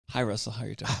Hi, Russell. How are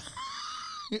you doing?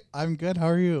 I'm good. How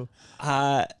are you?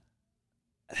 I'm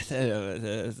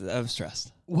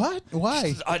stressed. What?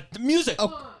 Why? Music.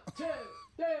 Oh. 1,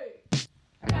 2, 3.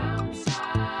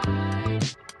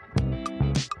 Downside.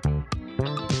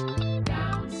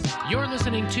 You're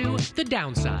listening to The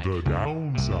Downside The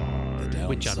Downside.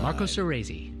 with Gianmarco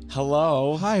Cerezi.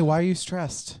 Hello. Hi. Why are you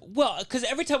stressed? Well, because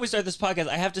every time we start this podcast,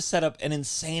 I have to set up an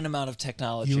insane amount of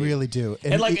technology. You really do.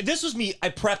 And like, this was me. I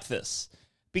prepped this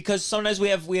because sometimes we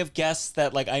have guests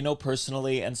that like I know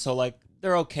personally, and so like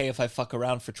they're okay if I fuck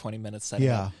around for 20 minutes setting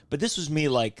Yeah. up. But this was me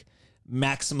like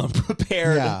maximum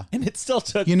prepared, Yeah. and it still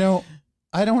took. You know,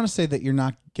 I don't want to say that you're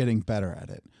not getting better at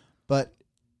it, but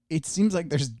it seems like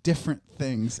there's different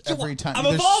things every time. I'm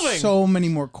there's evolving. so many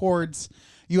more chords.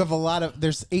 You have a lot of.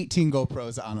 There's 18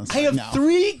 GoPros on us. I have now.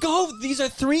 These are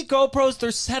 3 GoPros.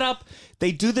 They're set up.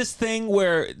 They do this thing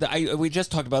where we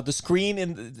just talked about the screen,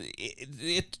 and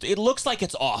it looks like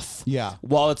it's off. Yeah.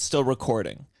 While it's still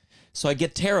recording, so I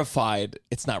get terrified.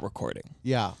 It's not recording.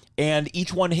 Yeah. And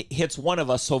each one hits one of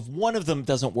us. So if one of them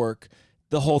doesn't work,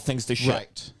 the whole thing's to shit.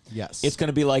 Right. Yes. It's going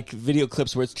to be like video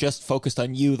clips where it's just focused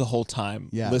on you the whole time,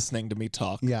 Yeah. listening to me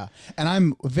talk. Yeah. And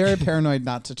I'm very paranoid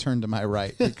not to turn to my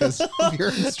right because of your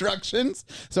instructions.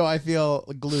 So I feel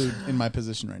glued in my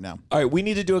position right now. All right, we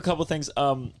need to do a couple things.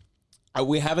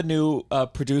 We have a new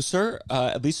producer,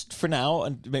 at least for now,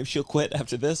 and maybe she'll quit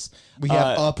after this. We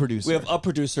have a producer. We have a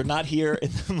producer, not here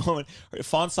in the moment.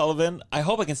 Fawn Sullivan. I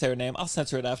hope I can say her name. I'll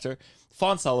censor it after.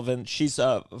 Fawn Sullivan. She's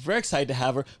very excited to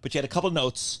have her, but she had a couple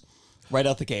notes right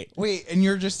out the gate. Wait, and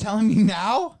you're just telling me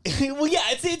now? Well, yeah,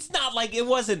 it's not like it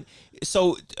wasn't.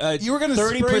 So You were gonna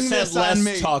 30% spring this on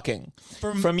me. less talking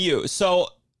from you. So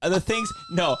the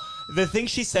thing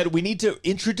she said, we need to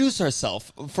introduce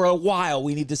ourselves. For a while,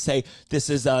 we need to say this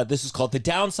is called The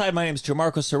Downside. My name is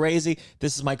Gianmarco Cerezi.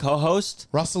 This is my co-host.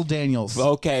 Russell Daniels.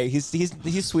 Okay,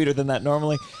 he's sweeter than that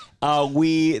normally.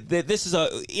 This is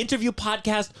a interview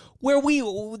podcast where we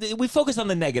focus on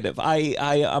the negative.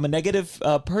 I'm a negative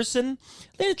person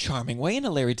in a charming way, in a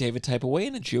Larry David type of way,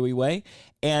 in a Jewy way,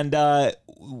 and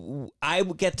I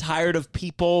get tired of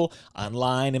people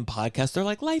online and podcasts. They're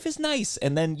like, life is nice,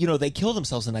 and then they kill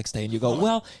themselves the next day, and you go,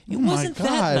 well, it wasn't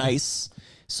that nice.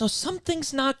 So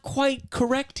something's not quite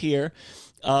correct here.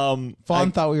 Fawn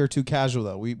thought we were too casual,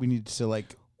 though. We need to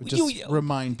just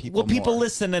remind people. Well, people more.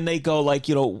 listen and they go like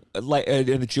in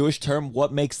a Jewish term,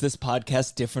 what makes this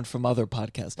podcast different from other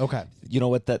podcasts? Okay. You know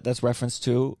what that's reference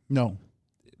to? No.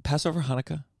 Passover,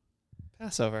 Hanukkah.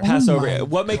 Passover. Passover.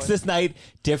 What makes this night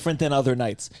different than other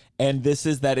nights? And this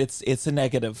is that it's a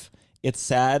negative. It's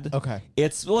sad. Okay.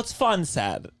 It's fun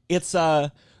sad. It's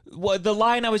the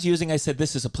line I was using, I said,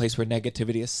 this is a place where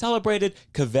negativity is celebrated.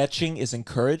 Kvetching is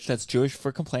encouraged. That's Jewish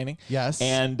for complaining. Yes.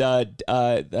 And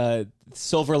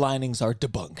silver linings are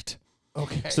debunked.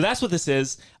 Okay. So that's what this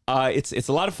is. It's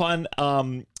a lot of fun.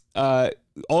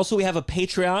 Also, we have a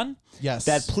Patreon. Yes.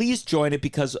 That please join it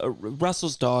because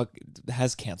Russell's dog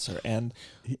has cancer and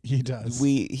he does.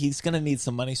 He's gonna need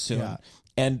some money soon. Yeah.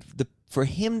 And for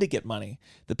him to get money,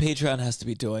 the Patreon has to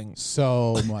be doing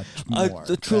so much more.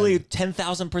 Truly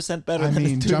 10,000% better. I than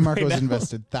mean, it's doing Gianmarco's right now.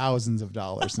 invested thousands of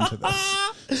dollars into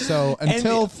this. So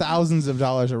until thousands of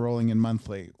dollars are rolling in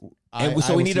monthly,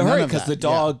 so we need to hurry because the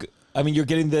dog. Yeah. I mean, you're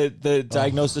getting the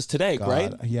diagnosis today, God,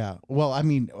 right? Yeah. Well, I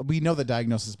mean, we know the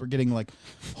diagnosis. We're getting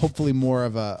hopefully more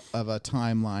of a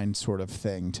timeline sort of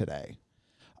thing today.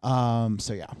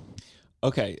 So yeah.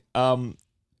 Okay.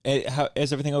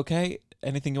 Is everything okay?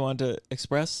 Anything you wanted to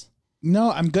express?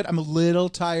 No, I'm good. I'm a little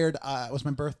tired. It was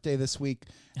my birthday this week.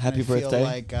 Happy I feel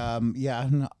birthday!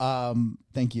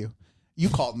 Thank you. You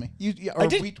called me. I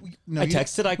did. I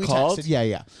texted. I called. Texted.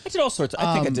 Yeah. I did all sorts.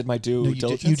 I think I did my due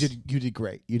diligence. You did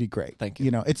great. You did great. Thank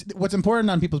you. It's what's important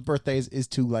on people's birthdays is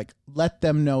to let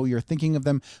them know you're thinking of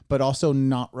them, but also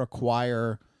not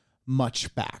require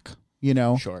much back.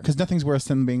 Sure. Because nothing's worse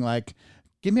than being like,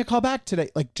 give me a call back today.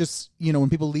 When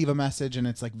people leave a message and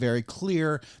it's very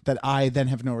clear that I then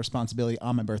have no responsibility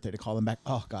on my birthday to call them back.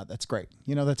 Oh God, that's great.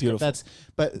 That's beautiful.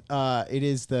 But it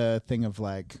is the thing of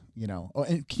oh,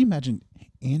 and can you imagine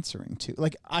answering to?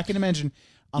 I can imagine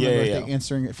on my birthday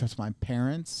answering if it's my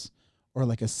parents or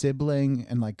a sibling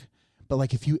and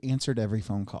but if you answered every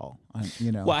phone call,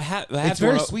 Well, I have it's to,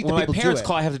 very sweet when that my people parents do it.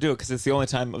 call, I have to do it because it's the only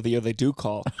time of the year they do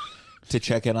call to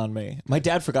check in on me. My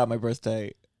dad forgot my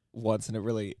birthday once, and it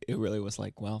really was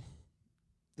like, well,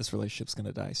 this relationship's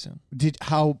gonna die soon.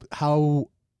 How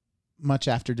much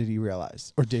after did he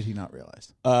realize, or did he not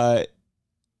realize?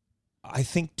 I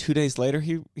think 2 days later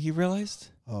he realized.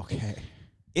 Okay,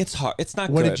 it's hard. It's not.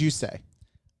 What good. did you say?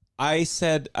 I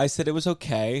said it was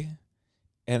okay,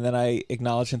 and then I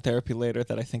acknowledged in therapy later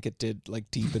that I think it did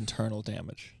like deep internal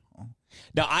damage.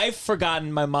 Now, I've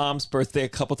forgotten my mom's birthday a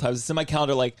couple times. It's in my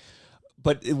calendar, like,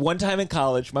 but one time in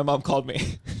college, my mom called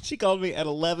me. She called me at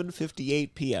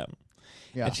 11:58 p.m.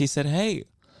 Yeah. And she said, hey,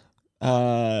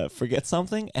 forget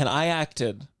something? And I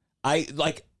acted. I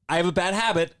have a bad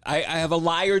habit. I have a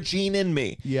liar gene in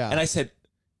me. Yeah. And I said,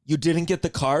 you didn't get the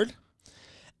card?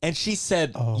 And she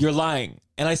said, you're lying.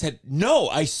 And I said, no,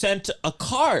 I sent a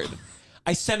card.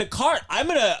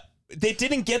 They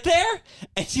didn't get there?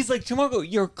 And she's like, Jamarco,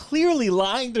 you're clearly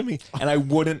lying to me. And I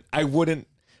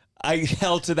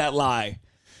held to that lie.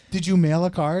 Did you mail a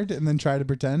card and then try to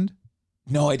pretend?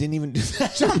 No, I didn't even do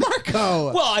that.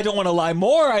 Jamarco! Well, I don't want to lie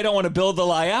more. I don't want to build the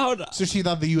lie out. So she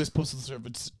thought the U.S. Postal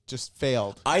Service just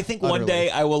failed. I think utterly. One day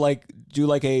I will do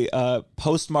a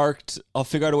postmarked. I'll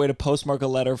figure out a way to postmark a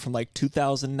letter from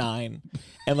 2009,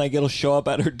 and it'll show up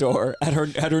at her door at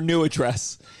her new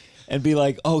address. And be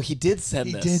like, oh, he did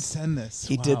send this. He did send this.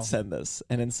 He did send this.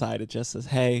 And inside it just says,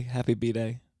 hey, happy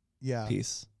B-Day. Yeah.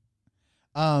 Peace.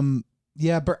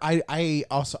 Yeah, but I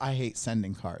hate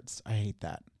sending cards. I hate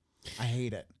that. I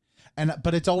hate it.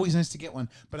 But it's always nice to get one.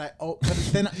 But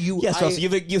then you yes, Russell,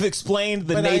 you've explained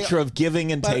the nature of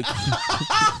giving and taking.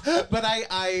 But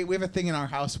we have a thing in our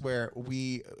house where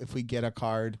if we get a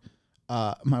card,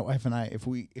 my wife and I,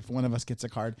 if one of us gets a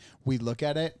card, we look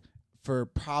at it.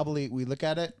 We look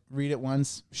at it, read it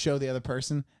once, show the other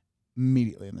person,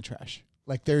 immediately in the trash.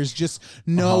 There's just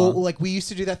no we used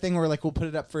to do that thing where we'll put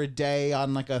it up for a day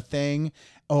on a thing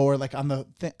or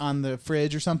on the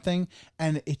fridge or something,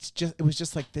 and it was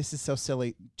just this is so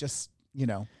silly. Just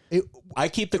I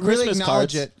keep the Christmas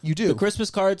cards. It. You do the Christmas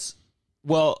cards.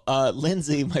 Well,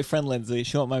 Lindsay, my friend Lindsay,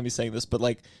 she won't mind me saying this,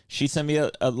 but she sent me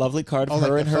a lovely card of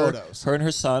her and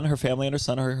her son, her family and her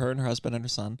son, her and her husband and her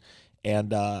son,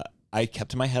 and I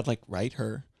kept in my head, write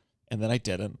her, and then I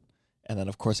didn't. And then,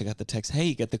 of course, I got the text, hey,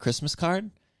 you get the Christmas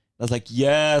card? I was like,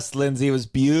 yes, Lindsay, it was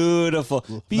beautiful.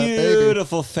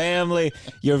 Beautiful family.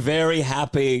 You're very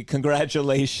happy.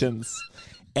 Congratulations.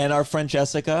 And our friend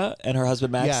Jessica and her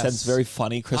husband Max sends very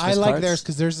funny Christmas cards. I like theirs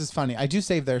because theirs is funny. I do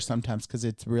save theirs sometimes because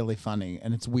it's really funny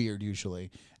and it's weird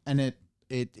usually. And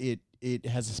it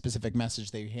has a specific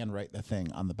message. They handwrite the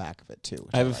thing on the back of it, too.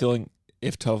 I have a feeling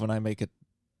if Tova and I make it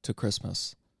to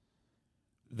Christmas,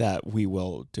 that we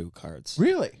will do cards.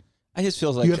 Really? I just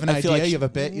feel like you have an idea. You have a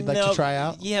bit you'd like to try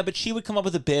out. Yeah, but she would come up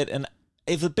with a bit, and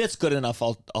if the bit's good enough,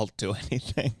 I'll do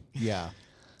anything. Yeah.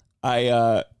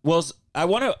 I want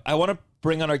to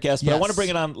bring on our guest, but I want to bring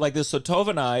it on like this. So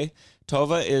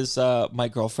Tova is my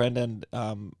girlfriend, and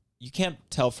you can't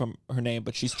tell from her name,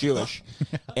 but she's Jewish,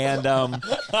 and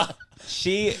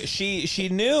she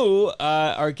knew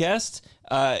our guest.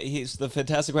 He's the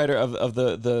fantastic writer of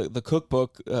the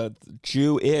cookbook,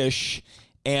 Jewish,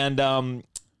 and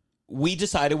we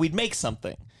decided we'd make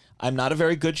something. I'm not a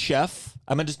very good chef.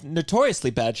 I'm a notoriously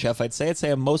bad chef, I'd say.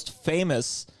 I'm most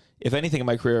famous, if anything, in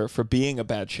my career for being a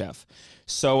bad chef.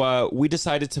 So we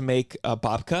decided to make a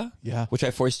babka, which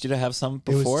I forced you to have some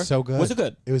before. It was so good. Was it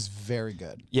good? It was very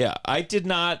good. Yeah, I did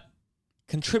not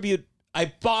contribute.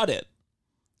 I bought it.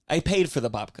 I paid for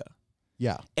the babka.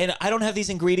 Yeah. And I don't have these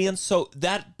ingredients, so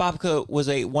that babka was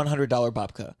a $100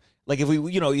 babka. If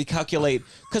you calculate,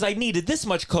 because I needed this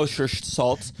much kosher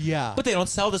salt. Yeah. But they don't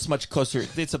sell this much kosher.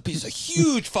 It's a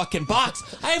huge fucking box.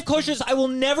 I have koshers. I will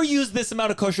never use this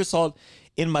amount of kosher salt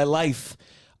in my life.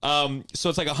 So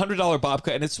it's like $100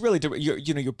 babka, and it's really different.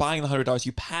 You're buying the $100.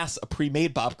 You pass a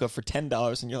pre-made babka for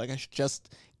 $10, and you're like, I should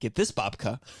just get this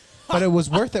babka. But it was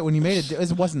worth it when you made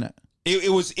it, wasn't it?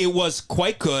 It was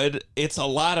quite good. It's a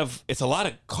lot of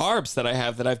carbs that I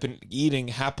have that I've been eating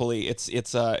happily.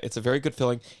 It's a very good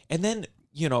filling. And then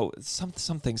some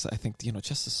things I think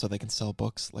just so they can sell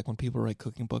books. Like when people write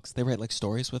cooking books, they write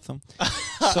stories with them.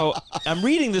 So I'm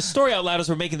reading this story out loud as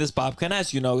we're making this babka, and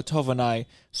as you know, Tova and I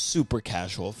super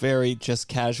casual, very just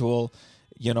casual.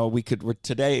 We're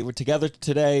together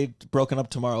today, broken up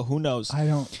tomorrow. Who knows? I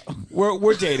don't.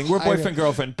 We're dating. We're boyfriend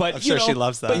girlfriend. But I'm sure she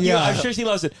loves that. But I'm sure she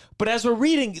loves it. But as we're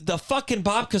reading the fucking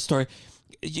babka story,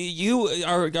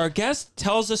 our guest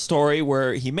tells a story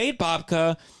where he made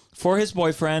babka for his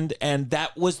boyfriend, and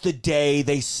that was the day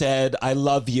they said "I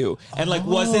love you." And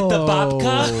was it the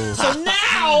babka? So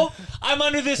now I'm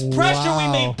under this pressure. Wow.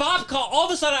 We made babka. All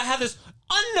of a sudden, I have this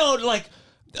unknown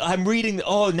I'm reading,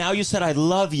 now you said I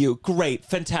love you. Great,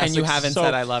 fantastic. And you haven't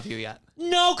said I love you yet.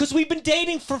 No, because we've been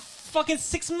dating for fucking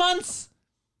 6 months.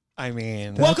 I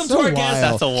mean, welcome to our guest.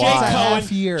 That's a while.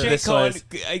 Jay Cohen.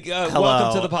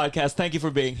 Welcome to the podcast. Thank you for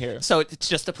being here. So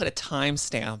just to put a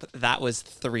timestamp, that was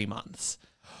 3 months.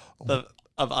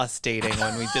 of us dating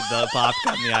when we did the babka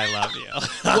and the I love you.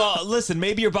 Well, listen,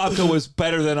 maybe your babka was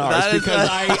better than ours because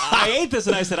I ate this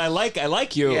and I said I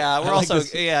like you. Yeah, we're like also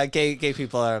this. gay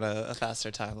people are on a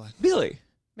faster timeline. Really.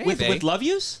 Maybe. With love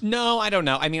yous? No, I don't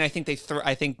know. I mean, I think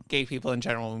I think gay people in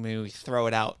general maybe throw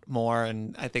it out more,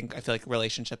 and I feel like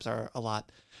relationships are a lot.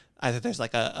 Either there's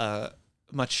like a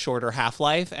much shorter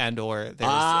half-life, or there's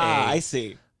I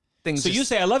see. Things so you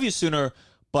say I love you sooner,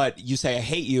 but you say I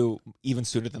hate you even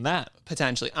sooner than that.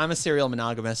 Potentially. I'm a serial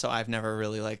monogamist, so I've never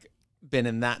really like been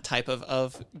in that type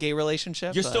of gay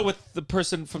relationship. You're still with the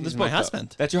person from this book. My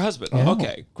husband. That's your husband. Oh.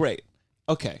 Okay, great.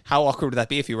 Okay. How awkward would that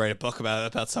be if you write a book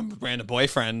about some random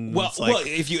boyfriend? Well, It's like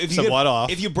if you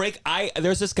if you break,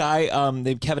 there's this guy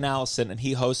named Kevin Allison, and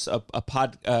he hosts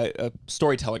a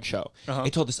storytelling show. He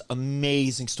told this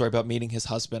amazing story about meeting his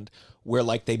husband, where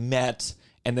like they met.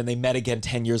 And then they met again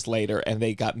 10 years later, and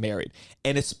they got married.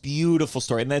 And it's a beautiful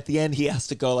story. And at the end, he has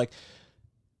to go like,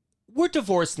 "We're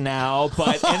divorced now,"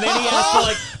 but and then he has to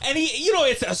like, and he,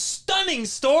 it's a stunning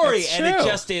story, It's and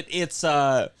true. it's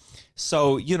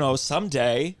so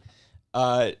someday,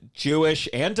 Jewish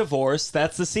and divorce.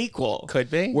 That's the sequel. Could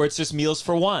be. Where it's just meals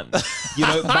for one.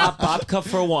 Babka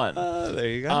for one. there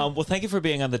you go. Well, thank you for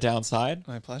being on the downside.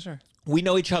 My pleasure. We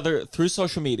know each other through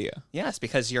social media. Yes,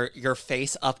 because your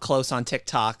face up close on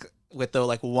TikTok with the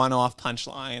like one-off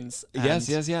punchlines. and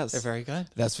Yes. They're very good.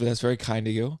 That's very kind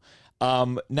of you.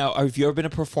 Now, have you ever been a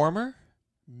performer?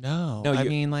 No, No, I you-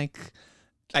 mean like,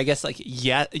 I guess like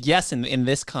yes, in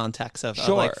this context of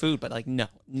Sure. like food, but like no,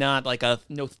 not like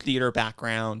no theater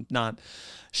background, not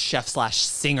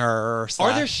chef/singer.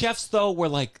 Are there chefs though where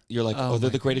like you're like, Oh they're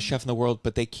my the greatest chef in the world,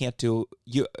 but they can't do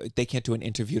an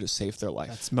interview to save their life?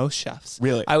 That's most chefs.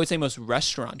 Really? I would say most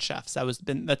restaurant chefs.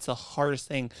 That's the hardest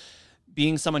thing.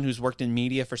 Being someone who's worked in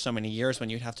media for so many years, when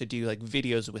you'd have to do like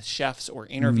videos with chefs or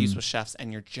interviews with chefs,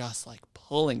 and you're just like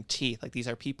pulling teeth. Like these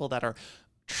are people that are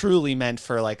truly meant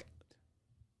for like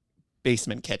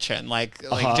basement kitchen,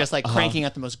 just cranking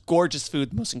out the most gorgeous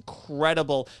food, the most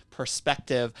incredible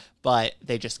perspective, but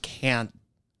they just can't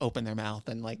open their mouth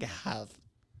and like have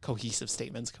cohesive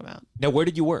statements come out. Now, where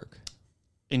did you work?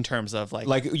 In terms of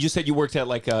Like you said, you worked at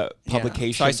like a Yeah.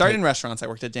 publication. So I started in restaurants. I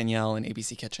worked at Danielle and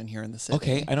ABC Kitchen here in the city.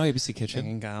 Okay, I know ABC There Kitchen.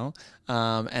 you go.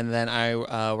 And then I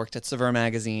worked at Saveur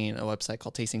Magazine, a website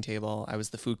called Tasting Table. I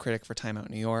was the food critic for Time Out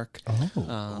New York.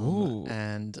 Ooh.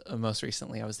 And most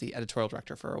recently, I was the editorial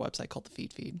director for a website called The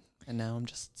Feed. And now I'm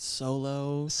just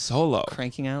solo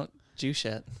cranking out Jew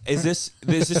shit. Was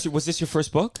this your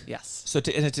first book? Yes. So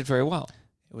and it did very well.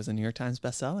 It was a New York Times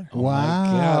bestseller.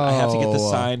 Wow. I have to get this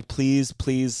signed. Please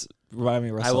remind me,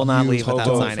 Russell. I will not You leave without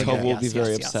Tobo signing it. will be Yes, very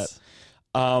yes, upset.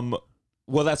 yes.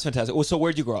 Well, that's fantastic. Well, so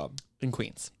where'd you grow up? In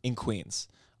Queens. In Queens.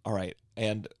 All right.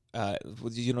 And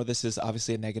this is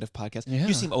obviously a negative podcast. Yeah.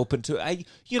 You seem open to I'm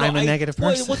a negative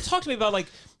person. Well, talk to me about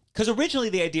because originally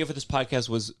the idea for this podcast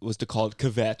was to call it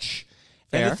Kvetch.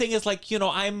 And Fair. the thing is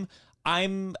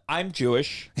I'm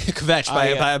Jewish. Kvetch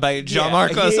by John Yeah,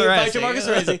 Marcos by Aresi. John Marcos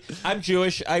Aresi. I'm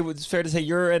Jewish. It's fair to say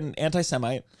you're an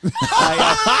anti-Semite.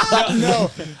 No,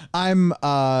 I'm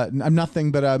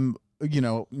nothing, but I'm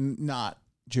not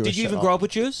Jewish. Did you even at grow all. up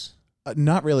with Jews?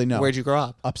 Not really. No. Where'd you grow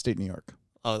up? Upstate New York.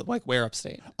 Oh, like where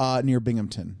upstate? Near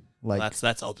Binghamton. Like That's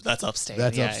upstate. That's upstate.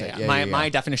 Yeah, my yeah. my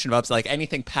definition of upstate, like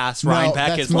anything past no, Rhinebeck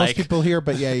that's is most like people here,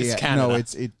 but yeah. it's No,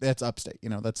 Canada. that's upstate.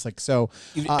 That's like so.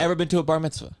 You've ever been to a bar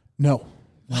mitzvah? No.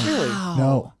 Really?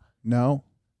 No.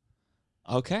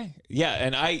 Okay. Yeah,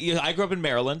 and I grew up in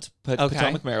Maryland,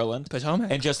 Potomac, Maryland.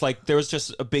 Potomac. And just like there was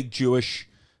just a big Jewish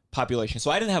population. So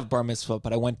I didn't have bar mitzvah,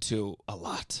 but I went to a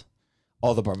lot.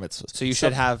 All the bar mitzvahs. So you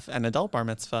should have an adult bar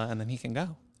mitzvah, and then he can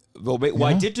go. Well,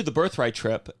 I did do the birthright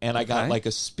trip, and I got Okay. like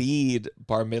a speed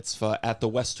bar mitzvah at the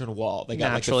Western Wall. They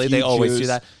got Naturally, like a few they always Jews. do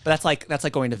that. But that's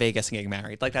like going to Vegas and getting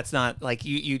married. Like that's not like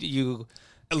you.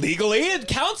 Legally, it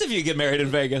counts if you get married in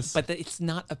Vegas. But it's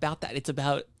not about that. It's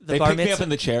about the they bar picked me mitzvah. up in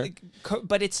the chair.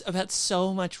 But it's about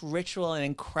so much ritual and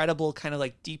incredible kind of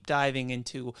like deep diving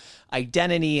into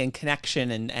identity and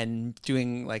connection and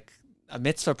doing like a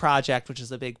mitzvah project, which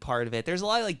is a big part of it. There's a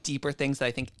lot of like deeper things that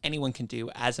I think anyone can do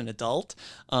as an adult.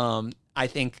 I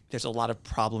think there's a lot of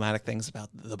problematic things about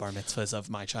the bar mitzvahs of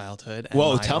my childhood. and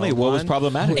Whoa, my tell me, own what was one.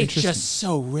 problematic? It's just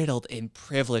so riddled in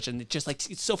privilege, and it just like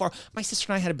it's so far. My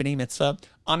sister and I had a b'nai mitzvah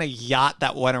on a yacht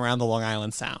that went around the Long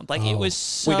Island Sound. Like it was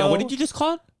so Wait, no, what did you just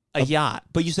call it? a yacht.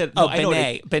 But you said Oh, I know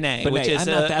b'nai, B'nai. which is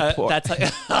I'm not that poor. that's like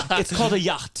It's called a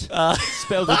yacht,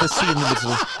 spelled with a C in the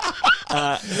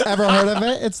middle. Ever heard of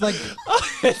it? It's like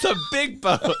it's a big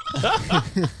boat.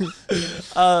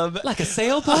 Like a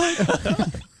sailboat.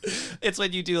 It's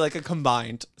when you do like a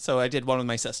combined. So I did one with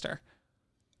my sister.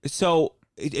 So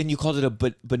And you called it a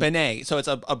B'nai. So it's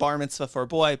a bar mitzvah for a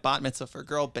boy, bat mitzvah for a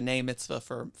girl, b'nai mitzvah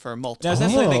for multiple. Now,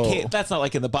 that's, like that's not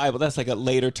like in the Bible. That's like a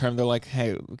later term. They're like,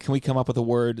 hey, can we come up with a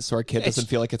word so our kid doesn't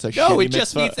feel like it's a shitty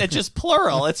mitzvah? It's just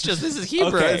plural. It's just, this is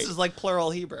Hebrew. Okay. This is like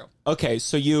plural Hebrew. Okay,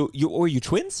 so were you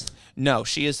twins? No,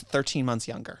 she is 13 months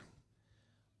younger.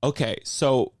 Okay,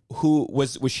 so who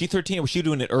was she 13 or was she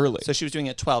doing it early? So she was doing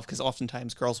it at 12 because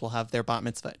oftentimes girls will have their bat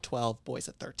mitzvah at 12, boys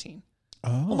at 13.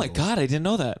 Oh my God, I didn't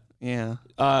know that. Yeah.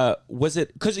 Was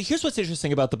it, because here's what's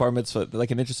interesting about the bar mitzvah,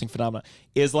 like an interesting phenomenon,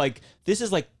 is like this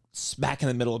is like smack in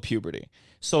the middle of puberty.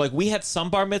 So like we had some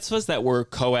bar mitzvahs that were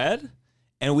co-ed,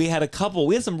 and we had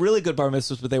some really good bar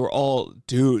mitzvahs, but they were all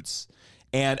dudes.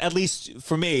 And at least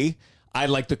for me, I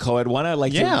liked the co-ed one. I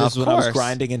liked this when I was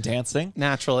grinding and dancing.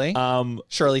 Naturally.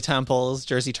 Shirley Temples,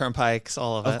 Jersey Turnpikes,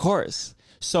 all of it. Of course.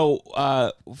 So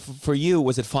for you,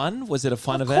 was it fun? Was it a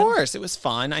fun event? Of course, it was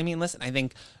fun. I mean, listen, I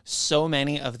think so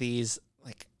many of these,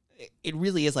 like, it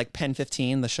really is like Pen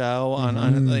 15, the show, on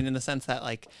in the sense that,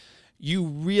 like, you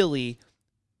really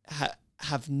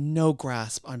have no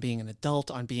grasp on being an adult,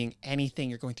 on being anything.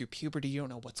 You're going through puberty. You don't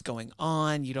know what's going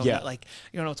on. You don't know, you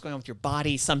don't know what's going on with your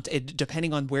body.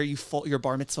 Depending on where your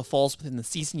bar mitzvah falls within the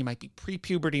season, you might be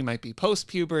pre-puberty, you might be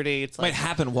post-puberty. It's like, might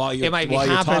happen while you're it might be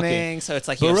happening. So it's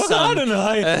like you have some.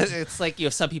 It's like you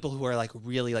have some people who are like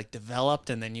really like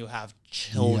developed, and then you have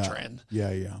children.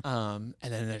 Yeah. And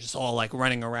then they're just all like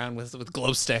running around with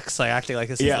glow sticks, like acting like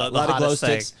this is a the lot of glow hottest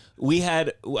thing. sticks. We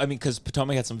had, I mean, because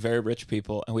Potomac had some very rich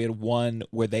people, and we had one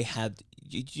where they had.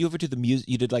 You ever do the music?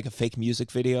 You did like a fake music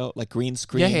video, like green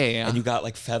screen, Yeah. and you got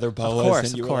like feather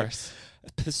boas. Of course.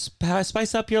 Like,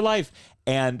 spice up your life,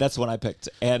 and that's one I picked.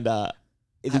 And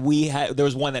there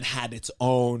was one that had its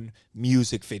own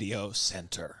music video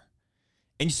center,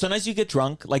 and sometimes you get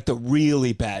drunk, like the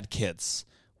really bad kids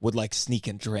would like sneak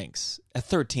in drinks at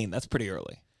 13. That's pretty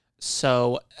early.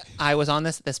 So I was on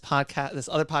this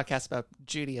other podcast about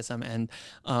Judaism, and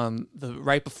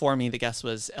right before me, the guest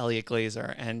was Elliot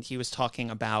Glazer, and he was talking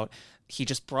about. He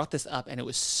just brought this up, and it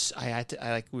was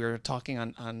we were talking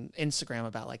on Instagram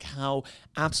about like how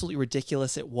absolutely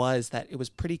ridiculous it was that it was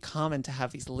pretty common to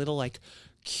have these little like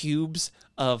cubes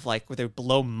of like where they would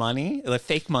blow money, like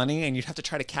fake money, and you'd have to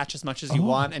try to catch as much as you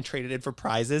want and trade it in for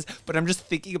prizes. But I'm just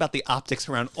thinking about the optics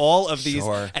around all of these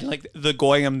and like the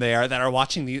goyim there that are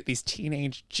watching these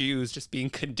teenage Jews just being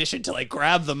conditioned to like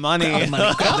grab the money. Grab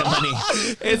the money.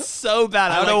 It's so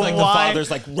bad. I don't know like why. The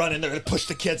father's like running there to push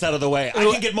the kids out of the way. I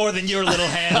can get more than your little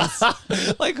hands.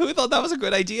 Like, who thought that was a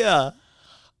good idea?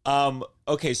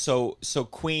 Okay, so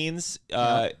Queens,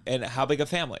 and how big a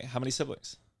family? How many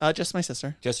siblings? Just my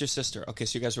sister. Just your sister. Okay,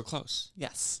 so you guys were close.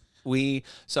 Yes.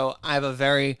 So I have a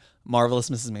very marvelous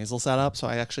Mrs. Maisel setup. So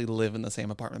I actually live in the same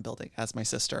apartment building as my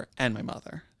sister and my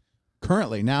mother.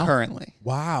 Currently.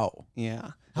 Wow.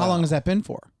 Yeah. How long has that been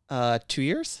for? 2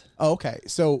 years. Oh, okay.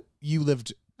 So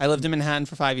I lived in Manhattan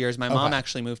for 5 years. My mom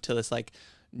actually moved to this like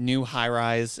new high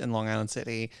rise in Long Island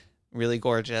City. Really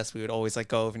gorgeous. We would always like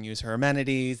go over and use her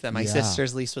amenities. Then my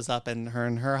sister's lease was up, and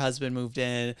her husband moved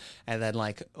in. And then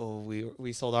like,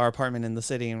 we sold our apartment in the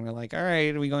city, and we're like, all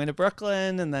right, are we going to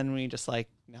Brooklyn? And then we just like,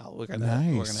 no, we're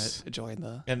gonna join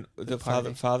the. And the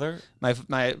party. father. My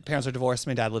parents are divorced.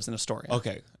 My dad lives in Astoria.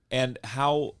 Okay. And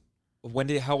how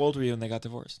old were you when they got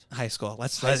divorced? High school.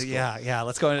 Let's go into going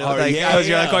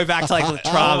back to like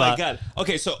trauma. Oh my God.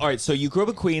 Okay, so all right, so you grew up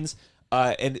in Queens.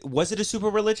 And was it a super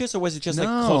religious, or was it just like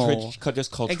cultural?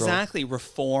 Exactly.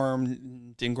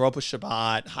 Reformed. Didn't grow up with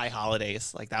Shabbat, high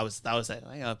holidays. Like that was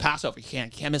it. Passover. You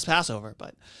can't miss Passover.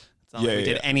 But it's not like we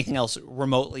did anything else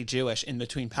remotely Jewish in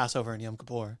between Passover and Yom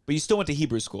Kippur. But you still went to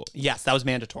Hebrew school. Yes, that was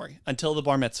mandatory until the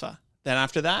bar mitzvah. Then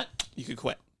after that, you could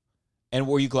quit. And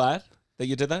were you glad that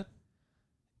you did that?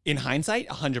 In hindsight,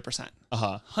 100%.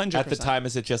 100%. At the time,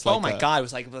 is it just like, oh my God, it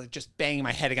was like just banging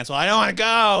my head against, well, I don't want to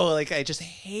go. Like, I just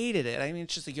hated it. I mean,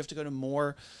 it's just like you have to go to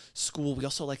more school. We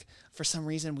also, like, for some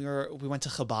reason, we went to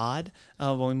Chabad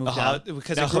when we moved out.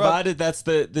 Because now, Chabad,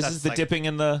 this is the like, dipping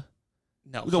in the...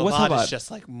 No, Chabad is just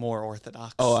like more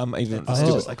orthodox. Oh, I'm even... I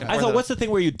thought, what's the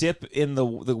thing where you dip in the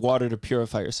water to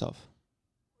purify yourself?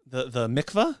 The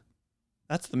mikvah?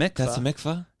 That's the mikvah. That's the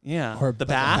mikvah? Yeah. Or the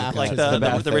bath, like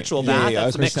the ritual bath.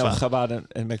 That's the mikvah. Chabad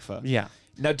and mikvah. Yeah.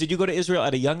 Now, did you go to Israel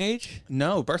at a young age?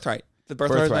 No, birthright. The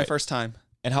birthright was my first time.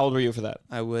 And how old were you for that?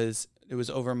 I was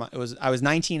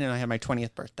 19 and I had my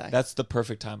 20th birthday. That's the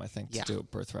perfect time, I think, to do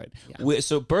birthright. Yeah.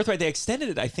 So birthright, they extended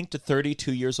it, I think, to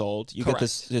 32 years old. You get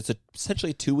this. It's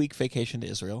essentially a 2-week vacation to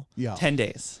Israel. Yeah. 10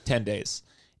 days. 10 days.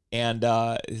 And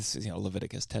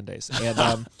Leviticus 10 days.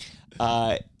 And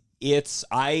it's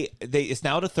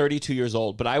now to 32 years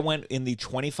old, but I went in the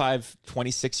 25,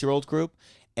 26-year-old group,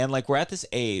 And like we're at this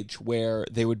age where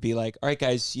they would be like, all right,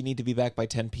 guys, you need to be back by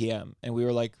 10 p.m. And we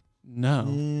were like,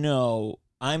 no,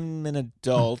 I'm an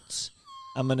adult.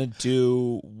 I'm going to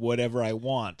do whatever I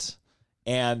want.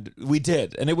 And we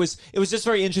did. And it was just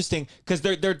very interesting because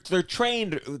they're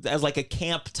trained as like a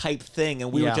camp type thing.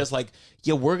 And we were just like,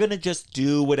 yeah, we're going to just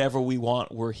do whatever we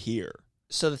want. We're here.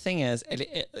 So the thing is,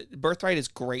 Birthright is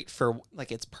great for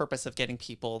like its purpose of getting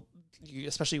people,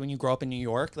 especially when you grow up in New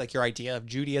York, like your idea of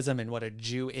Judaism and what a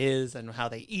Jew is and how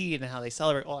they eat and how they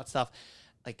celebrate, all that stuff,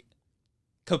 like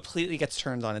completely gets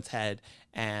turned on its head.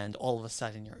 And all of a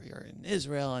sudden you're in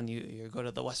Israel and you go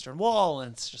to the Western Wall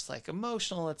and it's just like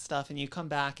emotional and stuff. And you come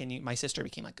back and my sister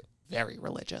became like very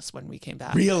religious when we came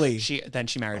back. Really? She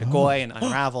married a goy and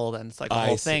unraveled, and it's like a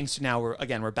whole thing. So now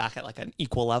we're back at like an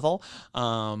equal level.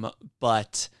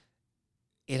 But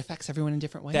it affects everyone in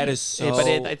different ways. That is so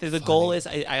But the goal is,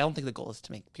 I don't think the goal is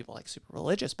to make people like super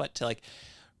religious, but to like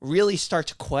really start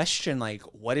to question like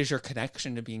what is your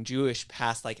connection to being Jewish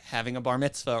past like having a bar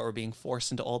mitzvah or being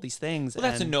forced into all these things. Well,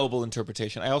 that's a noble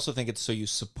interpretation. I also think it's so you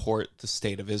support the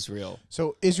state of Israel.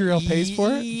 So Israel pays for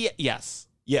it? Yes.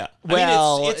 Yeah.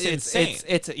 Well, I mean, it's insane.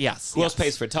 It's yes. Who else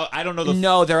pays for it? I don't know.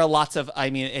 No, there are lots of. I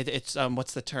mean, it's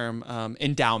what's the term?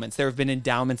 Endowments. There have been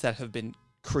endowments that have been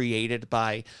created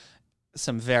by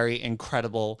some very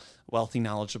incredible, wealthy,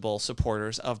 knowledgeable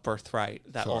supporters of Birthright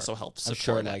that also help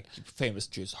support it. Like famous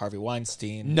Jews, Harvey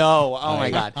Weinstein. No, oh my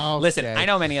God. Okay. Listen, I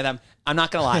know many of them. I'm not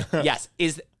gonna lie. Yes,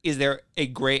 is there a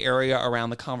gray area around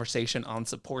the conversation on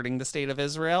supporting the state of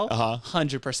Israel?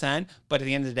 100%. But at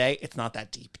the end of the day, it's not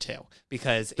that deep too,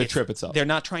 because the trip itself. They're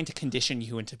not trying to condition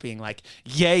you into being like,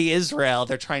 "Yay, Israel!"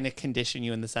 They're trying to condition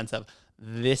you in the sense of,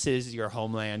 this is your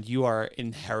homeland. You are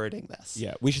inheriting this.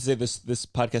 Yeah, we should say this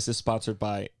podcast is sponsored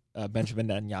by Benjamin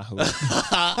Netanyahu.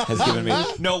 Has given me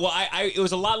no. Well, it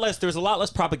was a lot less. There was a lot less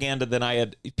propaganda than I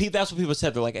had. That's what people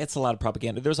said. They're like, it's a lot of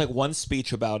propaganda. There was like one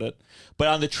speech about it, but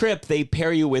on the trip they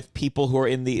pair you with people who are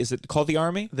in the. Is it called the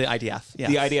Army? The IDF. Yeah.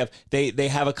 The IDF. They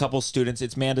have a couple students.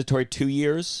 It's mandatory 2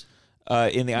 years.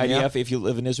 In the IDF, if you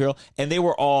live in Israel, and they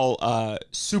were all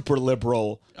super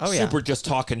liberal, super just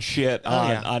talking shit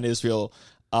on Israel.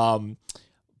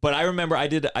 But I remember I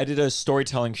did a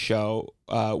storytelling show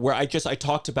where I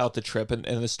talked about the trip and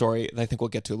the story that I think we'll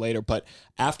get to later. But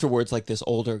afterwards, like this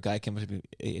older guy came up to me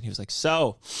and he was like,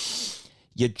 "So,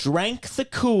 you drank the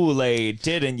Kool-Aid,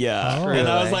 didn't you?" And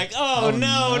I was like, "Oh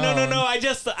no.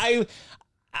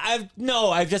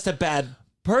 I'm just a bad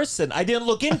person. I didn't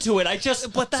look into it.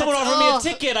 Someone offered me a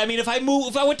ticket. I mean, if I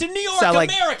went to New York,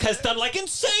 America's done like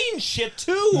insane shit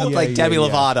too. That's like Demi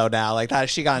Lovato now. Like that,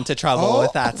 she got into trouble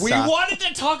with that we stuff. We wanted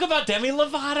to talk about Demi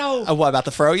Lovato. What about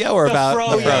the froyo or about the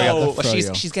froyo? The Well,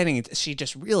 froyo. she's getting. She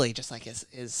just really just like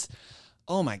is.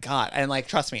 Oh my God! And like,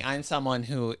 trust me, I'm someone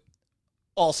who.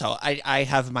 Also, I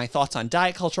have my thoughts on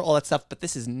diet culture, all that stuff, but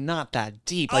this is not that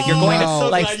deep. Like you're going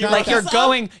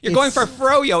you're going for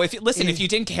froyo. If you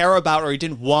didn't care about or you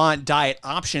didn't want diet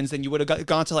options, then you would have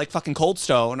gone to like fucking Cold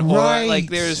Stone or like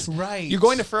you're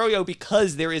going to froyo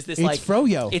because there is this it's like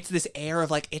froyo. It's this air of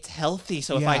like it's healthy.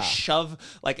 So if I shove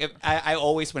I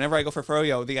always whenever I go for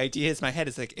froyo, the idea in my head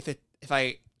is like if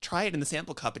I try it in the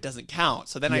sample cup, it doesn't count.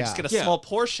 So then I just get a small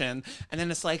portion, and then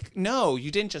it's like, no,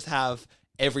 you didn't just have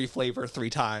every flavor 3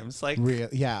 times. Like,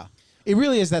 it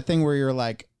really is that thing where you're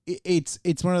like, it's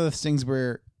one of those things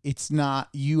where it's not,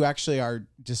 you actually are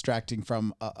distracting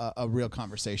from a real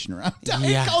conversation around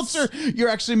diet culture. You're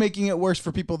actually making it worse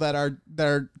for people that are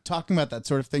talking about that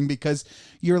sort of thing, because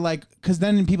you're like, because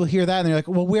then people hear that and they're like,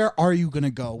 well, where are you going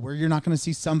to go where you're not going to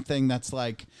see something that's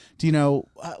like, do you know,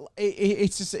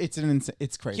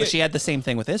 it's crazy. But she had the same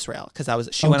thing with Israel, because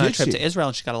she went on a trip to Israel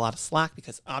and she got a lot of slack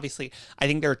because obviously I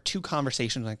think there are 2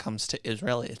 conversations when it comes to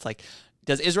Israel. It's like,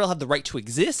 does Israel have the right to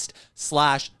exist /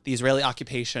 the Israeli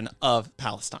occupation of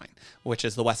Palestine, which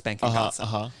is the West Bank and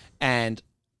Gaza? And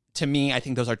to me, I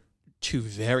think those are 2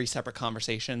 very separate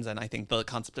conversations. And I think the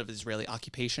concept of Israeli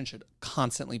occupation should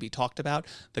constantly be talked about.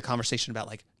 The conversation about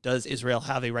like, does Israel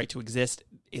have a right to exist?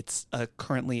 It's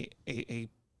currently a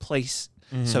place.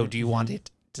 So do you want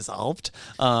it dissolved?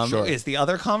 Is the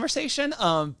other conversation.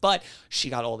 But she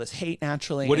got all this hate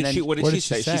naturally. What did she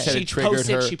say? She said it triggered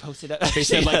her. She posted it. She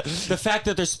said like, the fact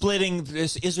that they're splitting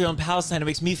this Israel and Palestine, it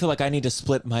makes me feel like I need to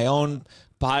split my own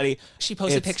body. She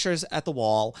posted pictures at the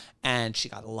wall and she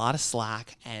got a lot of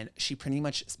slack, and she pretty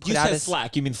much put you out said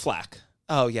slack, you mean flack.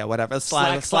 Oh yeah, whatever.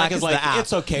 Slack is like, the app.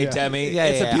 it's okay, Demi. Yeah,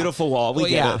 it's a beautiful wall. We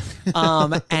get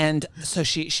it. And so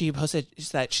she posted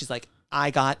that she's like, I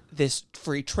got this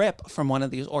free trip from one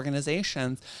of these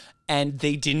organizations, and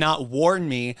they did not warn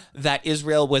me that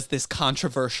Israel was this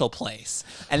controversial place.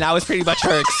 And that was pretty much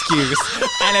her excuse.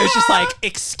 And it was just like,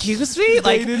 excuse me?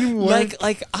 Like,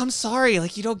 like I'm sorry.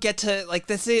 Like, you don't get to, like,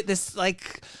 this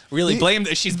like, really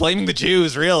she's blaming the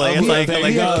Jews, really. It's like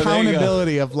the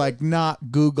accountability of, like, not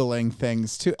Googling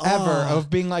things to ever, of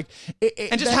being like...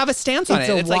 and just have a stance on it.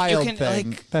 It's a like, wild you can, thing.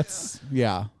 like... That's,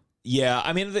 yeah. Yeah,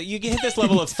 I mean, you hit this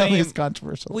level of fame. It's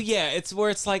controversial. Well, yeah, it's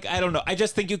where it's like, I don't know. I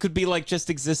just think you could be like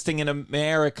just existing in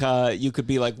America. You could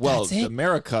be like, well,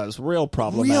 America is real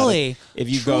problematic. Really? If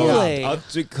you go up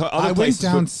to other I went places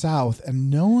down south,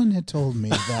 and no one had told me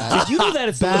that. Did you know that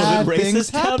it's a bad little bit things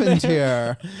racist down happened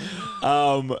there?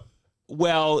 here?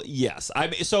 Well, yes.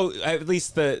 So at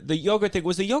least the yogurt thing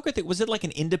was it like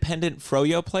an independent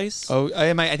froyo place? Oh,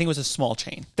 I think it was a small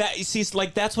chain. That see,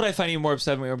 like that's what I find even more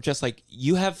upsetting. I'm just like,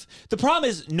 you have the problem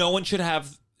is no one should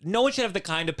have the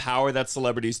kind of power that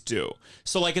celebrities do.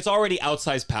 So like it's already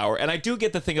outsized power. And I do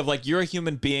get the thing of like you're a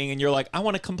human being and you're like, I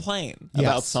want to complain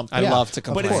about something. I love to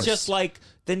complain. But it's just like,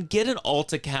 then get an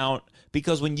alt account.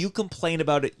 Because when you complain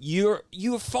about it, your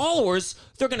followers,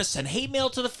 they're going to send hate mail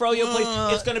to the Froyo place.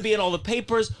 It's going to be in all the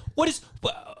papers. What is...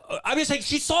 I'm just saying,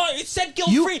 she saw it. It said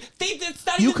guilt-free. It's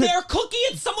not even their cookie.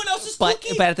 It's someone else's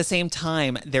cookie. But at the same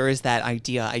time, there is that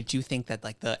idea. I do think that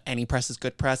like the any press is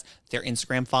good press. Their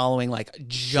Instagram following like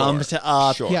jumped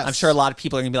up. Sure. Yes. I'm sure a lot of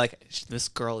people are going to be like, this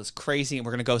girl is crazy and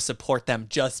we're going to go support them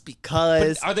just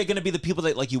because. But are they going to be the people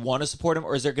that like you want to support them?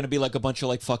 Or is there going to be like a bunch of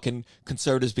like fucking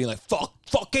conservatives being like, fuck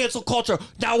cancel culture.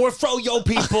 Now we're Froyo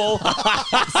people.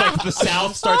 It's like the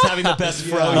South starts having the best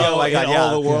Froyo in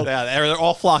all the world. Yeah, they're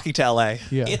all flocking to LA.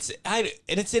 Yeah.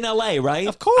 It's in LA, right?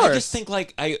 Of course. I just think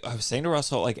like I was saying to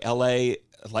Russell, like LA,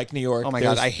 like New York. Oh my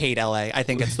God, I hate LA. I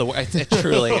think it's it's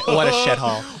truly what a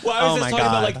shithole. Well, I was oh just my talking God.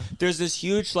 about like there's this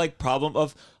huge like problem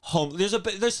of home. There's a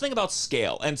thing about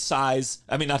scale and size.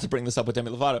 I mean, not to bring this up with Demi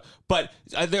Lovato, but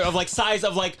there of like size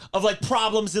of like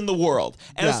problems in the world.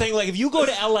 And I was saying like if you go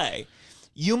to LA.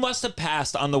 You must have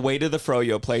passed on the way to the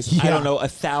Froyo place, I don't know,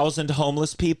 1,000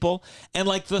 homeless people. And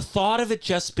like the thought of it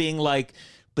just being like,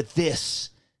 but this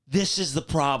is the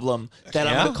problem that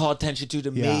I'm going to call attention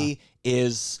to me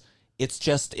is it's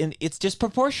just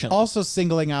proportional. Also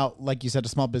singling out, like you said, a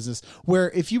small business where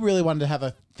if you really wanted to have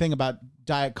a thing about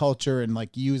diet culture and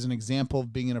like use an example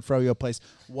of being in a Froyo place,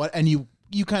 and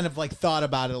you kind of like thought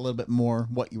about it a little bit more,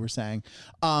 what you were saying.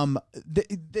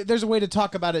 There's a way to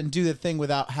talk about it and do the thing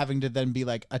without having to then be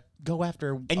like, go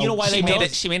after. And you know why she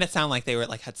made it sound like they were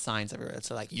like had signs everywhere.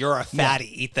 So like, you're a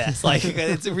fatty, eat this. Like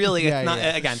it's really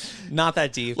again, not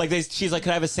that deep. Like she's like, can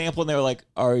I have a sample? And they were like,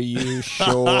 are you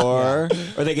sure?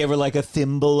 Or they gave her like a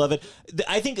thimble of it.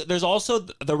 I think there's also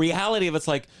the reality of it's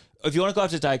like, if you want to go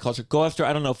after diet culture, go after,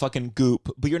 I don't know, fucking Goop.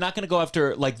 But you're not going to go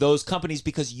after like those companies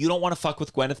because you don't want to fuck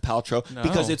with Gwyneth Paltrow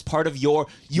because it's part of you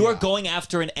are going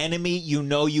after an enemy you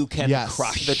know you can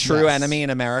crush. The true enemy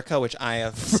in America, which I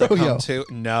have succumbed to.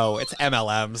 No, it's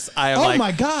MLMs. I am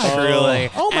my God. Truly.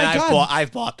 Oh my God.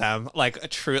 I've bought them. Like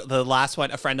the last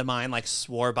one, a friend of mine like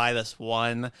swore by this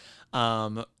one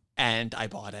and I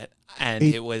bought it. And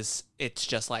it's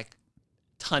just like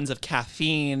tons of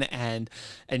caffeine and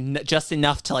just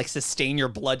enough to like sustain your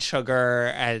blood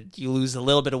sugar, and you lose a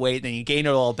little bit of weight, then you gain it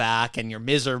all back, and you're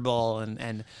miserable,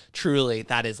 and truly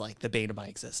that is like the bane of my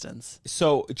existence.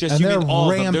 So just you mean all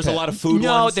of them? There's a lot of food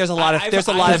ones. There's a lot of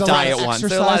diet ones.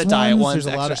 There's a lot of diet ones.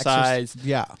 There's a lot of exercise.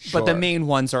 But the main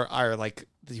ones are like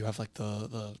you have like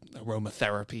the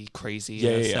aromatherapy crazy.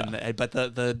 But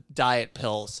the diet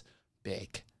pills,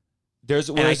 big.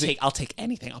 I'll take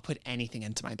anything. I'll put anything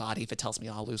into my body if it tells me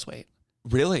I'll lose weight.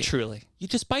 Really? Truly. You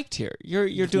just biked here. You're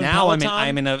doing now. Peloton?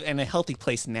 I'm in a healthy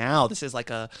place now. This is like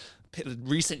a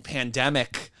recent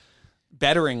pandemic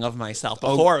bettering of myself.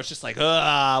 Before it was just like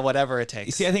whatever it takes.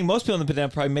 You see, I think most people in the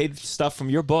pandemic probably made stuff from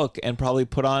your book and probably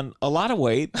put on a lot of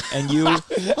weight, and you and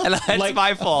that's like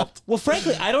my fault. Well,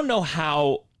 frankly, I don't know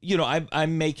how. You know,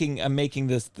 I'm making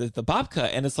this the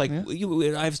babka, and it's like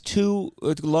I have 2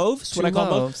 loaves. What I call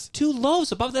loaves. 2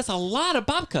 loaves of babka. That's a lot of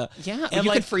babka. Yeah, and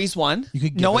you could freeze one. You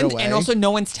could give it away. And also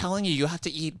no one's telling you have to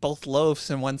eat both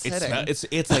loaves in one sitting.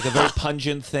 It's like a very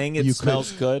pungent thing. It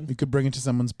smells good. You could bring it to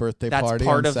someone's birthday That's party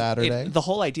part on of Saturday. The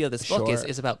whole idea of this book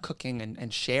is about cooking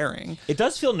and sharing. It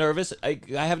does feel nervous. I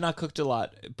have not cooked a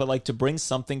lot, but like to bring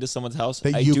something to someone's house,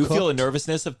 I you do feel a cooked?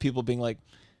 nervousness of people being like,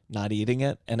 not eating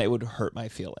it, and it would hurt my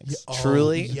feelings.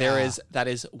 Truly, that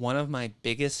is one of my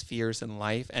biggest fears in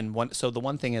life. And the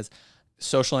one thing is,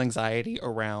 social anxiety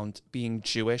around being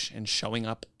Jewish and showing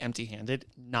up empty-handed,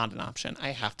 not an option.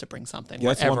 I have to bring something. Yeah,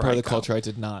 that's wherever one part I of the go. culture I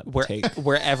did not take.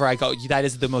 Wherever I go, that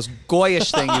is the most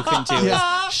goyish thing you can do is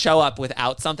show up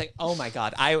without something. Oh my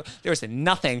God. There's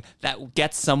nothing that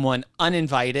gets someone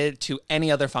uninvited to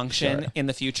any other function in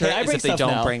the future Hey, I is bring if they stuff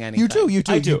don't now. bring anything. You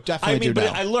do. I do. You definitely do.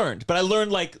 But now. I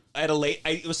learned like at a late.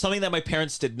 It was something that my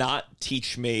parents did not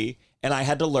teach me, and I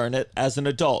had to learn it as an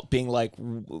adult. Being like,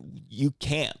 you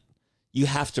can't. You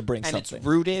have to bring And something. it's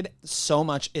rooted so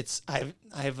much. I've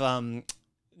done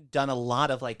a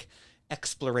lot of like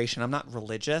exploration. I'm not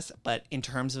religious, but in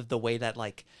terms of the way that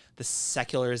like the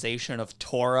secularization of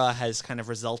Torah has kind of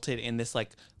resulted in this like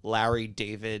Larry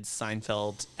David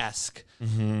Seinfeld-esque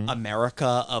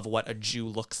America of what a Jew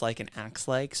looks like and acts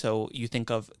like. So you think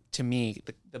of, to me,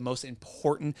 the most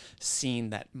important scene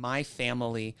that my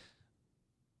family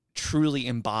truly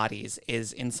embodies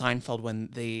is in Seinfeld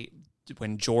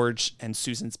when George and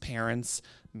Susan's parents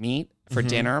meet for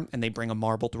dinner and they bring a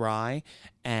marbled rye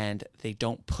and they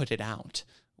don't put it out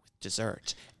with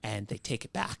dessert and they take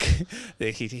it back.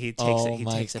 he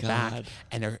takes it back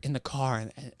and they're in the car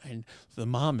and the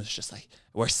mom is just like,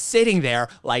 we're sitting there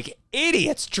like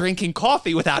idiots drinking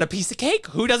coffee without a piece of cake.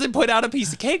 Who doesn't put out a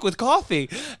piece of cake with coffee?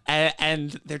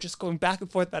 And they're just going back and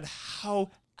forth about how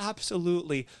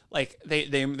absolutely like they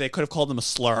could have called them a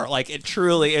slur. Like it's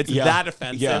that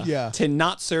offensive to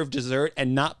not serve dessert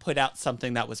and not put out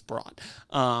something that was brought.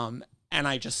 And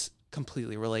I just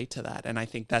completely relate to that. And I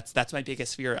think that's my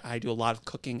biggest fear. I do a lot of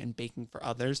cooking and baking for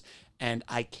others and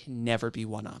I can never be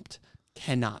one-upped.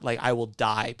 Cannot. Like I will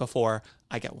die before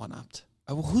I get one-upped.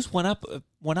 Well, who's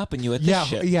one-upping you at this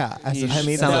shit? Yeah.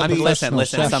 Listen.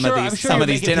 Some of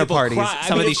these dinner parties,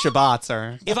 some of these Shabbats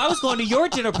are. If I was going to your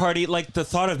dinner party, like the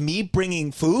thought of me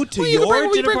bringing food to you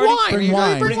your dinner party, Bring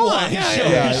wine. Bring wine.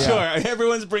 Yeah, Sure.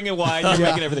 Everyone's bringing wine. You're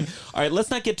making everything. All right, let's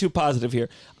not get too positive here.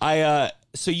 I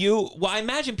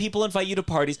imagine people invite you to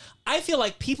parties. I feel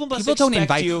like people don't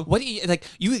invite you. What do you like?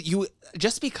 You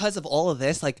just because of all of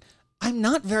this, like I'm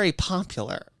not very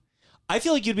popular. I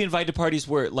feel like you'd be invited to parties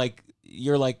where like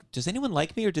you're like, does anyone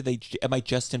like me, or am I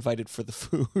just invited for the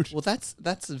food? Well, that's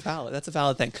valid. That's a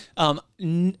valid thing.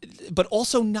 But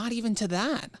also not even to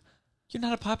that. You're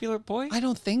not a popular boy? I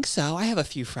don't think so. I have a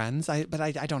few friends, but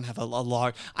I don't have a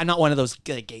large. I'm not one of those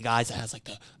gay guys that has like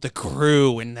the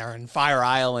crew and they're in Fire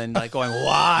Island like going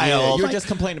wild. Yeah, you were Like, just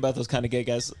complaining about those kind of gay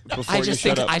guys before I just you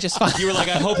think showed up. I just find You were like,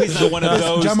 I hope he's not one of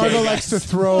those. John Margo gay likes guys. to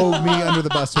throw me under the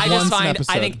bus. I just once an find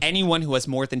episode. I think anyone who has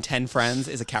more than 10 friends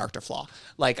is a character flaw.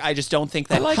 Like I just don't think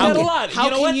that. I like that a lot. You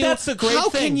know what? That's a great How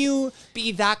thing. can you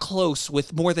be that close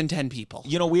with more than 10 people?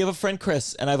 You know, we have a friend,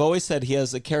 Chris, and I've always said he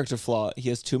has a character flaw. He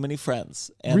has too many friends.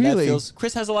 And Really?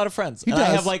 Chris has a lot of friends. He And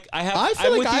does. I feel like I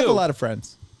have a lot of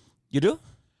friends. You do?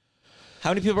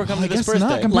 How many people are coming I to this guess not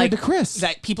birthday? compared to Chris.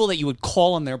 That people that you would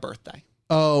call on their birthday.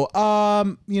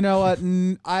 Oh, you know what?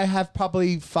 I have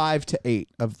probably 5 to 8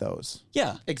 of those.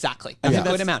 Yeah. Exactly. I That's think a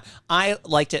good that's- amount. I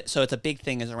liked it. So it's a big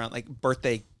thing is around like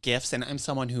birthday gifts. And I'm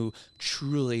someone who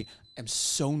truly am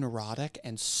so neurotic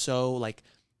and so like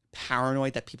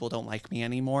paranoid that people don't like me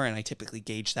anymore. And I typically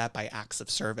gauge that by acts of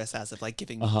service as of like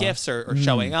giving gifts or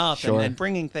showing up sure. and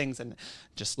bringing things and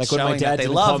just Like when showing my dad that they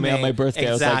didn't love call me on my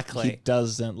birthday, Exactly. I was like, he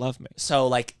doesn't love me. So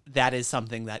like that is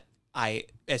something that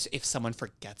as if someone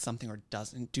forgets something or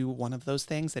doesn't do one of those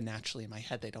things, then naturally in my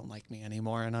head they don't like me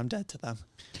anymore and I'm dead to them.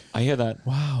 I hear that.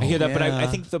 Wow. I hear that, but I Yeah.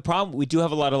 think the problem, we do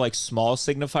have a lot of like small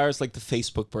signifiers, like the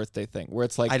Facebook birthday thing, where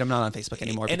it's like... I'm not on Facebook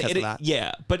anymore and because of that.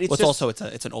 Yeah, but it's Well, just... also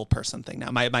it's an old person thing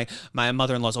now. My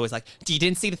mother-in-law's always like, you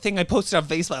didn't see the thing I posted on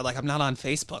Facebook? I'm like, I'm not on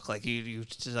Facebook. Like you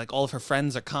just, like all of her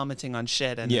friends are commenting on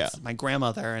shit, and Yeah. it's my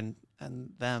grandmother and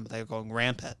them. They're going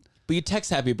rampant. But you text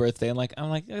happy birthday, and I'm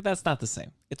like, that's not the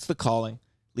same. It's the calling,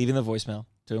 leaving the voicemail,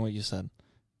 doing what you said,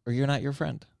 or you're not your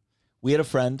friend. We had a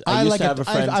friend. I used to have a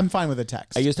friend. I'm fine with a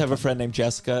text. I used to have a friend named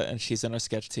Jessica, and she's in our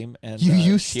sketch team. And You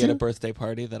used she had to? a birthday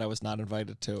party that I was not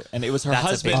invited to, and it was her That's a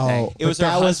husband. big thing. It was but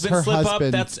her that was husband her slip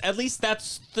husband. up. At least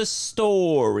that's the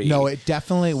story. No, it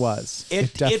definitely was.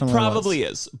 it definitely probably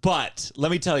was. is. But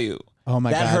let me tell you, Oh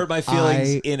my that God. hurt my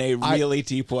feelings in a really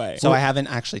deep way. So I haven't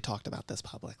actually talked about this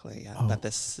publicly yet. Oh.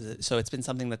 But so it's been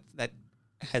something that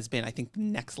has been, I think, the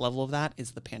next level of that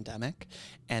is the pandemic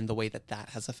and the way that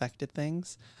has affected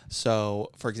things. So,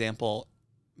 for example,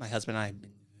 my husband and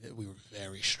I, we were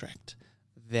very strict.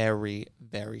 Very,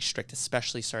 very strict,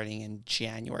 especially starting in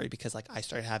January, because like I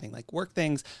started having like work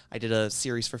things. I did a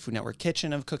series for Food Network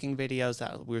Kitchen of cooking videos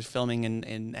that we were filming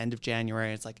in end of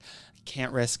January. It's like I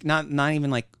can't risk, not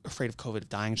even like afraid of COVID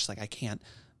dying, just like I can't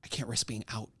I can't risk being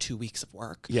out 2 weeks of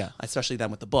work. Yeah. Especially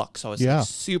then with the book. So I was like,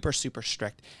 super, super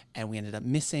strict. And we ended up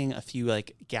missing a few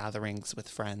like gatherings with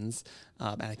friends.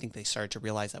 And I think they started to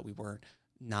realize that we were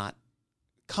not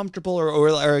comfortable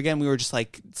or again, we were just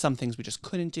like some things we just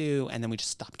couldn't do. And then we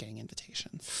just stopped getting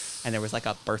invitations. And there was like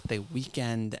a birthday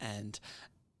weekend and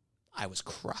I was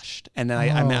crushed. And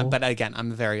then but again,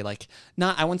 I'm very like,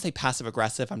 not, I wouldn't say passive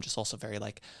aggressive. I'm just also very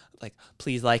like,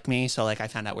 please like me. So like I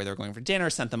found out where they were going for dinner,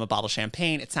 sent them a bottle of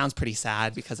champagne. It sounds pretty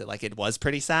sad because it was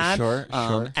pretty sad. Sure.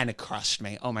 And it crushed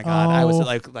me. Oh my God. I was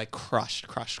like crushed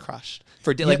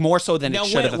for like more so than it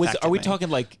should have affected Are we me. talking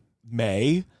like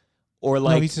May or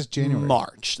like no, he says January.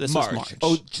 March? This was March.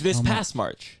 Oh, past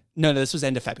March. No, this was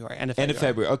end of February. End of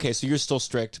February. Okay, so you're still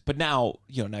strict, but now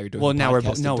you're doing. Well, the now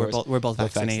podcast we're both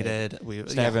Both vaccinated.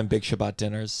 They're having big Shabbat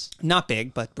dinners. Not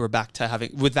big, but we're back to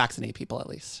having with vaccinated people at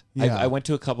least. Yeah. I went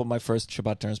to a couple of my first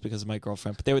Shabbat dinners because of my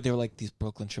girlfriend, but they were like these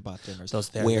Brooklyn Shabbat dinners.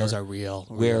 Those are real.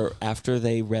 Where after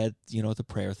they read the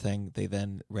prayer thing, they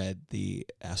then read the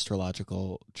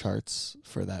astrological charts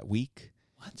for that week.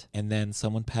 What? And then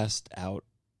someone passed out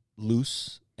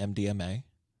loose MDMA.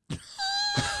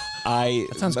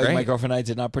 That sounds great. My girlfriend and I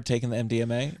did not partake in the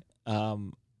MDMA.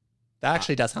 That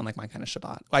actually does sound like my kind of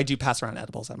Shabbat. I do pass around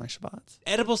edibles at my Shabbats.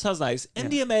 Edible sounds nice.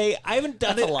 MDMA, I haven't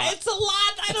done it. A lot. It's a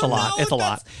lot. It's a lot. It's a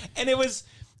lot. And it was,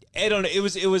 I don't know. It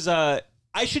was. I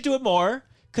should do it more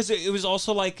because it was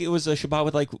also like it was a Shabbat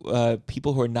with like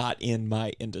people who are not in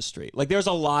my industry. Like there's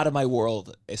a lot of my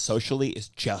world socially is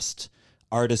just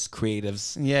artists,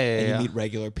 creatives. Yeah. And you meet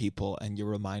regular people, and you're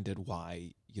reminded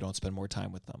why you don't spend more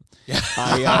time with them. Yeah.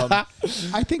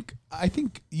 I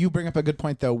think you bring up a good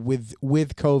point though with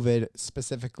COVID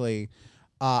specifically.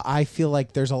 I feel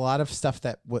like there's a lot of stuff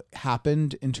that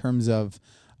happened in terms of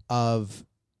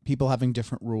people having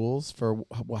different rules for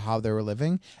how they were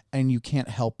living, and you can't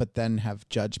help but then have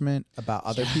judgment about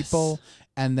other people.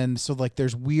 And then so like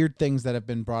there's weird things that have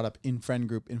been brought up in friend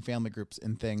group, in family groups,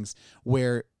 and things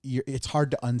where it's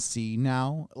hard to unsee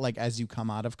now, like as you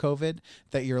come out of COVID,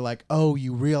 that you're like, oh,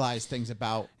 you realize things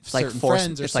about certain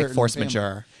friends or certain force family.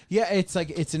 majeure. Yeah, it's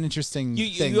like it's an interesting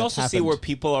thing. You also see happened. where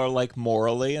people are like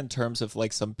morally in terms of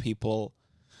like some people.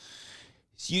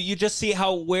 You just see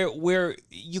how where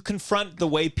you confront the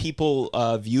way people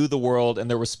view the world and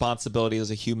their responsibility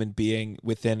as a human being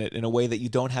within it in a way that you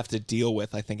don't have to deal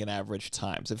with, I think, in average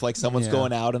times. If like someone's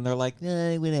going out and they're like,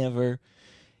 whatever,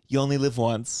 you only live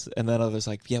once, and then others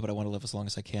like, yeah, but I want to live as long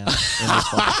as I can. One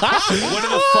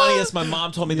of the funniest, my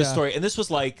mom told me this story, and this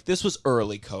was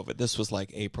early COVID. This was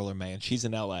like April or May, and she's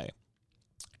in LA.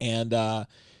 And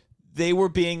they were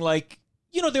being like,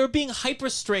 they were being hyper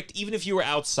strict even if you were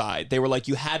outside. They were like,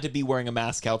 you had to be wearing a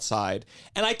mask outside.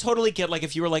 And I totally get like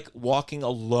if you were like walking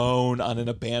alone on an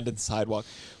abandoned sidewalk.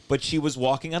 But she was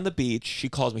walking on the beach. She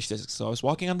calls me. She says, so I was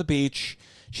walking on the beach.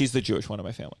 She's the Jewish one of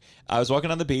my family. I was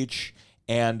walking on the beach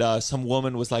and some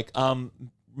woman was like,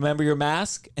 remember your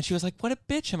mask? And she was like, what a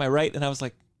bitch, am I right? And I was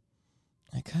like,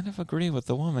 I kind of agree with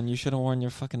the woman. You should have worn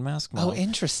your fucking mask, Mom. Oh,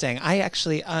 interesting. I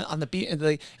actually on the beat.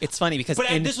 It's funny because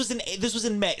this was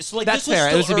in May. So like that's this was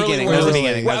fair. It was the beginning. Where It was the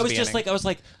beginning. I was just like, I was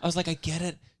like, I get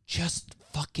it. Just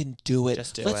fucking do it.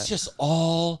 Let's just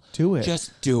all do it.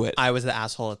 Just do it. I was the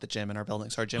asshole at the gym in our building.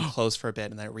 So our gym closed for a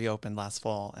bit, and then it reopened last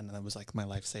fall, and that was like my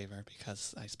lifesaver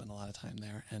because I spent a lot of time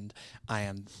there, and I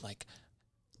am like,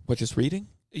 what? Just reading?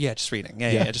 Yeah, just reading.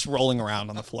 Yeah, just rolling around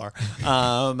on the floor.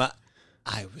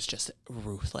 I was just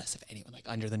ruthless. If anyone like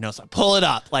under the nose, I pull it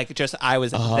up. Like just I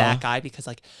was that guy because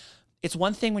like it's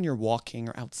one thing when you're walking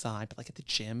or outside, but like at the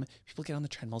gym, people get on the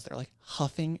treadmills. They're like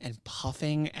huffing and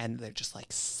puffing, and they're just like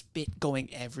spit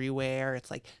going everywhere. It's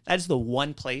like that is the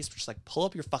one place where just like pull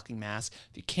up your fucking mask.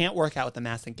 If you can't work out with the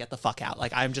mask, then get the fuck out.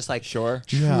 Like I'm just like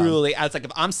truly. I was like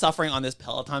if I'm suffering on this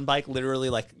Peloton bike,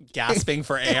 literally like gasping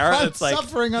for air. It's like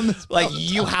suffering on this. Like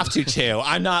you have to too.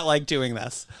 I'm not like doing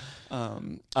this.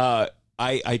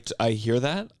 I hear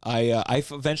that. I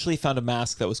eventually found a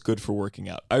mask that was good for working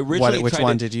out. I originally which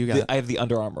one did you get? I have the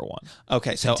Under Armour one.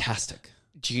 Okay, so fantastic.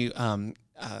 Do you I'm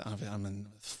in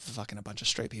fucking a bunch of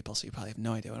straight people, so you probably have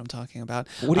no idea what I'm talking about.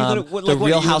 What are you gonna, the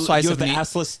Real Housewives you of the New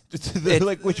assless.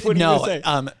 Like which one? No,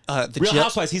 the Real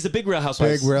Housewives. He's a big Real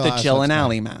Housewives. The Jill and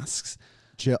Allie masks.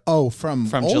 From old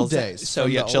Jill's days. So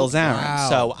yeah, Jill Zarin. Wow.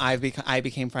 So I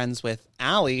became friends with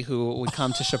Allie, who would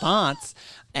come to Shabbats,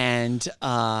 and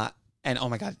oh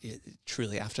my God,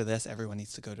 truly after this, everyone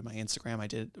needs to go to my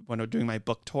Instagram. When I was doing my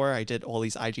book tour, I did all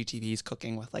these IGTVs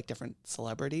cooking with like different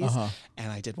celebrities.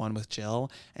 And I did one with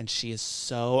Jill, and she is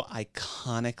so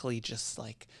iconically just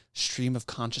like stream of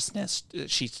consciousness.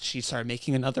 She started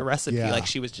making another recipe. Like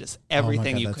she was just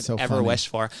everything you could ever wish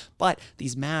for. But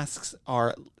these masks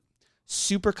are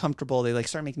super comfortable. They like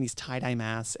start making these tie-dye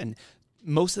masks, and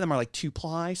most of them are like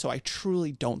 2-ply. So I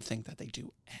truly don't think that they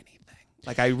do anything.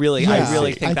 Like I really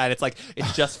think that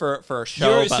it's just for a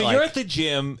show. You're at the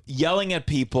gym yelling at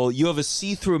people. You have a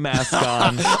see-through mask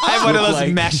on. I have one of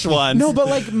those mesh ones. No, but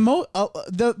like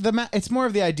it's more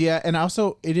of the idea, and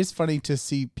also it is funny to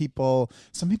see people.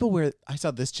 Some people wear. I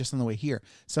saw this just on the way here.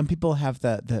 Some people have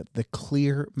the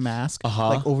clear mask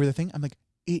like over the thing. I'm like,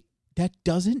 that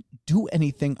doesn't do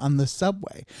anything on the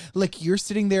subway. Like you're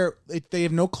sitting there, they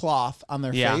have no cloth on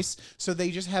their face, so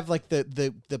they just have like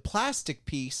the plastic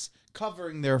piece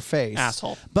covering their face.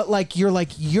 Asshole. But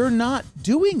you're not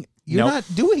doing not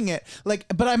doing it. Like,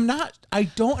 but I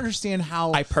don't understand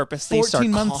how I purposely start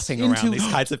coughing around these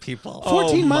kinds of people.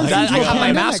 14 months I into have my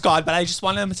pandemic. mask on, but I just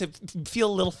want them to feel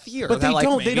a little fear. But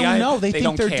they don't know. They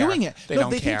think they're doing it. They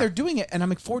think they're doing it. And I'm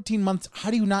like, 14 months,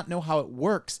 how do you not know how it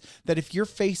works? That if your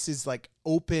face is like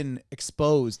open,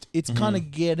 exposed, it's gonna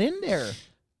get in there.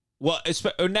 Well,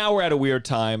 now we're at a weird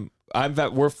time.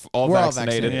 We're all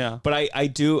vaccinated. Yeah. But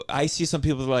I see some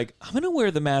people that are like, I'm going to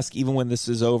wear the mask even when this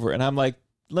is over. And I'm like,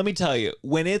 let me tell you,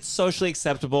 when it's socially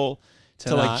acceptable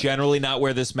to like generally not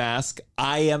wear this mask,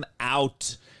 I am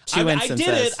out. Two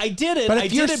instances. I did it. But I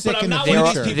if you're did it, sick but I'm in the not one of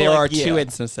these future- people There are like, two yeah.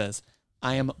 instances.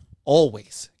 I am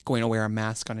always going to wear a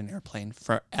mask on an airplane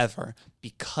forever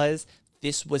because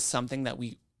this was something that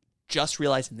we just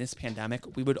realized in this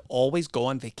pandemic. We would always go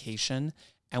on vacation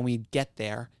and we'd get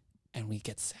there and we'd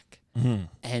get sick. Mm-hmm.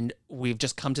 And we've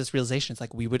just come to this realization. It's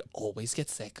like we would always get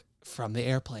sick from the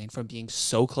airplane, from being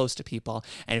so close to people.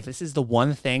 And if this is the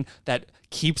one thing that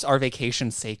keeps our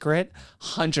vacation sacred,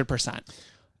 100%.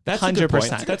 That's a good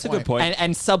point. That's a good point.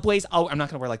 And subways, I'm not going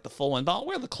to wear like the full one, but I'll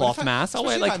wear the cloth mask. I'll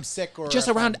wear especially like if I'm sick or just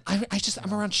if around.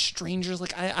 I'm around strangers.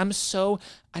 Like I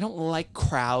don't like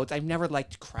crowds. I've never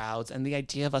liked crowds, and the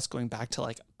idea of us going back to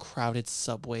like crowded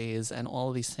subways and all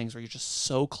of these things where you're just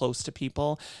so close to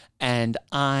people, and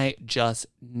I just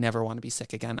never want to be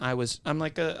sick again. I'm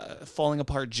like a falling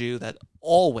apart Jew that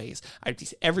always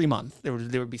every month there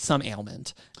would be some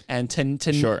ailment, and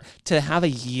to have a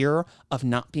year of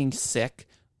not being sick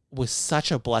was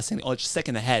such a blessing. Oh, just sick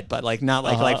in the head, but like not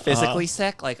like physically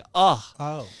sick. Like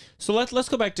So let's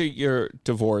go back to your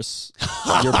divorce,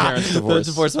 your parents' divorce.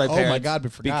 The divorce of my parents. Oh my God, we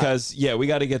forgot. Because we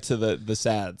got to get to the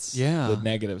sads, the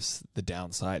negatives, the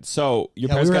downside. So your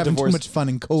parents we were got having divorced. too much fun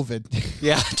in COVID.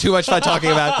 Yeah, too much fun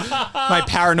talking about my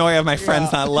paranoia of my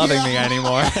friends not loving me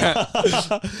anymore.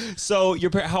 So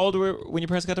how old were you when your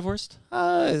parents got divorced?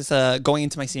 I was going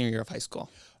into my senior year of high school.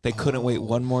 They couldn't wait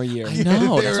one more year.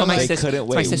 No, that's what my They sister. couldn't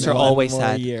My wait sister one always more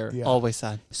said. year. Yeah. Always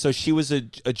said. So she was a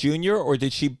junior, or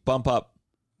did she bump up?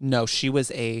 No, she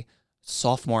was a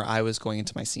sophomore. I was going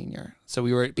into my senior. So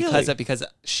we were because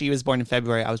she was born in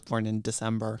February. I was born in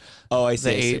December. Oh, I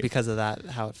see. Because of that,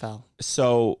 how it fell.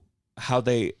 So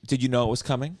did you know it was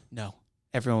coming? No,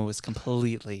 everyone was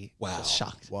completely Wow.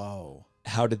 shocked. Whoa.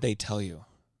 How did they tell you?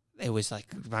 It was like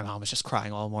my mom was just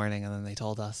crying all morning, and then they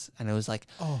told us, and it was like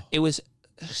it was.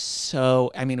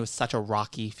 So it was such a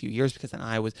rocky few years because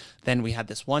then we had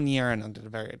this 1 year and a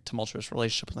very tumultuous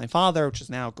relationship with my father, which is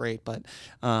now great, but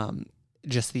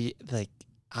just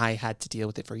I had to deal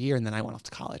with it for a year, and then I went off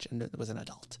to college and was an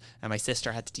adult, and my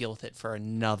sister had to deal with it for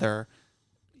another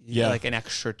like an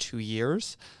extra 2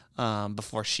 years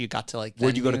before she got to like.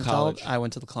 Where'd you go to be an college? adult. I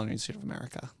went to the Culinary Institute of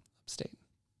America, upstate.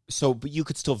 So, but you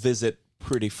could still visit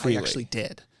pretty freely. I actually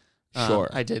did. Sure.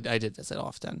 I did visit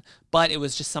often, but it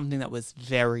was just something that was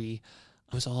it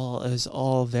was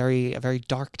all a very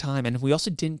dark time. And we also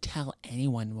didn't tell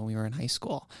anyone when we were in high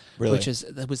school, Really?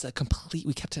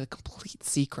 we kept it a complete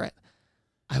secret.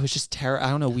 I was just terrified. I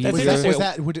don't know. Was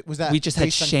that We just had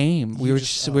based on- shame. We you were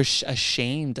just- we're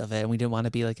ashamed of it. And we didn't want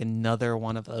to be like another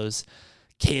one of those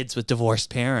kids with divorced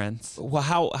parents. Well,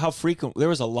 how frequent? There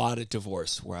was a lot of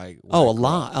divorce where I. A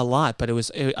lot. But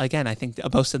again, I think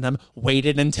most of them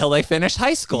waited until they finished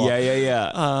high school.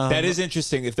 Yeah. That is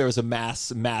interesting. If there was a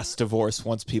mass divorce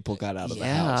once people got out of the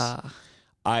house.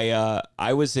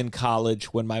 I was in college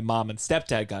when my mom and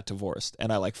stepdad got divorced,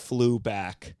 and I flew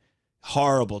back.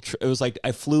 Horrible. It was like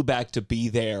I flew back to be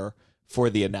there for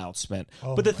the announcement.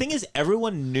 But the thing is,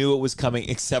 everyone knew it was coming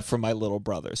except for my little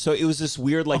brother. So it was this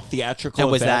weird theatrical. And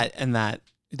was event.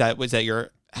 that was that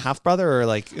your half brother or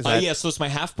like? Is that... So it's my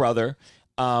half brother.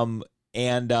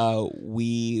 And I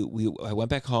went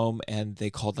back home and they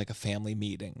called a family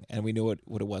meeting and we knew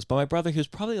what it was. But my brother, he was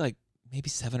probably maybe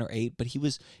 7 or 8, but he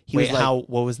was what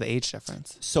was the age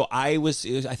difference? So I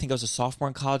think I was a sophomore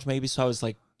in college maybe. So I was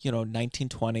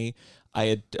 1920. I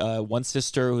had one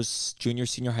sister who was junior,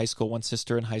 senior high school, one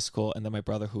sister in high school, and then my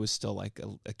brother who was still like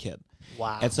a kid.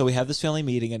 Wow. And so we have this family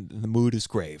meeting, and the mood is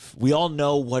grave. We all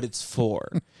know what it's for.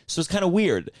 So it's kind of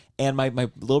weird. And my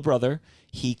little brother,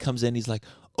 he comes in, he's like,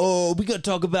 oh, we gotta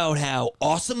talk about how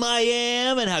awesome I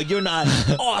am and how you're not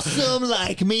awesome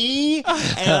like me.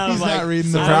 And I'm He's like, not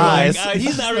reading the Surprise.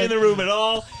 he's not reading the room at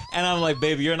all. And I'm like,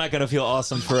 baby, you're not gonna feel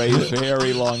awesome for a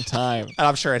very long time. And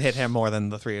I'm sure it hit him more than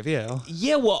the three of you.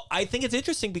 Yeah, well, I think it's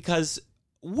interesting because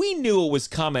we knew it was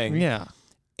coming. Yeah.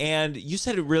 And you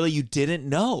said it really, you didn't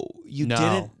know. You No.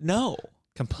 didn't know.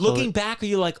 Looking back, are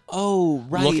you like, oh,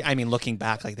 right? Looking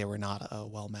back, like they were not a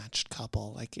well-matched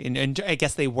couple. Like, and I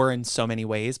guess they were in so many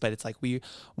ways, but it's like we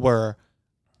were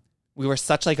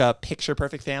such like a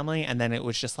picture-perfect family, and then it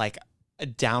was just like a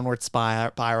downward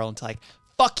spiral into like,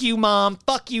 fuck you, mom,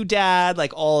 fuck you, dad,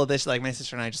 like all of this. Like my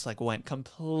sister and I just like went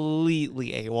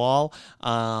completely AWOL.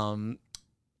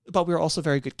 But we were also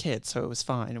very good kids, so it was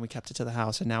fine, and we kept it to the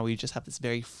house, and now we just have this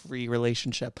very free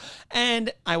relationship.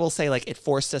 And I will say, like, it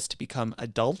forced us to become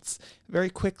adults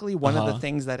very quickly. One of the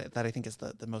things that I think is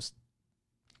the most,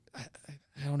 I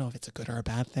don't know if it's a good or a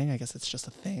bad thing. I guess it's just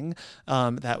a thing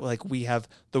that, like, we have,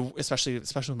 especially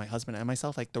with my husband and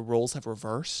myself, like, the roles have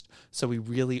reversed. So we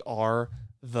really are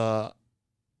the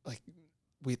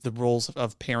roles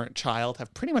of parent-child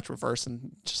have pretty much reversed,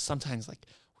 and just sometimes, like,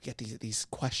 get these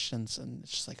questions, and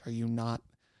it's just like, are you not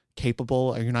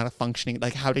capable? Are you not a functioning?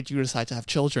 Like, how did you decide to have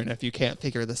children if you can't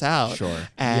figure this out? Sure.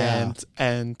 And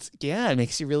it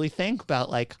makes you really think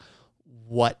about like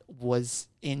what was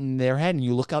in their head, and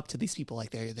you look up to these people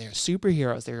like they're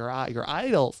superheroes, they're your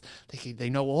idols. They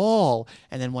know all,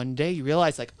 and then one day you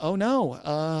realize like, oh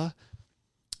no,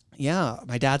 yeah,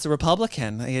 my dad's a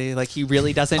Republican. Like he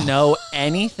really doesn't know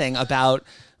anything about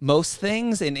most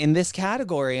things in this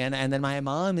category. And then my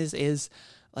mom is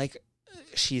like,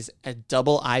 she's a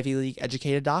double Ivy League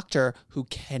educated doctor who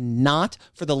cannot,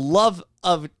 for the love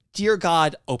of dear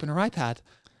God, open her iPad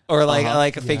or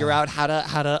figure out how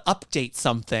to update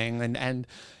something. And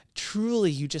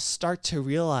truly you just start to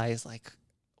realize like,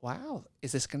 wow,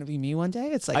 is this going to be me one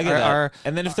day? It's like, I get that.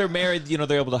 And then if they're married,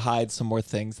 they're able to hide some more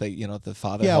things that, the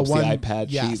father helps the iPad.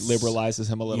 Yes. She liberalizes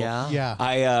him a little.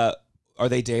 Yeah. Are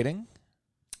they dating?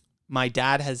 My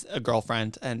dad has a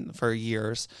girlfriend, and for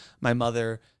years, my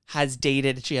mother has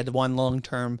dated. She had one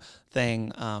long-term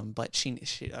thing, but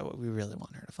we really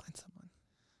want her to find someone.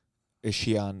 Is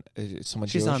she on? Is someone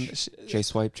She's Jewish? J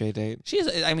swipe, J date.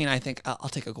 She's. I mean, I think I'll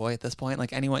take a goy at this point.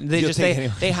 Like anyone, they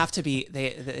have to be.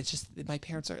 It's just my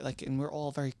parents are like, and we're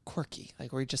all very quirky.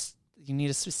 Like you need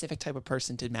a specific type of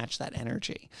person to match that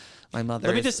energy. My mother.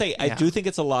 Let me just say, I do think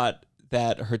it's a lot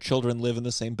that her children live in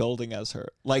the same building as her.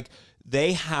 Like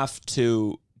they have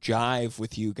to jive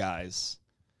with you guys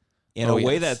in a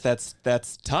way that's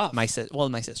tough. My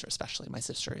sister especially. My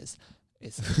sister is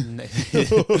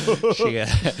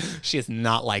she is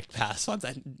not liked past ones.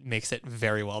 That makes it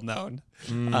very well known.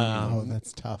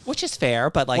 That's tough. Which is fair,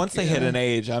 but like once they hit an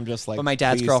age, I'm just like. But my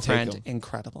dad's girlfriend,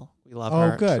 incredible. We love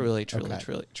her. Good.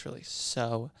 Truly.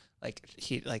 So like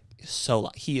he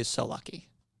is so lucky.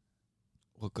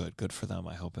 Well, good for them.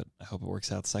 I hope it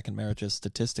works out. Second marriages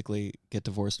statistically get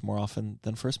divorced more often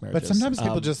than first marriages. But sometimes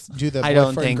people just do the I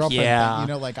boyfriend don't think, girlfriend yeah.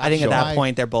 thing. Like I think at that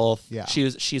point they're both. Yeah.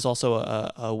 She's also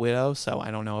a widow, so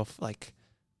I don't know if I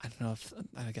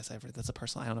guess that's a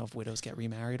personal. I don't know if widows get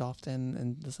remarried often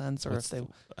in the sense, or if they.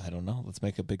 I don't know. Let's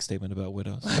make a big statement about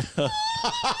widows.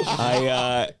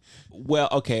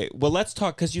 Well, let's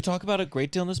talk, because you talk about a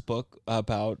great deal in this book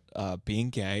about being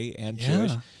gay and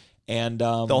Jewish. And the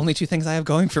only two things I have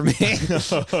going for me.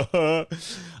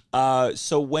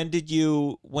 So when did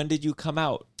you come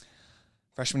out?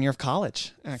 Freshman year of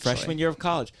college. Actually. Freshman year of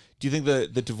college. Do you think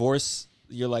the divorce?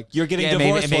 You're getting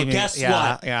divorced. Guess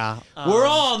what? Yeah. We're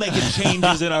all making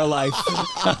changes in our life.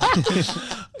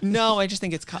 No, I just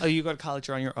think it's you go to college,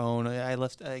 you're on your own. I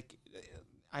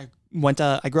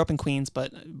grew up in Queens,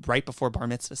 but right before bar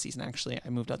mitzvah season, actually, I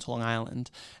moved out to Long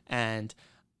Island, and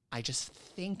I just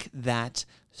think that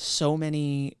there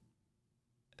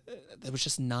was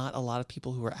just not a lot of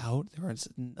people who were out. There was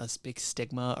a big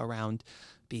stigma around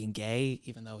being gay,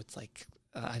 even though it's like,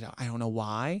 I don't know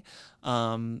why.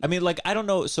 I mean, like, I don't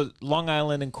know. So Long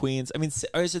Island and Queens, I mean,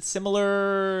 is it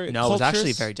similar? No, cultures? It was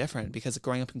actually very different, because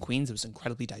growing up in Queens, it was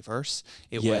incredibly diverse.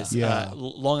 It was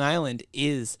Long Island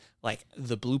is like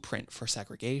the blueprint for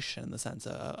segregation, in the sense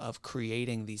of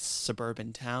creating these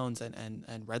suburban towns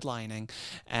and redlining,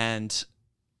 and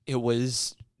it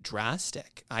was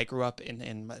drastic. I grew up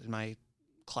in my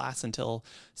class until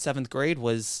 7th grade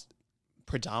was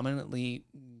predominantly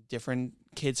different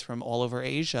kids from all over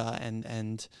Asia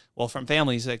and from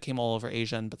families that came all over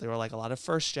Asia, but there were like a lot of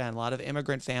first gen, a lot of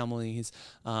immigrant families.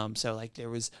 So like there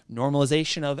was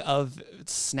normalization of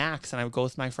snacks, and I would go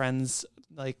with my friends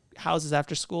like houses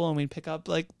after school, and we'd pick up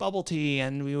like bubble tea,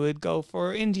 and we would go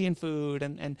for Indian food,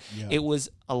 and it was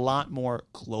a lot more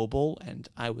global, and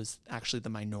I was actually the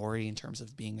minority in terms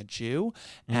of being a Jew.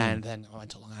 And then I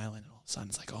went to Long Island, and all of a sudden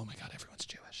it's like, oh my God, everyone's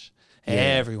Jewish.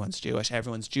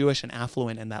 Everyone's Jewish and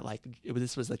affluent, and that like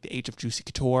this was like the age of juicy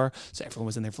couture, so everyone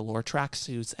was in their velour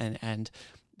tracksuits, and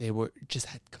they were just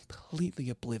had completely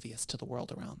oblivious to the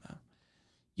world around them.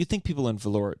 You think people in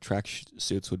velour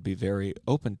tracksuits would be very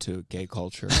open to gay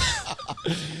culture?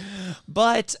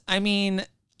 But I mean,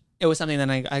 it was something. Then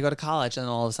I go to college, and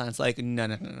all of a sudden it's like,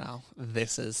 no.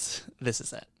 This is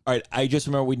it. All right, I just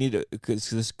remember we need to, because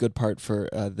this is a good part for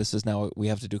this is now we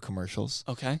have to do commercials.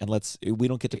 Okay. And we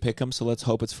don't get to pick them, so let's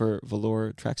hope it's for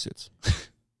velour tracksuits.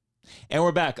 And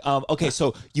we're back. Okay,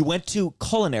 so you went to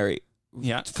culinary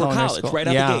for college, school. right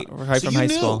out the gate. Right so from you high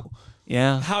knew. school.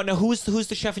 Yeah. How now? Who's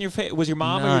the chef in your family? Was your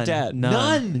mom or your dad?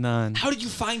 None. How did you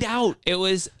find out? It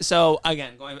was so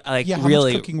again going like How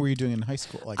really. much cooking were you doing in high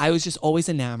school? Like I was just always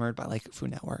enamored by like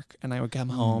Food Network, and I would come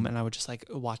home and I would just like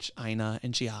watch Ina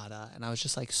and Giada, and I was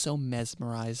just like so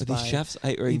mesmerized. Are these chefs?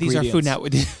 These are Food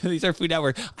Network. These are Food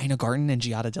Network. Ina Garten and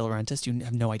Giada De Laurentiis. You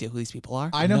have no idea who these people are.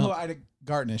 I know who Ina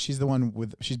Garten is. She's the one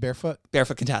with she's barefoot.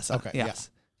 Barefoot Contessa. Okay, Yes.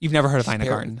 You've never heard of Ina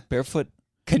Garten? Barefoot.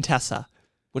 Contessa.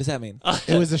 What does that mean?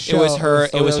 It was a show.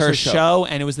 It was her show,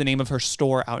 and it was the name of her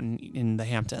store out in the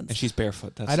Hamptons. And she's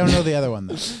barefoot. I don't know the other one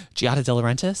though. Giada De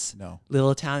Laurentiis? No.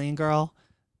 Little Italian girl.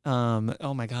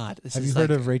 Oh my God. Have you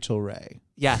heard of Rachel Ray?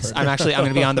 Yes, I'm going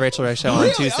to be on the Rachel Ray show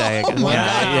on Tuesday. Oh my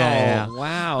God. Yeah.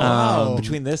 Wow.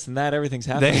 Between this and that, everything's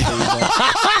happening.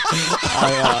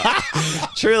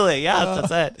 Truly, yes,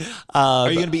 that's it. Are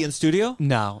you going to be in studio?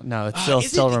 No, it's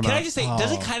still remote. Can I just say,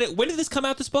 does it kind of? When did this come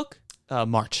out? This book?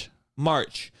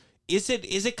 March. Is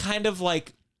it kind of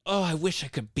like, oh, I wish I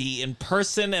could be in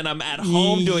person and I'm at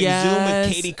home doing Zoom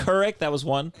with Katie Couric? That was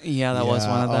one. Yeah, that was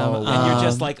one of them. And you're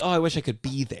just like, oh, I wish I could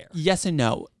be there. Yes and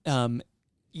no.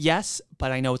 Yes,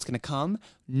 but I know it's going to come.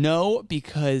 No,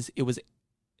 because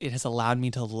it has allowed me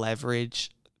to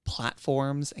leverage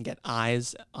platforms and get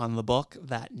eyes on the book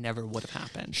that never would have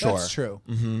happened. Sure. That's true.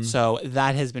 Mm-hmm. So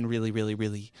that has been really, really,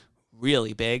 really,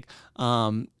 really big.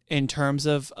 In terms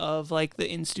of like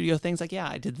the in studio things, like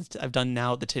I've done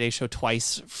now the Today Show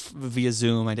twice via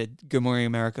Zoom. I did Good Morning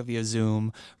America via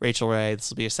Zoom. Rachel Ray, this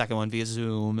will be a second one via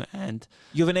Zoom. And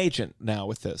you have an agent now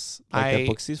with this, that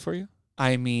books these for you.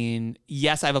 I mean,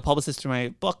 yes, I have a publicist for my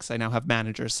books. I now have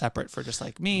managers separate for just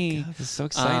like me. God, this is so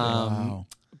exciting. Wow.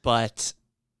 But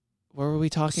what were we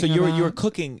talking so about? you were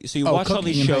cooking. So you watched all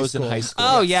these shows in high school.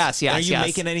 Oh, yes. Are you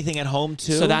making anything at home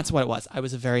too? So that's what it was. I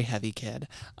was a very heavy kid,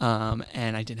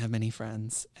 and I didn't have many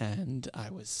friends, and I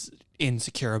was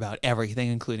insecure about everything,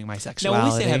 including my sexuality. Now,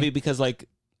 when we say heavy, because like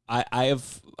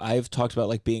I've talked about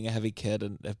like being a heavy kid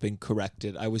and have been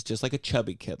corrected. I was just like a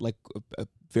chubby kid, like a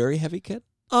very heavy kid.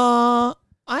 I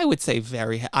would say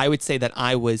I would say that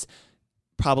I was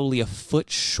probably a foot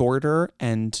shorter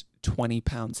and 20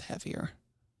 pounds heavier.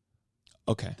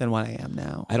 Okay. Than what I am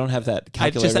now. I don't have that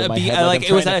calculator in my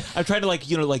head. I'm trying to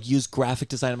like use graphic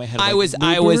design in my head. I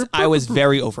was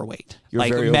very overweight. You're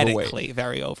like very medically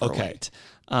very overweight.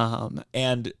 Okay.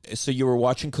 And so you were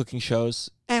watching cooking shows,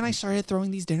 and I started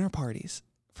throwing these dinner parties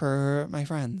for my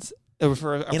friends.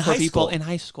 For high people school? In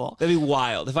high school. That'd be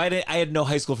wild. If I had no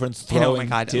high school friends throwing oh my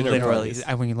God, dinner literally. parties.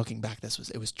 When you're looking back,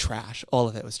 it was trash. All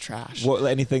of it was trash. What were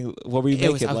you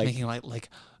making? I was making like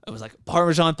it was like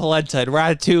Parmesan polenta and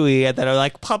ratatouille, and then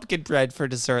like pumpkin bread for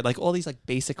dessert. Like all these like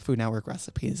basic Food Network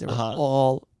recipes. They were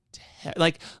all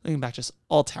looking back, just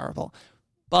all terrible.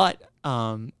 But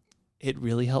it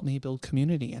really helped me build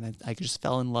community, and I just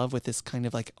fell in love with this kind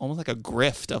of like almost like a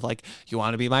grift of like, you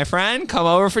want to be my friend, come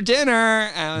over for dinner,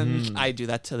 and I do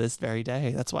that to this very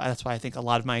day. That's why I think a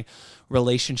lot of my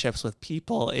relationships with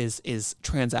people is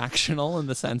transactional in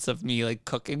the sense of me like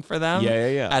cooking for them,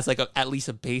 as like at least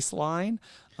a baseline.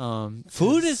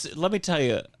 Food is, let me tell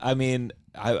you, I mean,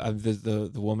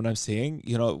 the woman I'm seeing,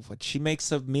 what she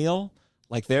makes a meal.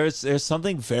 Like there's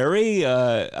something very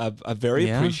very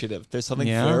appreciative. There's something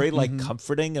very like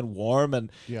comforting and warm,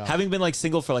 and having been like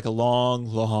single for like a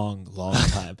long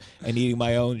time and eating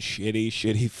my own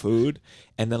shitty food,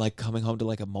 and then like coming home to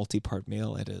like a multi-part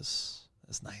meal, it's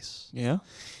nice. Yeah.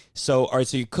 So all right,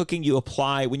 so you're cooking. You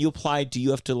apply. When you apply, do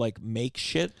you have to like make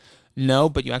shit? No,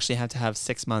 but you actually have to have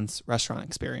 6 months restaurant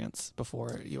experience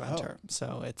before you enter.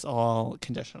 So it's all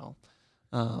conditional.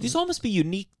 These all must be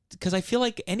unique. Because I feel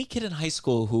like any kid in high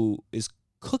school who is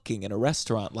cooking in a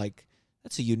restaurant, like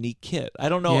That's a unique kid. I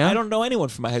don't know. Yeah. I don't know anyone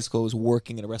from my high school who was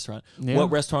working in a restaurant. Yeah. What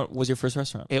restaurant was your first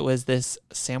restaurant? It was this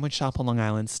sandwich shop on Long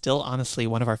Island. Still, honestly,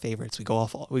 one of our favorites. We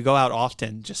go out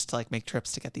often just to like make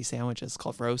trips to get these sandwiches.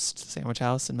 Called Roast Sandwich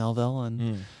House in Melville,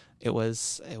 and it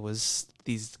was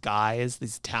these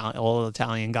guys, all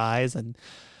Italian guys, and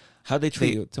How'd they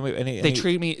treat you? Tell me. They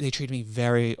treated me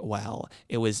very well.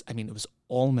 It was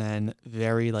all men,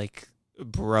 very like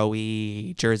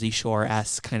bro-y, Jersey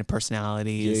Shore-esque kind of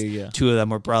personalities. Yeah. Two of them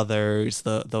were brothers.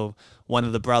 The one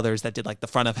of the brothers that did like the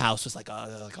front of house was like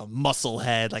a muscle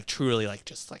head, like truly like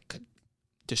just like could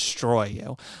destroy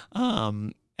you.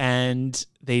 And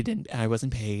they didn't. I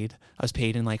wasn't paid. I was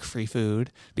paid in like free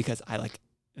food because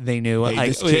they knew Hey, like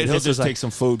this kid, he'll this was just take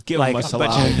some food. Give him a salad.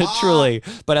 but truly.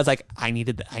 But I was like, I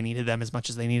needed them as much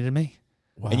as they needed me.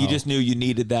 Wow. And you just knew you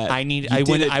needed that.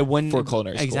 I wouldn't for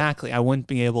culinary school. Exactly. I wouldn't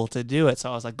be able to do it.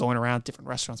 So I was like going around different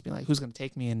restaurants being like, who's going to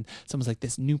take me? And someone's like,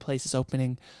 this new place is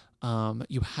opening.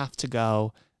 You have to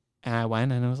go. And I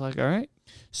went and I was like, all right.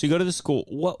 So you go to the school.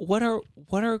 What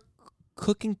are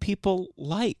cooking people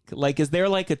like? Like, is there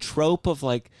like a trope of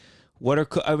like,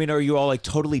 are you all like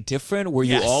totally different? Were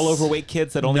you Yes. all overweight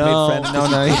kids that only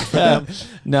made friends?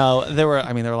 No, there were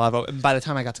a lot of. By the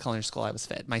time I got to culinary school, I was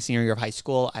fit. My senior year of high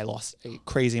school, I lost a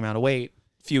crazy amount of weight.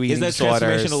 Few eating Is that disorders.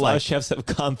 transformation a lot of chefs have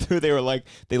gone through? They were like,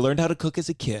 they learned how to cook as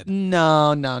a kid.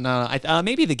 No.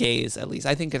 Maybe the gays, at least.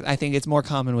 I think it's more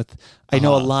common with. I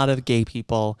know a lot of gay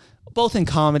people, both in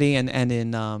comedy and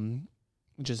in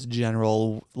just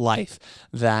general life,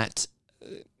 that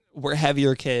were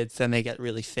heavier kids. Then they get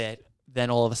really fit. Then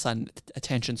all of a sudden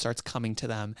attention starts coming to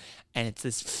them, and it's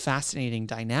this fascinating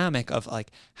dynamic of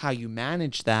like how you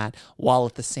manage that while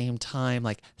at the same time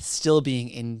like still being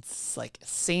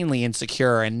insanely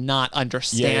insecure and not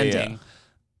understanding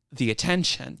the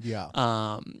attention.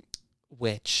 Yeah.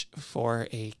 Which for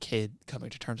a kid coming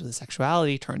to terms with his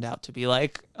sexuality turned out to be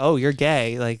like, oh, you're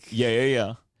gay. Like,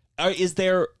 Yeah. Is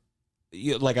there,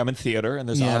 like, I'm in theater, and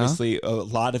there's Yeah. obviously a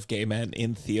lot of gay men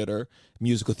in theater,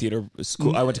 musical theater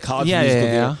school. I went to college for musical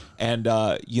theater, and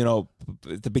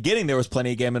at the beginning there was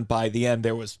plenty of gay men. By the end,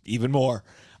 there was even more.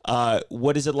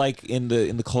 What is it like in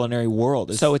the culinary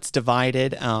world? So it's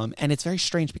divided, and it's very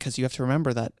strange because you have to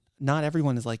remember that not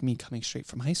everyone is like me coming straight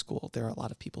from high school. There are a lot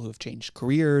of people who have changed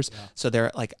careers. Yeah. So they're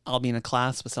like, I'll be in a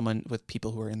class with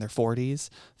people who are in their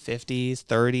 40s, 50s,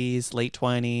 30s, late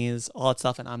 20s, all that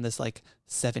stuff. And I'm this like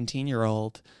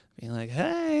 17-year-old being like,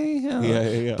 hey.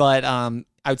 Yeah. But I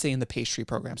would say in the pastry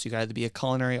program, so you got to be a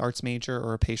culinary arts major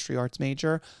or a pastry arts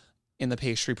major. In the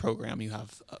pastry program, you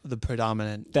have the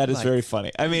predominant. That is very funny.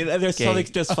 I mean, there's something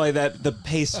just funny that the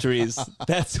pastries,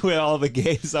 that's where all the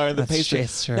gays are in the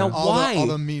pastries. True. Now, why? All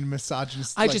the mean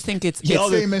misogynist. I just think it's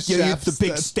famous chefs. The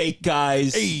big steak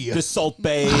guys, the Salt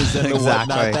Bays, and the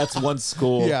Exactly. whatnot. That's one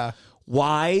school. Yeah.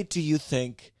 Why do you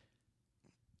think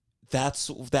that's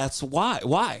why?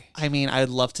 Why? I mean, I'd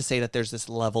love to say that there's this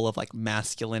level of like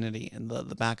masculinity in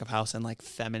the back of house and like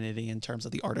femininity in terms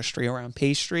of the artistry around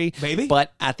pastry. Maybe.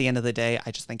 But at the end of the day,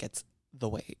 I just think it's the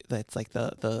way that's like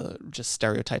the just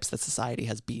stereotypes that society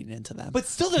has beaten into them. But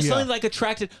still, there's something like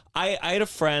attracted. I had a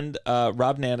friend,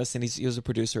 Rob Nanis, and he was a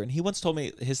producer, and he once told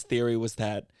me his theory was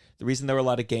that the reason there were a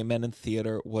lot of gay men in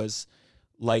theater was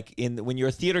like when you're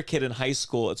a theater kid in high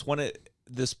school, it's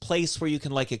this place where you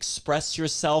can like express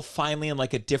yourself finally in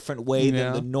like a different way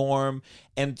than the norm,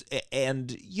 and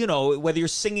whether you're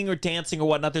singing or dancing or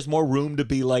whatnot, there's more room to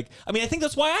be like. I mean, I think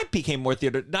that's why I became more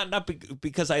theater, not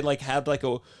because I like had like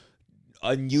a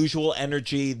unusual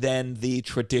energy than the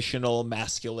traditional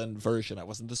masculine version. I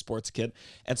wasn't the sports kid,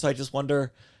 and so I just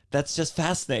wonder. That's just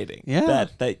fascinating. Yeah.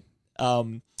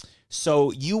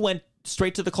 So you went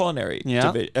straight to the culinary.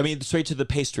 Yeah. Straight to the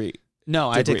pastry.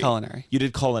 No, I degree. did culinary. You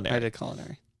did culinary. I did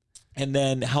culinary. And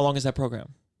then how long is that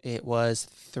program? It was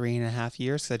 3.5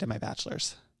 years because I did my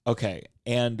bachelor's. Okay.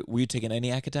 And were you taking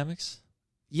any academics?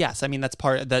 Yes, I mean that's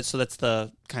part of that. So that's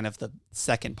the kind of the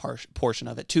second portion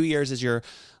of it. 2 years is your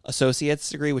associate's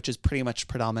degree, which is pretty much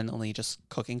predominantly just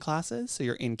cooking classes. So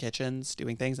you're in kitchens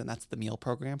doing things, and that's the meal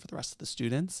program for the rest of the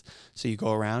students. So you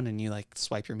go around and you like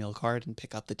swipe your meal card and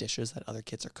pick up the dishes that other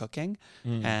kids are cooking.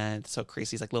 And so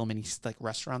creates like little mini like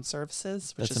restaurant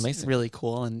services, which That's is amazing. really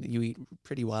cool, and you eat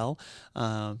pretty well.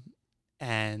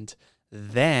 And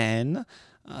then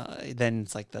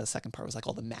it's like the second part was like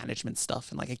all the management stuff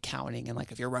and like accounting and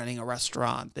like if you're running a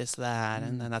restaurant, this, that.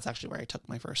 And then that's actually where I took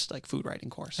my first like food writing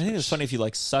course. I think it's funny if you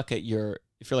like suck at if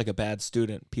you're like a bad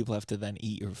student, people have to then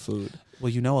eat your food.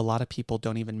 Well, a lot of people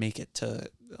don't even make it to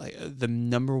like the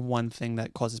number one thing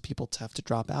that causes people to have to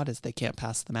drop out is they can't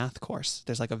pass the math course.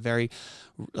 There's like a very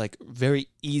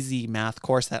easy math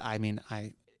course that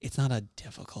it's not a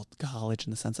difficult college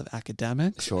in the sense of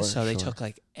academics. Sure, so they sure. took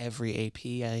like every AP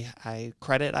I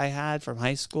credit I had from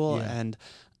high school, and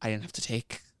I didn't have to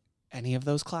take any of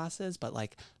those classes. But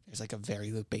like, there's like a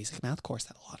very basic math course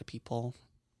that a lot of people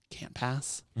can't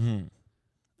pass. Mm-hmm.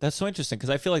 That's so interesting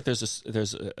because I feel like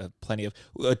there's plenty of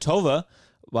Tova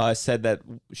said that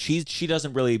she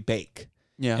doesn't really bake.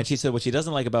 Yeah. And she said what she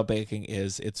doesn't like about baking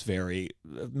is it's very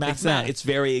Exact. it's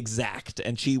very exact.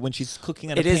 And when she's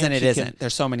cooking on It a is pan, and it she isn't. can-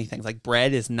 There's so many things. Like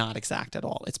bread is not exact at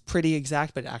all. It's pretty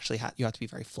exact, but actually you have to be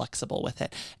very flexible with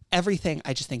it. Everything,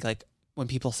 I just think like when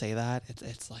people say that,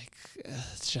 it's like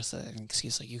it's just an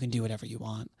excuse. Like you can do whatever you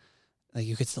want. Like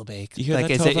you could still bake. You hear like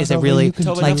that, is it Tova? is it really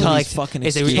Tova, like enough to of like these fucking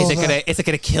is it excuses.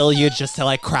 gonna kill you just to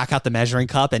like crack out the measuring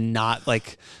cup and not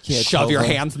like Yeah, shove your Tova.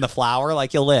 hands in the flour?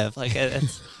 Like you'll live. Like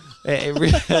it's. It really,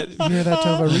 You hear that,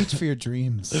 Tova? Reach for your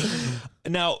dreams.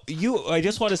 Now, I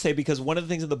just want to say, because one of the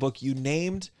things in the book, you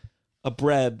named a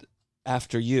bread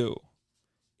after you.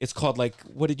 It's called, like,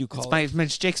 what did you call it?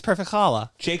 it's Jake's Perfect Challah.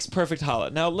 Jake's Perfect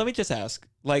Challah. Now, let me just ask,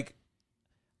 like,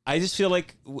 I just feel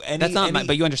like That's not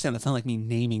but you understand that's not like me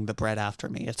naming the bread after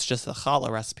me. It's just a challah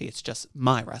recipe. It's just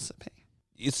my recipe.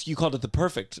 you called it the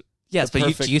perfect. Yes, the but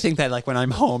perfect- do you think that like when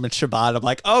I'm home at Shabbat, I'm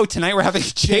like, oh, tonight we're having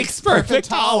Jake's Perfect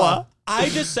Challah? I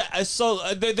just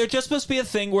there just must be a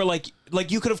thing where like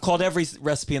you could have called every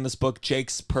recipe in this book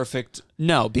Jake's Perfect.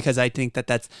 No, because I think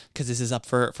that's because this is up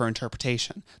for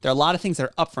interpretation. There are a lot of things that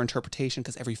are up for interpretation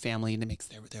because every family makes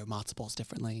their matzo balls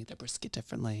differently, their brisket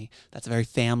differently. That's a very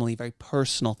family, very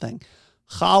personal thing.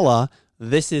 Challah,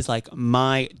 this is like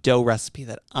my dough recipe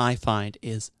that I find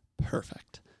is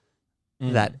perfect.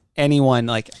 That anyone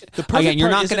like The perfect again, you're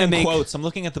part not isn't going to in make. quote. I'm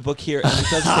looking at the book here, and it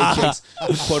does say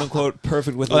Jake's quote unquote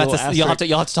perfect with a little asterisk.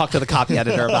 You'll have to talk to the copy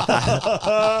editor about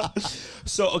that.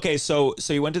 So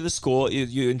you went to the school.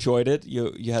 You enjoyed it.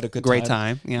 You had a good Great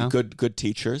time. Yeah. Good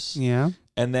teachers. Yeah.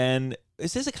 And then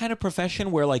is this a kind of profession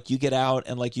where like you get out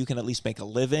and like you can at least make a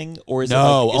living, or is it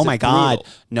No, like, is oh my it God.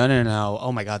 brutal? No.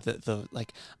 Oh my God. The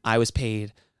like I was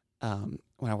paid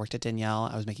when I worked at Danielle,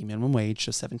 I was making minimum wage,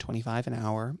 so $7.25 an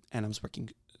hour, and I was working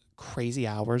crazy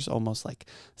hours, almost like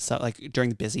during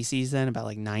the busy season, about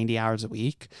like 90 hours a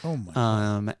week. Oh my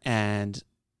God. And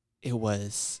it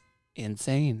was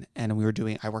insane. And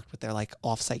I worked with their like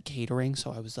offsite catering,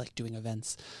 so I was like doing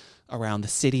events around the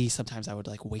city. Sometimes I would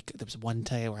like there was one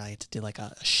day where I had to do like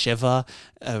a shiva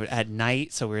at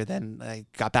night. So I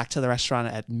got back to the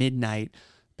restaurant at midnight,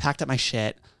 packed up my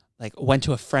shit, like went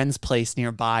to a friend's place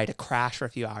nearby to crash for a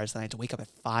few hours. Then I had to wake up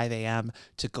at 5 a.m.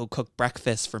 to go cook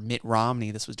breakfast for Mitt Romney.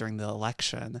 This was during the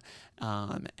election.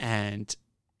 And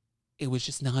it was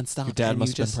just nonstop. Your dad And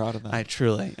must have been proud of that. I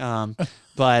truly.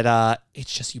 But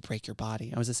it's just you break your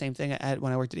body. It was the same thing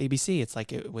when I worked at ABC. It's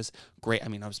like it was great. I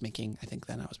mean, I was making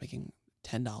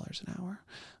 $10 an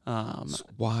hour.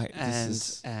 Why?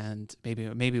 And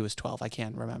maybe it was 12. I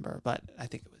can't remember, but I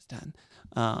think it was 10.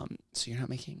 So you're not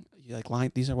making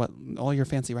these are what all your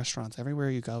fancy restaurants everywhere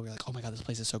you go. You're like, oh my God, this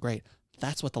place is so great.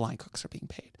 That's what the line cooks are being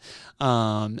paid.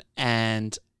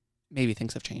 And maybe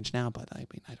things have changed now, but I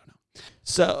mean, I don't know.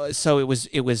 So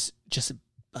it was just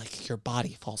like your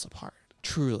body falls apart.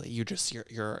 Truly,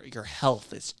 your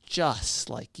health is just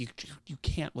like you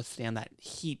can't withstand that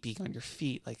heat being on your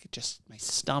feet. Like just my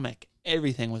stomach,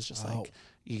 everything was just like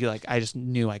I just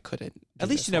knew I couldn't. At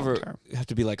least you never have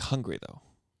to be like hungry though.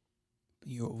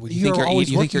 You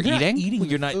think you're eating? Well,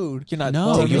 you're not. Food. You're not.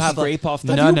 No, you you have have scrape off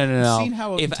the. No. Seen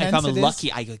how If intense I'm it is?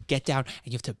 lucky, I could get down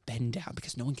and you have to bend down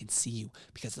because no one can see you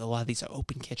because a lot of these are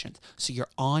open kitchens. So you're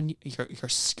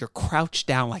crouched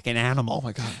down like an animal. Oh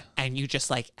my God. And you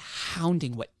just like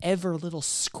hounding whatever little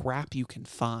scrap you can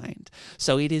find.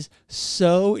 So it is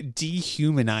so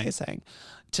dehumanizing.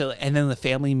 And then the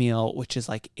family meal, which is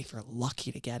like if you're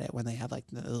lucky to get it when they have like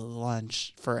the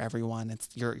lunch for everyone, it's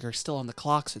you're still on the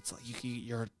clock, so it's like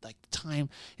you're like time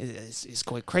is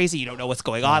going crazy. You don't know what's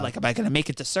going on. Like, am I going to make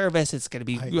it to service? It's going to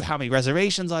be how many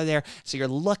reservations are there? So you're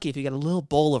lucky if you get a little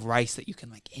bowl of rice that you can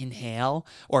like inhale,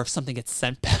 or if something gets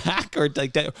sent back, or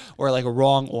like a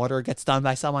wrong order gets done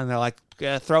by someone, they're like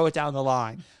throw it down the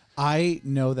line. I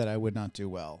know that I would not do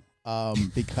well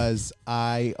because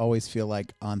I always feel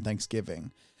like on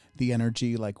Thanksgiving, the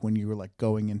energy, like when you were like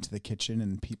going into the kitchen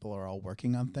and people are all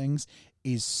working on things,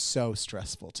 is so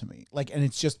stressful to me. Like, and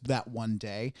it's just that one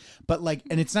day, but like,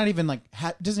 and it's not even like,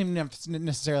 doesn't even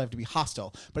necessarily have to be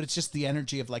hostile, but it's just the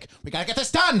energy of like, we gotta get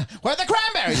this done. Where are the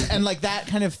cranberries? And like that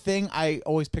kind of thing. I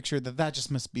always picture that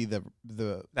just must be the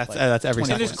that's every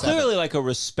And there's 24/7. clearly like a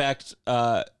respect,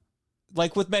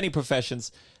 like with many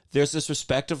professions, there's this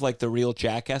respect of like the real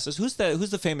jackasses. Who's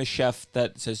the famous chef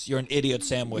that says you're an idiot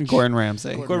sandwich? Gordon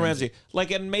Ramsay. Gordon Ramsay.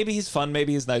 Like, and maybe he's fun,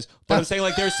 maybe he's nice, but I'm saying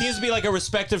like there seems to be like a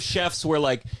respect of chefs where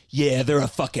like, yeah, they're a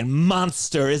fucking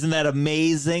monster. Isn't that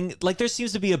amazing? Like there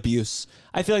seems to be abuse.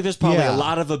 I feel like there's probably a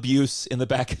lot of abuse in the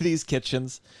back of these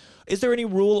kitchens. Is there any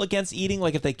rule against eating?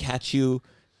 Like if they catch you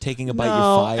taking a bite,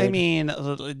 you're fired? I mean,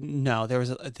 no. There was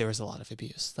a lot of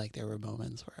abuse. Like there were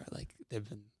moments where like there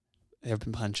have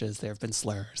been punches, there have been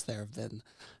slurs, there have been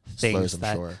things slurs,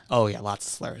 that. I'm sure. Oh yeah, lots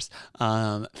of slurs.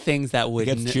 Things that would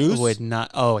against Jews? would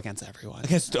not. Oh, against everyone.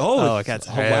 Against against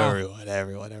wow.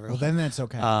 everyone. Well, then that's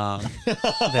okay.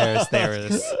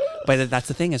 There's, but that's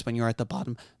the thing is when you're at the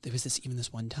bottom. There was this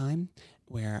one time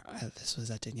where this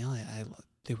was at Danielle.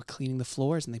 They were cleaning the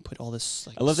floors and they put all this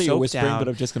like I love that soap you're whispering, down. but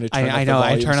I'm just going to turn up I the know.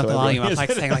 volume. I turn up the volume. I'm everyone-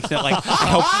 like saying like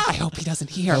I hope he doesn't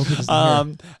hear.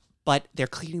 But they're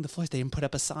cleaning the floors. They didn't put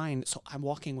up a sign. So I'm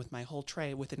walking with my whole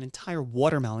tray with an entire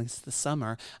watermelon. It's the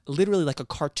summer, literally like a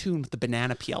cartoon with the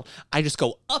banana peel. I just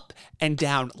go up and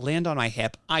down, land on my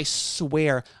hip. I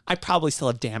swear I probably still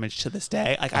have damage to this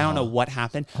day. Like I don't know what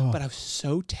happened, but I was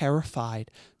so terrified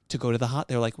to go to the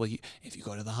They're like, well, if you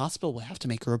go to the hospital, we'll have to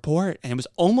make a report. And it was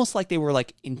almost like they were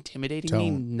like intimidating me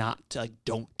not to like,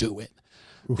 don't do it.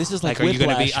 This is like are you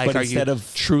going to be? Whiplash, but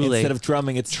instead of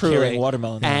drumming, it's carrying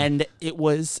watermelon. And it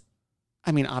was,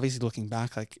 I mean, obviously looking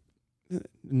back, like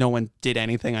no one did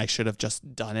anything. I should have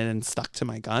just done it and stuck to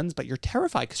my guns. But you're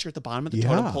terrified because you're at the bottom of the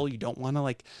totem pole. You don't want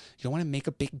to make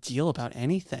a big deal about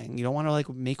anything. You don't want to like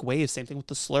make waves. Same thing with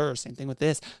the slurs. Same thing with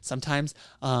this. Sometimes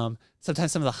some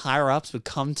of the higher ups would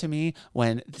come to me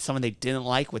when someone they didn't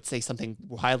like would say something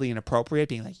wildly inappropriate,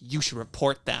 being like, "You should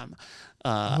report them."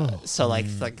 So like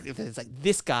if it's like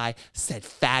this guy said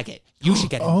faggot, you should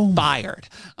get him fired.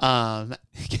 Can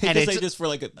I say this for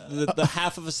like the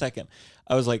half of a second?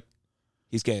 I was like,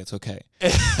 he's gay. It's okay.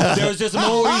 There was just a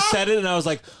moment where you said it, and I was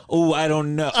like, "Oh, I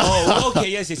don't know." Oh,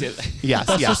 okay, yes.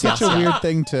 That's such a weird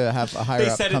thing to have a higher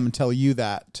up come and tell you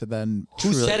that to then.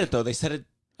 Who said it though? They said it.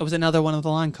 It was another one of the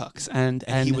line cooks, and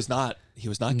he was not. He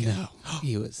was not gay. No,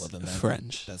 he was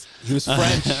French. He was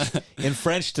French. In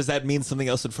French, does that mean something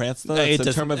else in France though? It It's a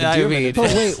does- term of I endearment. mean-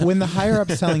 But wait, when the higher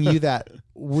up's telling you that,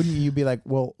 wouldn't you be like,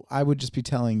 well, I would just be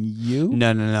telling you?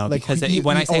 No. Like, Because you-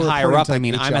 when I say or higher reporting up, to, I like,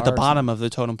 mean I'm at HR the or bottom of the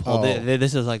totem pole. Oh.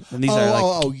 This is like these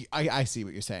are like. I see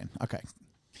what you're saying. Okay.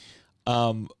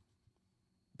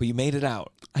 But you made it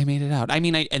out. I made it out. I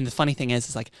mean, and the funny thing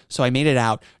is like, so I made it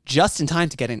out just in time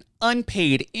to get an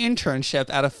unpaid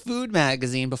internship at a food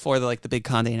magazine before the big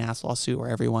Condé Nast lawsuit where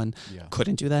everyone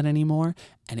couldn't do that anymore,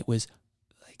 and it was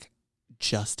like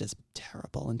just as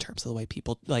terrible in terms of the way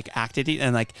people like acted,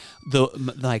 and like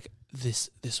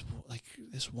this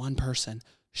one person.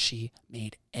 She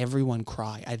made everyone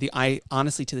cry. I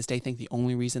honestly, to this day, think the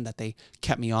only reason that they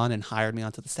kept me on and hired me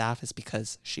onto the staff is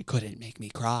because she couldn't make me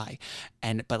cry.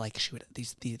 But like she would,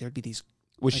 there'd be these.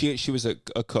 Was she was a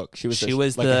cook? She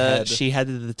She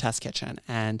headed the test kitchen,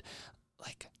 and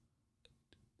like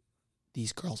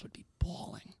these girls would be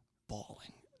bawling.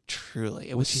 Truly,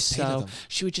 it was so.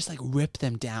 She would just like rip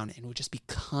them down, and it would just be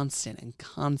constant,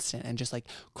 and just like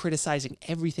criticizing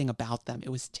everything about them. It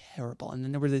was terrible. And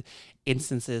then there were the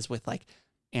instances with like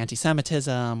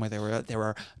anti-Semitism where there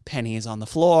were pennies on the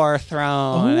floor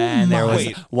thrown, and there was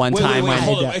one time when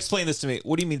hold on, explain this to me.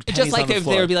 What do you mean? Just Pennies like on the if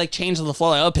floor? there would be like change on the floor,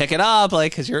 like, oh, pick it up,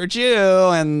 like because you're a Jew,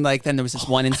 and like then there was this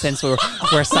one instance where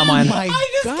someone. My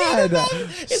God.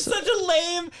 It's such a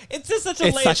lame. It's just such a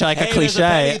It's lame. such like a hey, there's cliche.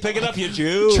 penny, pick it up, you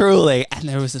Jew. Truly, and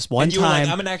there was this one And you were time.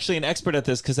 like, I'm actually an expert at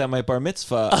this because at my bar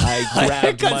mitzvah, I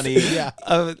grabbed money.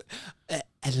 And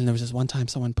then there was this one time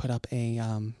someone put up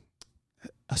a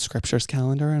scriptures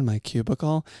calendar in my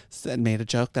cubicle and made a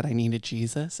joke that I needed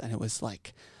Jesus, and it was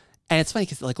like, and it's funny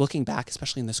because like looking back,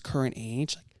 especially in this current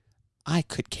age, like I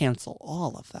could cancel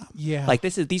all of them. Yeah. Like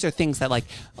these are things that like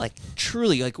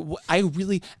truly like I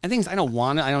really and things I don't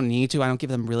want to, I don't need to, I don't give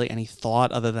them really any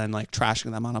thought other than like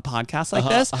trashing them on a podcast like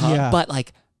this. Yeah. But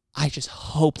like I just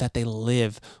hope that they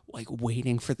live like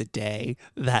waiting for the day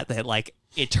that like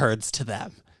it turns to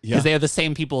them. Because they are the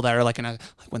same people that are like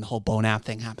when the whole Bon App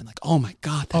thing happened, like, oh my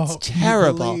God, that's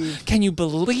terrible. Can you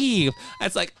believe?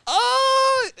 It's like,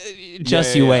 oh,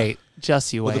 you wait.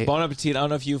 Just you wait. The Bon Appetit, I don't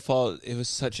know if you follow, it was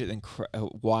such a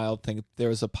wild thing. There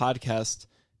was a podcast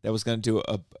that was going to do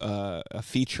a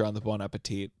feature on the Bon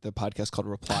Appetit, the podcast called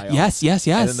Reply All. Yes.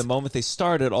 And then the moment they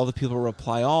started, all the people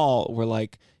Reply All were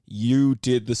like, you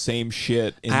did the same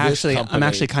shit in this company. I'm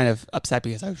actually kind of upset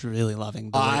because I was really loving.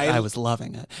 I was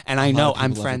loving it, and I know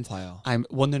I'm friends. No, I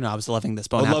was loving this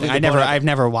Bone App thing. I've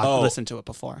never listened to it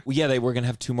before. Well, yeah, they were gonna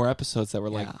have 2 more episodes that were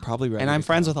like probably ready. And I'm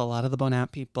friends with a lot of the Bone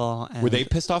App people. And were they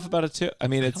pissed off about it too? I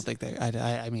mean, I don't think they.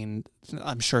 I mean,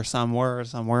 I'm sure some were,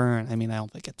 some weren't. I mean, I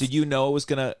don't think it's. Did you know it was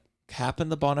gonna happen?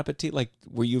 The Bon Appetit? Like,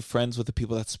 were you friends with the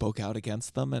people that spoke out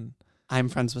against them? And I'm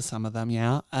friends with some of them.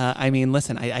 Yeah. I mean,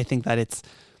 listen, I think that it's.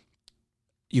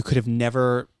 You could have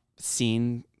never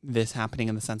seen this happening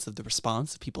in the sense of the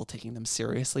response, people taking them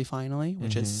seriously finally,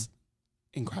 which is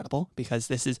incredible, because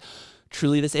this is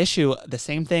truly this issue. The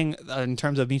same thing in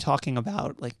terms of me talking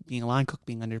about like being a line cook,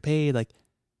 being underpaid, like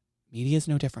media is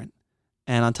no different.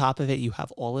 And on top of it, you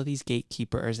have all of these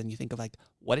gatekeepers, and you think of like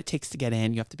what it takes to get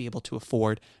in. You have to be able to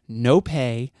afford no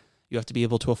pay. You have to be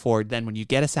able to afford. Then when you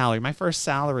get a salary, my first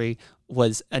salary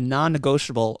was a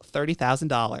non-negotiable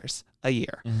 $30,000 a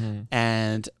year.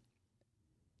 And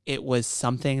it was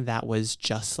something that was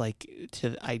just like,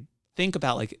 I think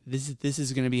about like, this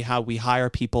is going to be how we hire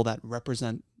people that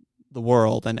represent the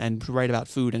world and write about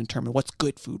food and determine what's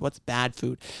good food, what's bad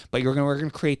food. But we're going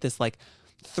to create this like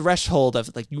threshold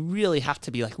of like, you really have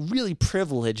to be like really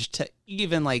privileged to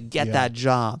even like get that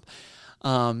job.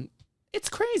 It's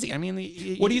crazy. I mean,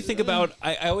 what do you think about?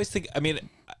 I always think. I mean,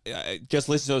 I just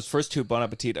listen to those first 2 Bon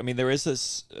Appetit. I mean, there is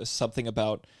this something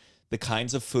about the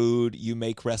kinds of food you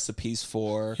make recipes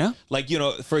for. Yeah. Like, you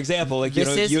know, for example, like, you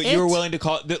know, you were willing to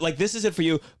call it, like, this is it for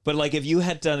you. But like, if you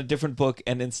had done a different book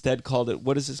and instead called it,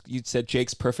 what is this? You said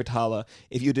Jake's Perfect Challah.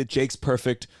 If you did Jake's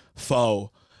Perfect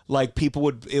Pho, like,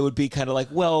 it would be kind of like,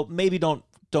 well, maybe don't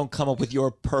come up with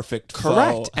your perfect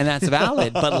correct. Pho. And that's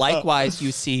valid. But likewise,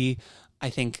 you see, I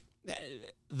think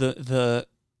the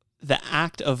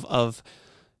act of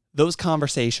those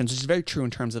conversations, which is very true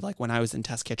in terms of like when I was in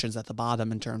test kitchens at the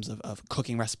bottom, in terms of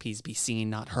cooking recipes be seen,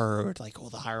 not heard, like all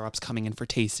the higher ups coming in for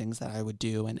tastings that I would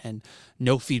do, and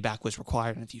no feedback was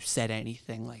required. And if you said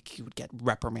anything, like you would get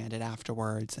reprimanded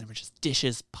afterwards, and it would just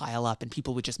dishes pile up and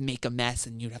people would just make a mess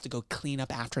and you'd have to go clean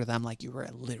up after them like you were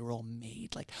a literal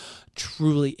maid. Like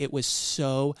truly, it was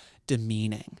so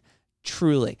demeaning,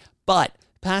 truly. But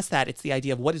past that, it's the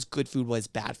idea of what is good food, what is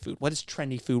bad food, what is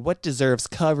trendy food, what deserves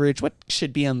coverage, what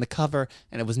should be on the cover,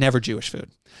 and it was never Jewish food.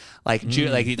 Like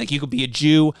like you could be a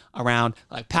Jew around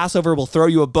like Passover will throw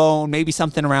you a bone, maybe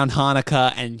something around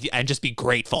Hanukkah, and just be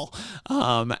grateful.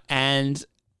 And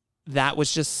that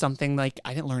was just something like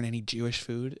I didn't learn any Jewish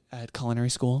food at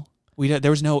culinary school. There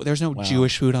was no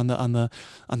Jewish food on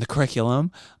the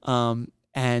curriculum.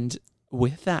 And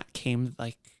with that came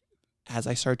like, as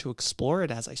I started to explore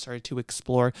it, as I started to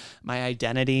explore my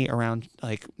identity around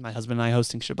like my husband and I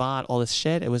hosting Shabbat, all this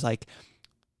shit, it was like,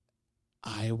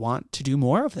 I want to do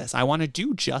more of this. I want to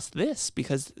do just this,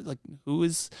 because like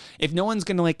if no one's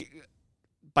going to like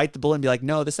bite the bullet and be like,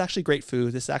 no, this is actually great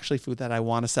food. This is actually food that I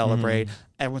want to celebrate.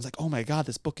 Everyone's like, oh my God,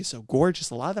 this book is so gorgeous.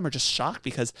 A lot of them are just shocked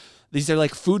because these are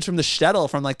like foods from the shtetl,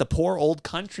 from like the poor old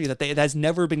country that has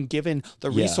never been given the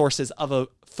resources of a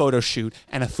photo shoot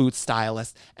and a food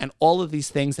stylist and all of these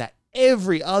things that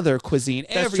every other cuisine,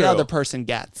 every other person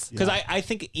gets. Because I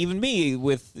think even me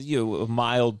with a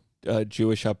mild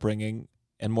Jewish upbringing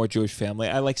and more Jewish family,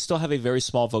 I like still have a very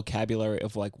small vocabulary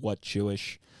of like what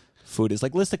Jewish food is.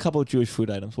 Like, list a couple of Jewish food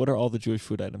items. What are all the Jewish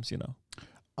food items you know?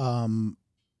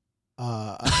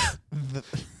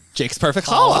 Jake's Perfect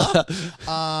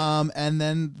Challah. And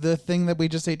then the thing that we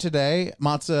just ate today,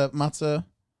 matzah.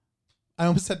 I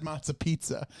almost said matzah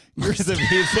pizza. Matzah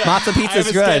pizza. Matzah pizza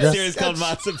is good. I have a series called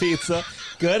Matzah Pizza.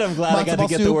 Good. I'm glad I got to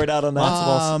get the word out on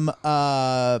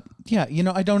that. Yeah,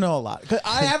 I don't know a lot.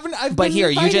 I haven't. I've but been here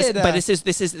invited, you just. But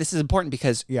this is important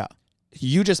because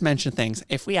you just mentioned things.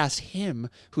 If we asked him,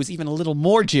 who's even a little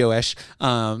more Jewish,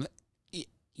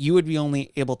 you would be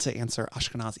only able to answer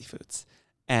Ashkenazi foods.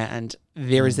 And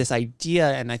there is this idea,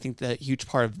 and I think the huge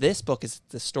part of this book is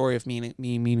the story of me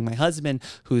meeting my husband,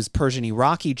 who's Persian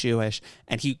Iraqi Jewish,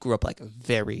 and he grew up like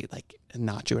very like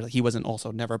not Jewish. Like, he wasn't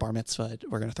also never bar mitzvah.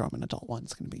 We're gonna throw him an adult one.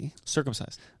 It's gonna be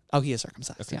circumcised. Oh, he is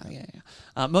circumcised. Okay.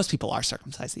 Yeah. Most people are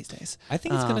circumcised these days. I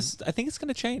think it's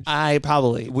gonna change. I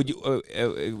probably would.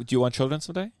 Do you want children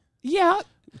someday? Yeah.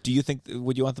 Do you think,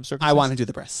 would you want them circumcised? I want to do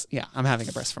the bris. Yeah, I'm having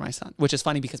a bris for my son, which is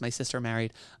funny because my sister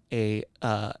married a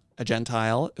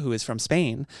Gentile who is from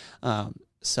Spain.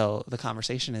 So the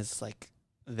conversation is like,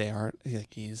 they are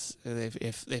like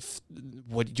if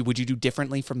would you do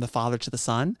differently from the father to the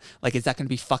son? Like, is that going to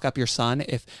be fuck up your son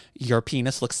if your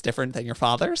penis looks different than your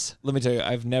father's? Let me tell you,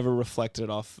 I've never reflected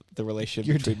off the relationship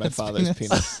Your between my dad's father's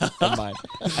penis and mine.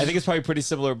 I think it's probably pretty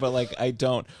similar, but like I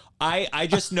don't. I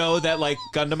just know that, like,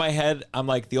 gun to my head, I'm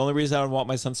like, the only reason I would want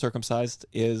my son circumcised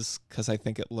is because I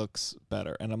think it looks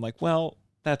better, and I'm like, well,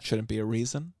 that shouldn't be a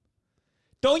reason.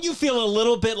 Don't you feel a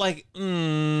little bit like,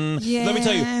 Yeah. Let me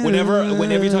tell you,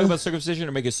 whenever you talk about circumcision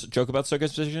or make a joke about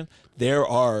circumcision, there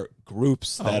are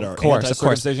groups that are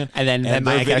anti-circumcision. And then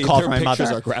I get a call from my mother.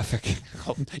 Pictures are graphic.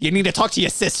 You need to talk to your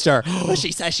sister.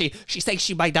 She says she thinks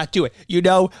she might not do it. You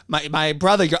know, my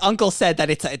brother, your uncle said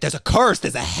that there's a curse,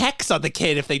 there's a hex on the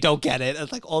kid if they don't get it.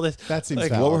 It's like all this. That seems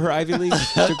Like, valid. what were her Ivy League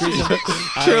degrees?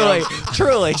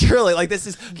 Truly. Like this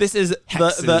is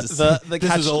the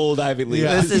This is old Ivy League.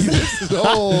 Yeah. This is This is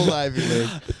old Ivy League.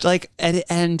 like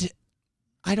and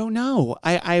I don't know.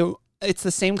 I it's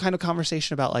the same kind of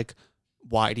conversation about like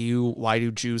why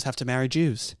do Jews have to marry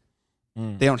Jews?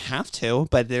 They don't have to,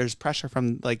 but there's pressure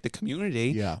from like the community,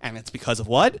 Yeah. and it's because of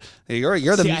what? You're See,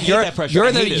 I hate that pressure.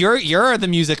 I hate it. you're the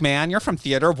music man. You're from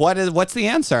theater. What's the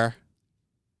answer?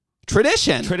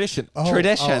 Tradition. Tradition.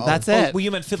 Tradition. That's it. Well,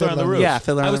 you meant Fiddler on the Roof. Yeah,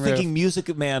 Fiddler on I the was thinking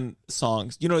Music Man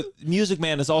songs. You know, Music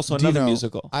Man is also Do you another know,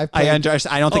 musical. I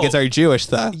don't think it's very Jewish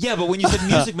though. Yeah, but when you said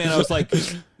Music Man, I was like,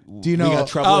 Do you know? we got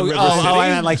Trouble in River City? I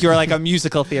meant like you were like a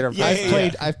musical theater. Yeah,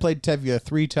 person. I've played Tevye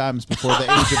 3 times before the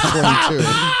age of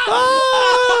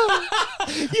 22.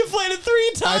 You played it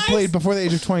 3 times. I played before the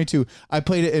age of 22. I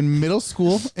played it in middle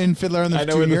school in Fiddler on the I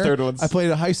know in the Junior. third ones. I played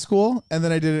it in high school, and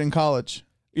then I did it in college.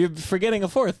 You're forgetting a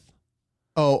fourth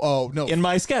Oh, no. in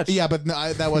my sketch. Yeah, but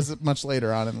no, that was much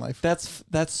later on in life. That's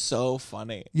so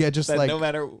funny. Yeah, just That like no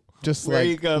matter just where like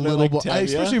you go, they're little like boy. I Tevye.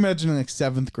 especially imagine like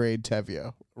 7th grade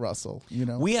Tevye Russell. You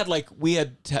know, we had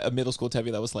a middle school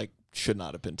Tevye that was like should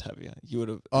not have been Tevye. You would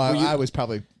have. I was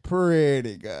probably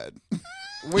pretty good.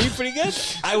 Were you pretty good?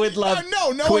 I would love. No,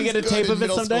 Can we one's get a good tape in of it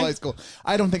middle someday? School, high school.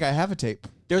 I don't think I have a tape.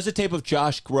 There's a tape of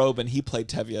Josh Grobe, and he played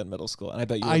Tevye in middle school, and I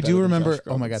bet you. Were I better do than remember. Josh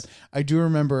Oh my god, Groban's. I do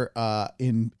remember.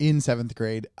 In 7th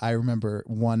grade, I remember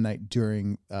one night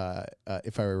during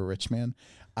If I Were a Rich Man,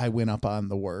 I went up on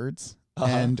the words,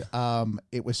 and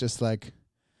it was just like.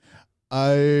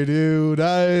 Like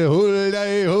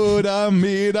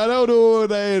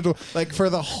for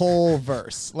the whole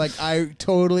verse. Like I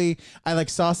like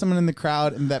saw someone in the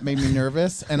crowd and that made me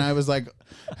nervous and I was like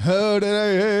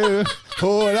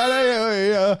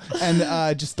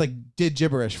and just like did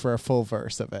gibberish for a full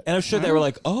verse of it. And I'm sure they were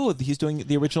like, "Oh, he's doing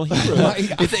the original Hebrew."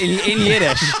 It's in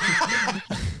Yiddish.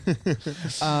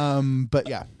 But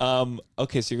yeah.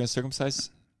 Okay, so you're gonna circumcise?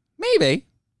 Maybe.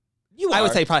 You are. I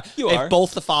would say probably You if are.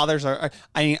 both the fathers are.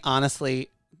 I mean, honestly,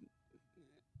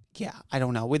 yeah, I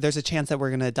don't know. There's a chance that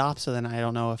we're gonna adopt. So then I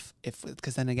don't know if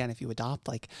because then again, if you adopt,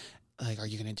 like, are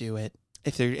you gonna do it?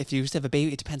 If you just have a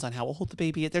baby, it depends on how old the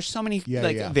baby is. There's so many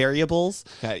variables.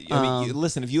 Okay, I mean,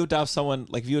 listen, if you adopt someone,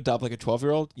 like if you adopt like a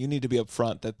 12-year-old, you need to be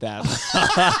upfront that that's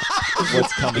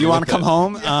what's coming. You want with to come it.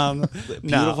 home?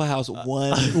 Beautiful house, one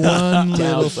One little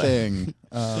downside. thing.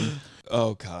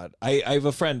 Oh God, I have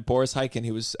a friend, Boris Hyken.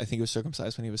 I think he was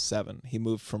circumcised when he was 7. He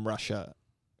moved from Russia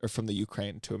or from the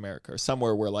Ukraine to America or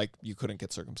somewhere where like you couldn't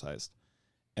get circumcised,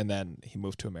 and then he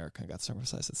moved to America and got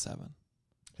circumcised at 7.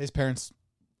 His parents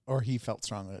or he felt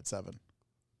strongly at 7.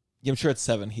 Yeah, I'm sure at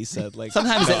 7 he said like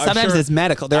Sometimes No, I'm sure- it's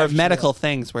medical. There are I'm sure- medical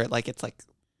things where it's like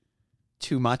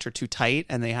too much or too tight,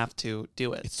 and they have to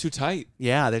do it. It's too tight.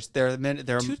 Yeah, there are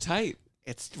Too tight.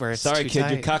 It's where it's Sorry, too kid,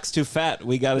 tight. your cock's too fat.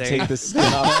 We got to There take you- this skin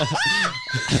off.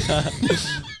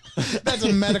 That's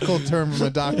a medical term from a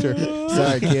doctor.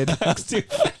 Sorry, kid. Cock's too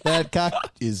fat. That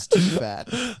cock is too fat.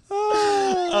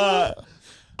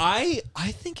 I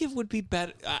think it would be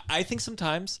better. I think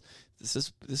sometimes this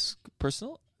is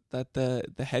personal that the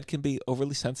head can be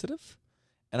overly sensitive,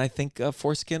 and I think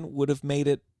foreskin would have made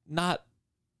it not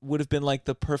would have been like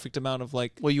the perfect amount of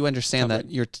like. Well, you understand covered.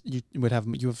 that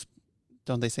you have.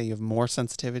 Don't they say you have more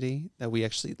sensitivity, that we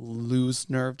actually lose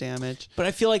nerve damage? But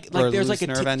I feel like Or there's like a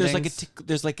loose tick, nerve there's like a endings. tick,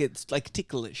 there's like it's like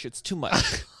ticklish. It's too much.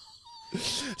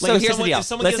 So if here's the someone, deal. If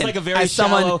someone Listen, gives like a very as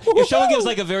someone- shallow, if someone gives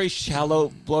like a very shallow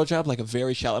blowjob, like a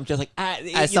very shallow, I'm just like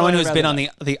As someone who's been on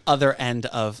the other end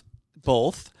of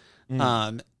both,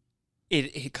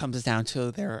 it comes down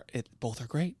to both are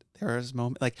great. There is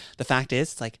moment like the fact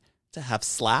is it's like to have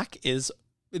slack is.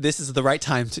 This is the right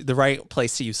time, the right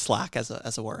place to use slack as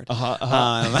a word.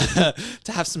 To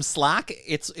have some slack,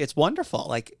 it's wonderful.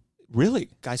 Like really,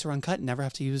 guys who are uncut never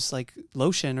have to use like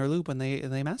lotion or lube when they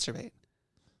masturbate.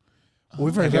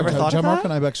 We've Have you ever thought of John Mark that?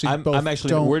 and I've actually I'm both actually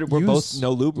don't we're both use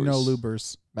no lubers. No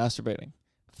lubers. Masturbating.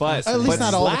 But At least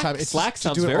not all the Slack- time. It's Slack just to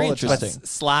sounds do it very all the time. interesting. But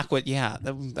Slack would,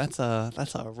 that's a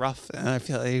rough. I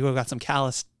feel like you got some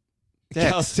callous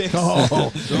dicks.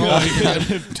 Oh,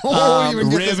 don't even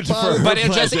get this ribbed part. for- But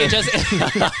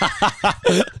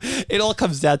it all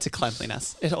comes down to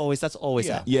cleanliness. That's always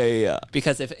it. Yeah.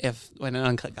 Because if when an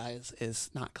uncut guy is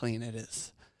not clean, it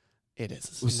is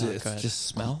Was not it good. just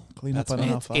smell? Clean up That's on me.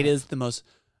 enough. It is the most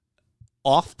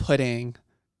off-putting,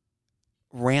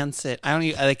 rancid. I don't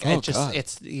even like. Oh, it just God.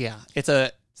 it's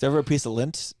a. Is there ever a piece of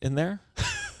lint in there?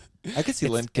 I could see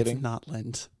lint getting. It's not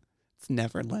lint. It's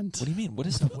never lint. What do you mean? What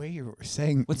is the way you're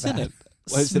saying What's that. in it?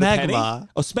 What, is it a penny? Smegma.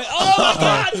 Oh, oh my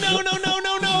God! No!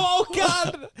 Oh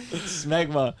God!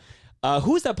 Smegma.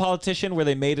 Who was that politician where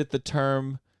they made it the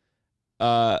term?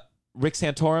 Rick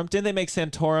Santorum. Didn't they make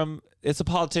Santorum? It's a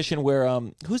politician where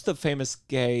who's the famous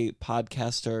gay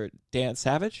podcaster? Dan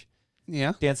Savage.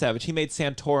 Yeah. Dan Savage. He made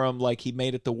Santorum like he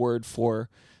made it the word for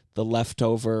the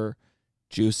leftover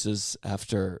juices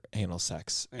after anal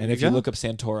sex. There And you if you go. look up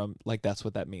Santorum, like that's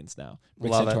what that means now.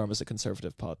 Rick Love it. Santorum is a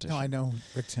conservative politician. No, I know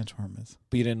Rick Santorum is.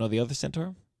 But you didn't know the other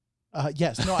Santorum?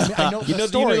 Yes. No, I mean, I know You the know,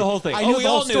 story. you know the whole thing. I knew we the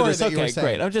all whole knew story this. that you were Okay, saying.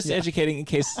 great. I'm just educating in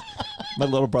case my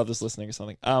little brother's listening or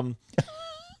something.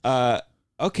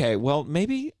 Okay, well,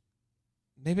 maybe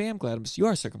I am glad you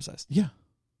are circumcised. Yeah.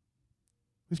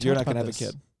 We've You're talked not going to about have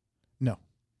a this. kid. No.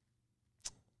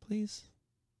 Please.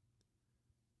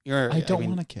 I don't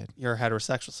want a kid. You're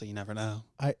heterosexual, so you never know.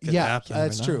 Could Yeah, happen.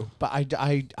 that's Never know. true. But I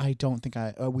don't think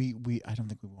I don't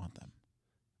think we want them.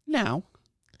 Now,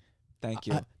 Thank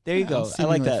you. There you go. I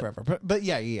Seemingly like that. forever. But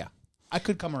yeah. I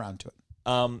could come around to it.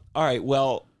 All right.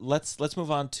 Well, let's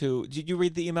move on to. Did you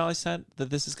read the email I sent that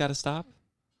this has got to stop?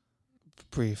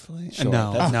 briefly. Sure,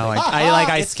 No, that's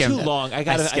I it's skimmed too it. long. I know. I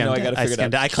got to figure it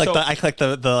out. I clicked I clicked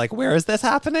the like, where is this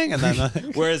happening? And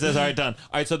then Where is this? All right, done.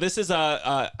 All right. So this is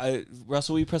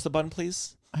Russell. Will you press the button,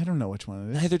 please? I don't know which one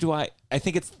it is. Neither do I. I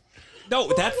think it's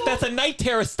no. That's a night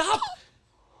terror. Stop.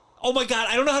 Oh my God!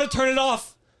 I don't know how to turn it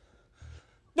off.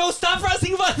 No, stop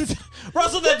pressing buttons.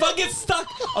 Russell, that button gets stuck.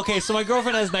 Okay, so my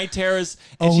girlfriend has night terrors,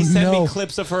 and she sent me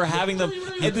clips of her having them.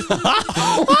 And this,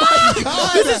 Oh my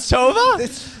God! this is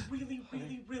Tova.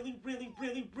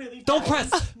 Really. Don't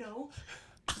press. No,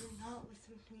 you're not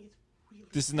listening to me. It's really.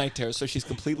 This is night terror, so she's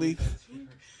completely.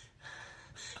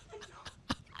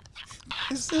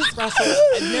 This is Russell.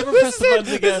 I never press the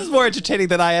buttons again. This is more entertaining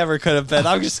than I ever could have been.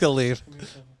 I'm just gonna leave.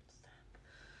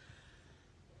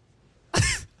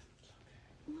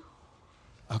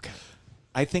 Okay.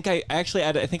 I think I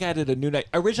added a new night.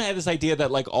 Originally, I had this idea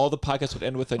that like all the podcasts would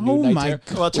end with a new Oh night my terror.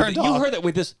 God. Well, it turned You off. heard that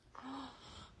with this.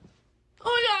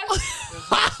 Oh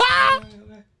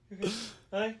my God!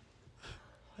 Hi.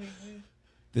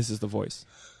 This is the voice.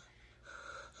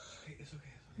 It's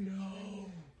okay.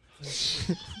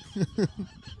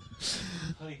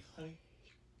 Honey.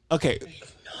 Okay.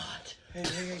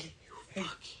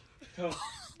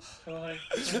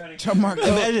 Mark,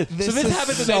 Imagine. this so this is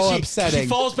happens so and then upsetting. she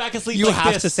falls back asleep. You like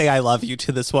have this. to say I love you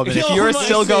to this woman. No, If you are my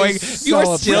still face going, is you are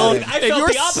so still. upsetting. I If felt you are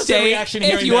the opposite staying, reaction if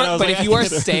hearing you that. are, I was but like, if you I are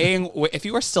can't. staying, if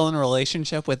you are still in a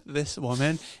relationship with this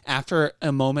woman after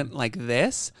a moment like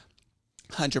this,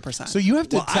 100%. So you have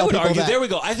to Well, tell I would people argue. that. There we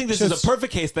go. I think this is Just- a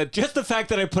perfect case that just the fact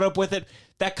that I put up with it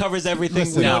that covers everything.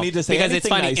 Listen, We no, don't need to say because it's anything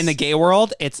funny nice. in the gay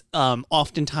world. It's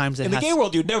oftentimes it In the has gay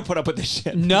world, you'd never put up with this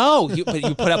shit. No, but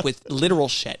you put up with literal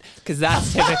shit because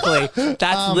that's typically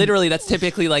that's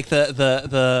typically like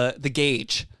the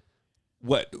gauge.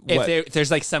 What? If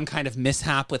there's like some kind of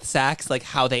mishap with sex, like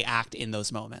how they act in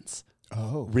those moments.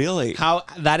 Oh, Really? How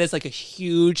that is like a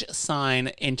huge sign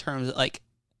in terms of like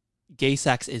gay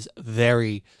sex is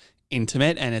very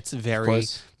intimate and it's very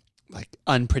course. like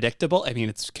unpredictable. I mean,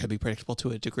 it can be predictable to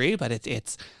a degree, but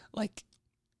it's like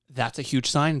that's a huge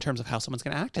sign in terms of how someone's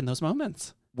going to act in those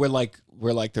moments. We're like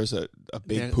there's a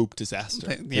big Yeah. poop disaster.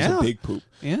 There's Yeah. a big poop.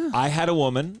 Yeah. I had a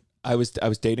woman I was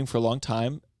dating for a long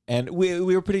time, and we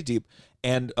were pretty deep,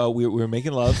 and we were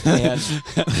making love, and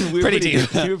we were Pretty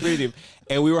deep. We were pretty deep,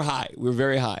 and we were high. We were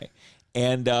very high,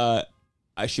 and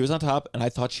she was on top, and I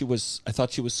thought she was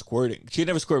squirting. She had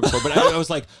never squirted before, but I was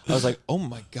like, oh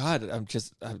my God, I'm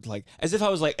like, as if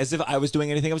I was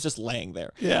doing anything. I was just laying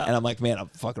there, Yeah. and I'm like, man, I'm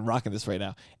fucking rocking this right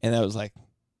now, and I was like,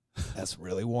 that's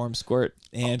really warm squirt,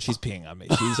 and she's peeing on me.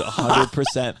 She's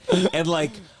 100%, and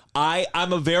like. I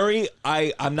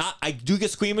do get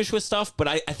squeamish with stuff, but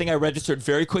I think I registered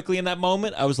very quickly in that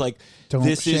moment. I was like, Don't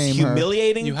this is shame her.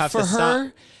 humiliating You have for to her.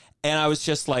 stop. And I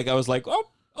was like,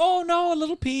 oh no, a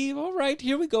little pee. All right,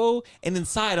 here we go. And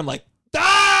inside I'm like,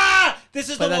 ah! This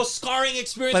is the most scarring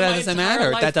experience But of that my doesn't entire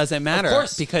matter. life. That doesn't matter. Of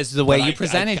course. Because the way But you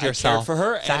presented I yourself. cared for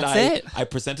her, and That's it. I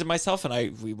presented myself,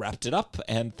 and we wrapped it up,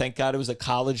 and thank God it was a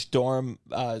college dorm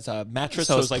mattress,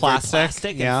 so it was like plastic. very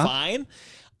plastic and fine.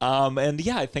 And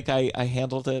yeah, I think I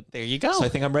handled it. There you go. So I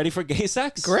think I'm ready for gay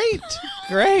sex. Great.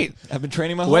 I've been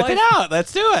training my whole Whip life. it out.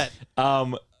 Let's do it.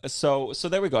 So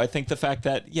there we go. I think the fact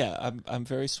that I'm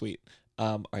very sweet.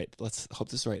 All right, let's hope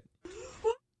this is right.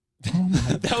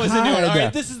 That was the new one. All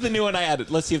right, this is the new one I added.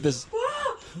 Let's see if this.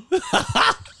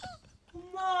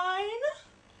 Mine.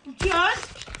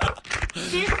 Just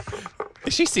this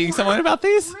Is she seeing someone about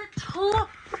these? little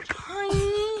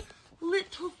tiny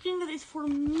little thing that is for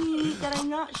me that I'm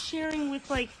not sharing with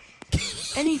like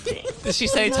anything. Did she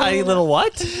say tiny little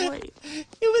what? Like,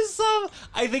 It was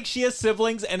I think she has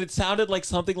siblings, and it sounded like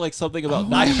something about.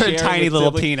 Not I heard sharing tiny with little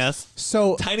siblings. penis.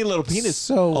 So Tiny little penis.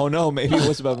 So- oh no, maybe it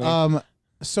was about me.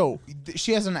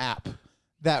 she has an app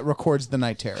that records the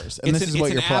night terrors, and this is what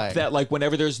it's you're an playing. app that like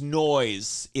whenever there's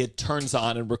noise, it turns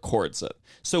on and records it.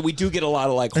 So we do get a lot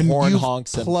of like and horn you've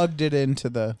honks. And plugged it into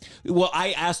the. well,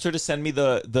 I asked her to send me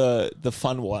the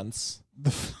fun ones.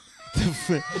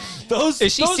 Those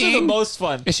Is she those are the seeing- most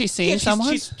fun. is she seeing Yeah,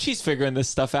 someone? She's figuring this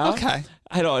stuff out. Okay.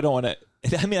 I don't want to.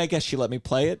 I mean, I guess she let me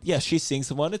play it. Yeah, she's seeing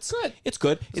someone. It's Good. It's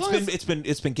good. long as- It's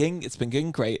been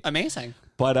getting great. Amazing.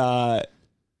 But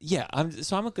yeah,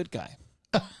 I'm a good guy.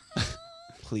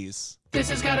 Please. This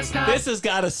has got to stop. This has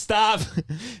got to stop.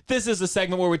 This is a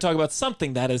segment where we talk about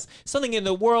something that is something in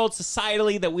the world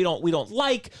societally that we don't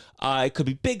like. It could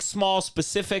be big, small,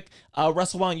 specific.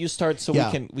 Russell, why don't you start so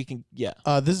Yeah. we can yeah.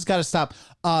 This has got to stop.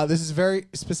 This is a very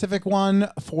specific one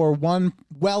for one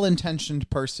well-intentioned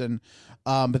person,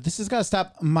 but this has got to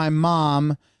stop. My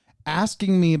mom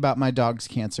asking me about my dog's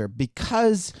cancer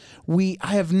because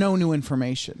I have no new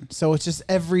information. So it's just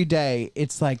every day.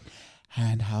 It's like,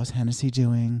 and how's Hennessy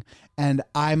doing? And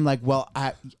I'm like, well,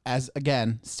 as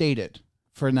again stated,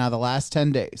 for now the last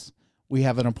 10 days, we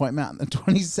have an appointment on the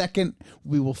 22nd.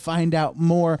 We will find out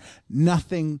more.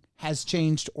 Nothing has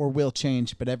changed or will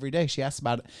change, but every day she asks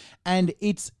about it. And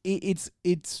it's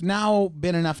now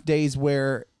been enough days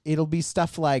where it'll be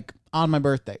stuff like on my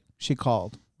birthday, she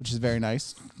called, which is very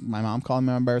nice. My mom called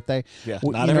me on my birthday. Yeah,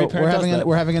 We- not you every know, parent does that.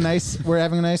 we're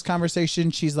having a nice conversation.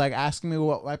 She's like asking me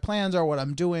what my plans are, what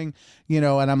I'm doing, and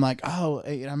I'm like, oh,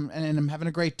 and I'm having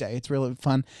a great day. It's really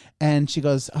fun. And she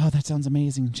goes, oh, that sounds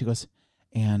amazing. She goes,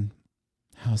 and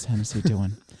how's Hennessy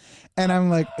doing? And I'm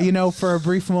like, for a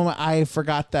brief moment, I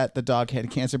forgot that the dog had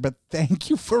cancer, but thank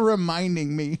you for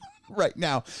reminding me right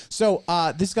now. So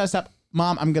this got to stop.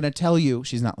 Mom, I'm going to tell you.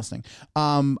 She's not listening.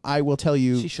 I will tell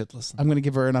you. She should listen. I'm going to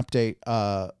give her an update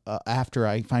after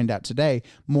I find out today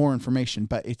more information.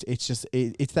 But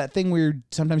it's that thing where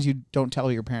sometimes you don't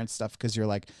tell your parents stuff because you're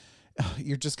like, "Ugh,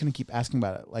 you're just going to keep asking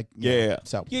about it. Like, Yeah.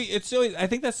 So it's always, I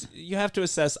think that's you have to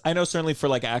assess. I know certainly for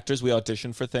like actors, we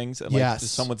audition for things, and like Yes. if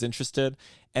someone's interested,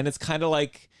 and it's kind of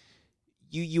like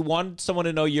you want someone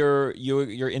to know you're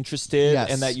interested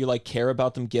Yes. and that you like care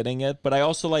about them getting it. But I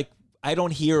also like. I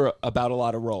don't hear about a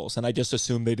lot of roles, and I just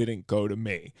assume they didn't go to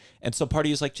me. And so part of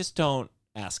you is like, just don't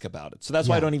ask about it. So that's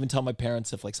why I don't even tell my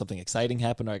parents if like something exciting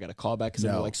happened or I got a call back because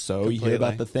they're like, so you hear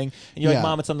about the thing? And you're like,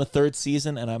 Mom, it's on the 3rd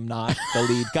season, and I'm not the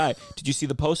lead guy. Did you see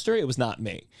the poster? It was not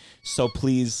me. So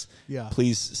please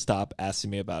stop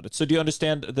asking me about it. So do you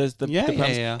understand the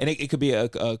premise? Yeah. And it could be a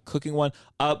cooking one.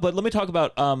 But let me talk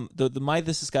about the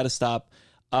This Has Got to Stop.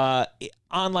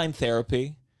 Online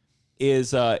therapy.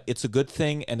 It's a good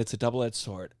thing and it's a double-edged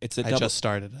sword. I just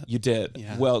started it. You did?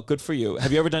 Yeah. Well, good for you.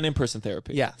 Have you ever done in-person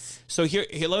therapy? Yes. So here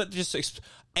let me just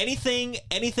anything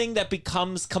that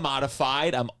becomes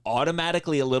commodified, I'm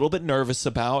automatically a little bit nervous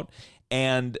about.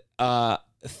 And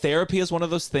therapy is one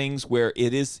of those things where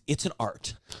it's an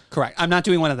art. Correct. I'm not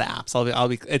doing one of the apps. I'll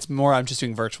be. It's more. I'm just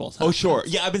doing virtual. Oh, sure.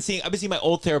 Yeah, I've been seeing my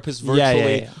old therapist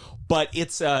virtually. Yeah. But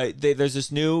it's there's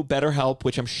this new BetterHelp,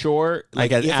 which I'm sure I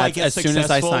get ads as soon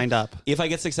as I signed up. If I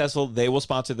get successful, they will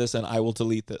sponsor this, and I will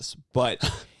delete this. But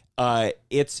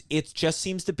it just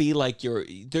seems to be like they're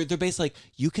basically like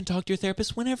you can talk to your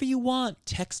therapist whenever you want.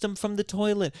 Text them from the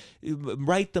toilet,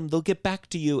 write them, they'll get back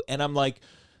to you. And I'm like,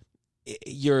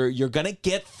 you're gonna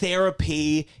get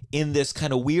therapy in this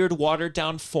kind of weird watered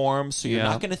down form, so you're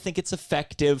not gonna think it's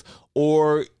effective.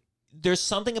 Or there's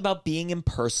something about being in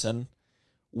person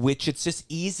which it's just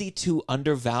easy to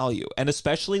undervalue. And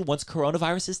especially once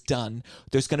coronavirus is done,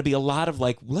 there's going to be a lot of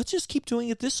like, let's just keep doing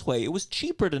it this way. It was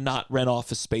cheaper to not rent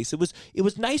office space. It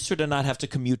was nicer to not have to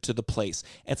commute to the place.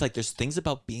 And it's like there's things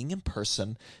about being in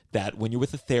person that when you're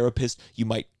with a therapist, you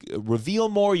might reveal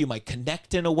more, you might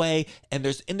connect in a way, and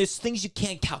there's things you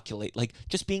can't calculate, like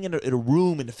just being in a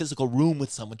room, in a physical room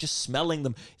with someone, just smelling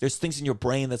them. There's things in your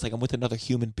brain that's like, I'm with another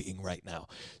human being right now.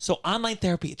 So online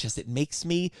therapy, it makes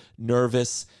me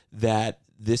nervous that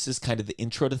this is kind of the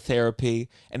intro to therapy.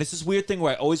 And it's this weird thing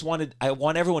where I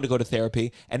want everyone to go to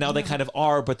therapy, and now they kind of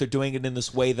are, but they're doing it in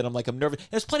this way that I'm like, I'm nervous.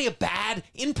 There's plenty of bad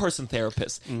in-person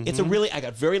therapists. I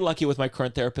got very lucky with my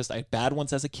current therapist. I had bad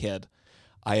ones as a kid.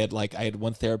 I had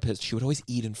one therapist, she would always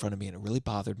eat in front of me, and it really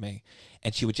bothered me.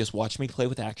 And she would just watch me play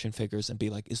with action figures and be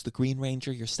like, is the Green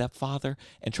Ranger your stepfather?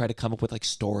 And try to come up with like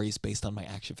stories based on my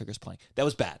action figures playing. That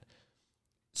was bad.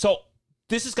 So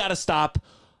this has got to stop.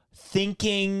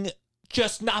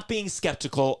 Just not being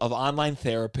skeptical of online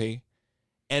therapy,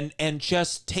 and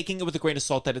just taking it with a grain of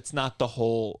salt that it's not the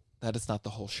whole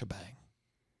shebang.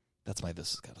 That's my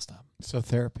this has got to stop. So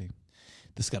therapy.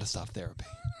 This got to stop therapy.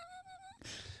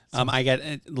 I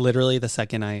get literally the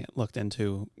second I looked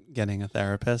into getting a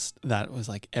therapist, that was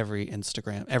like every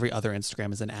other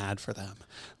Instagram is an ad for them.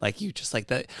 Like you just like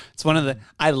that. It's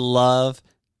I love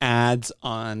ads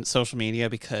on social media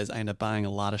because I end up buying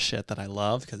a lot of shit that I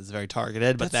love because it's very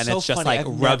targeted, but That's then so it's just funny. like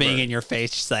I've rubbing never- in your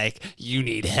face, just like, you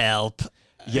need help.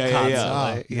 Yeah.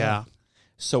 Constantly. Yeah.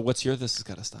 So what's your this has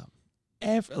got to stop?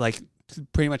 Like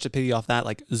pretty much to piggy off that,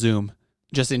 like Zoom,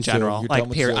 just in Zoom. general. You're Like done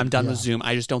with period. Zoom. I'm done Yeah. with Zoom.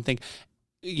 I just don't think,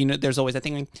 there's always that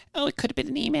thing like, oh, it could have been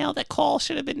an email. That call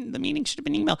should have been, the meeting should have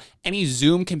been email. Any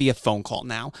Zoom can be a phone call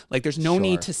now. Like there's no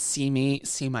need to see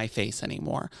my face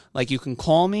anymore. Like you can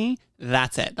call me.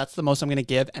 That's it. That's the most I'm going to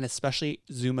give. And especially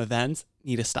Zoom events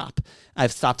need to stop.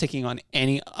 I've stopped taking on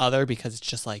any other because it's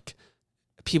just like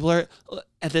people are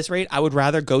at this rate. I would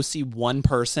rather go see one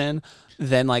person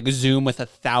than like Zoom with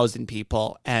 1,000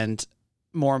 people. And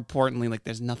more importantly, like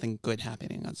there's nothing good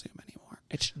happening on Zoom anymore.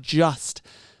 It's just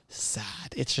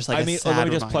sad. It's just like let me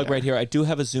just plug right here. I do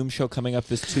have a Zoom show coming up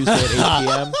this Tuesday at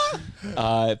 8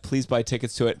 p.m. Please buy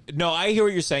tickets to it. No, I hear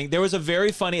what you're saying. There was a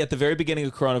very funny, at the very beginning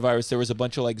of coronavirus, there was a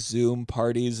bunch of like Zoom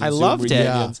parties and I Zoom loved it.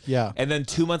 reunions. Yeah. And then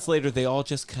 2 months later, they all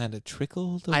just kind of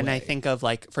trickled away. And I think of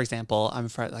like, for example,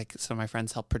 like some of my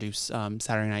friends helped produce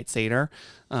Saturday Night Seder,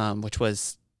 which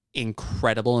was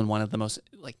incredible and one of the most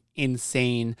like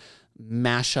insane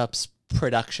mashups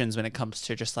productions when it comes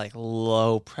to just like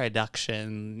low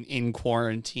production in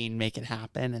quarantine, make it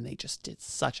happen. And they just did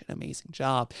such an amazing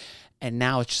job. And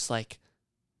now it's just like,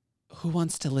 who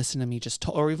wants to listen to me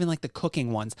or even like the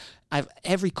cooking ones?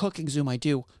 Every cooking Zoom I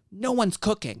do, no one's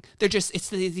cooking. They're just, it's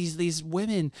these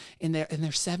women in their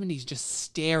 70s just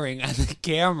staring at the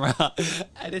camera.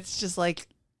 And it's just like,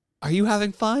 are you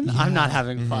having fun? Yeah. I'm not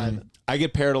having fun. I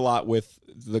get paired a lot with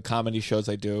the comedy shows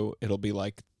I do. It'll be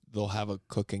like, they'll have a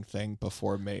cooking thing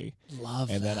before me. Love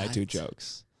and that. then I do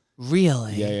jokes.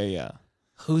 Really? Yeah.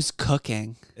 Who's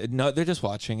cooking? No, they're just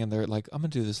watching and they're like, I'm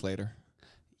going to do this later.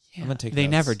 Yeah. I'm going to take They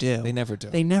notes. never do. They never do.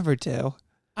 They never do.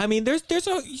 I mean, there's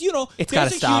a, it's got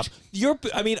to stop.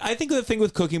 I think the thing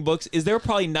with cooking books is there are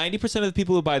probably 90% of the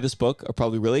people who buy this book are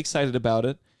probably really excited about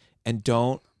it and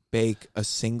don't bake a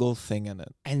single thing in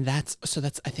it. And that's,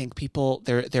 I think people,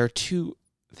 there are two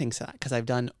things to that, because I've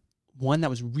done one that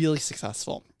was really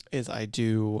successful is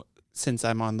since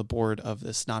I'm on the board of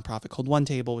this nonprofit called One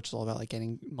Table, which is all about like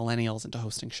getting millennials into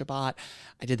hosting Shabbat,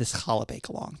 I did this challah bake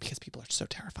along because people are so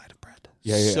terrified of bread.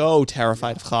 So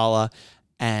terrified of challah.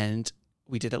 And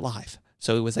we did it live.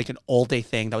 So it was like an all day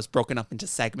thing that was broken up into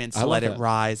segments to let it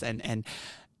rise. And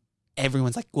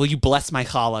everyone's like, will you bless my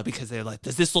challah? Because they're like,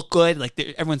 does this look good? Like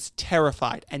everyone's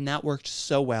terrified. And that worked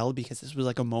so well because this was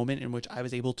like a moment in which I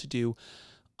was able to do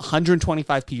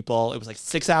 125 people. It was like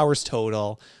 6 hours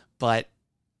total, but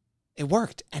it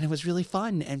worked and it was really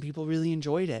fun and people really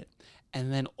enjoyed it.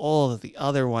 And then all of the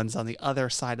other ones on the other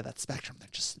side of that spectrum, they're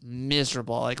just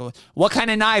miserable. Like, what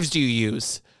kind of knives do you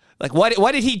use? Like,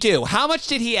 what did he do? How much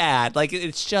did he add? Like,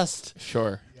 it's just...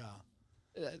 Sure.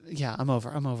 Yeah, I'm over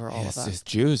all of that. It's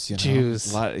Jews,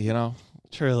 Jews. A lot,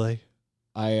 Truly.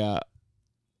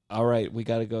 All right, we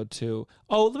got to go to...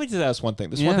 Oh, let me just ask one thing.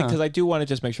 One thing, because I do want to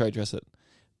just make sure I address it.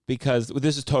 Because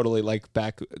this is totally like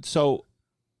back... So,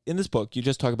 in this book, you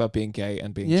just talk about being gay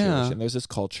and being Jewish. And there's this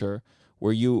culture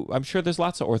where I'm sure there's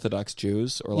lots of Orthodox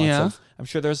Jews or I'm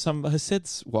sure there's some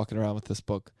Hasids walking around with this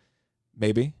book.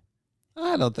 Maybe?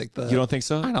 I don't think that. You don't think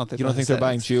so? I don't think you don't think they're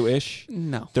buying Jewish?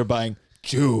 No. They're buying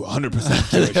Jew, 100%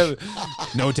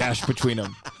 Jewish. No dash between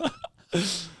them.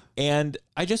 And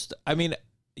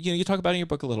you talk about it in your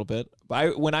book a little bit.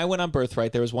 When I went on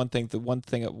Birthright, there was one thing. The one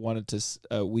thing I wanted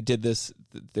to. We did this.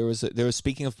 There was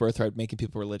speaking of Birthright, making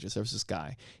people religious. There was this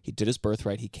guy. He did his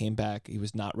Birthright. He came back. He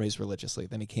was not raised religiously.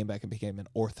 Then he came back and became an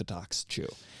Orthodox Jew.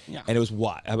 Yeah. And it was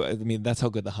what? I mean, that's how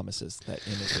good the hummus is that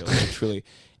in Israel, truly.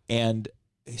 And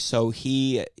so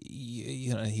he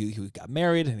got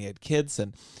married and he had kids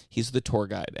and he's the tour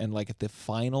guide. And like at the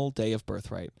final day of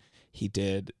Birthright, he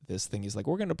did this thing. He's like,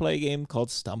 we're going to play a game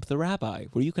called Stump the Rabbi,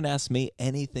 where you can ask me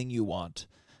anything you want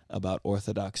about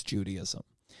Orthodox Judaism.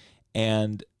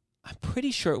 And I'm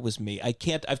pretty sure it was me.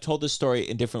 I've told this story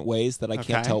in different ways that I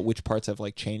can't tell which parts I've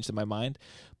like changed in my mind,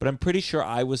 but I'm pretty sure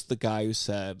I was the guy who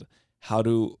said, how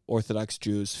do Orthodox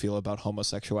Jews feel about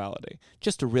homosexuality?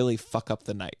 Just to really fuck up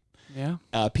the night.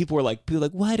 Yeah. People were like,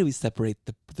 why do we separate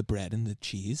the bread and the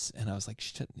cheese? And I was like,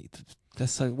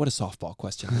 that's what a softball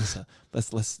question.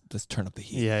 Let's turn up the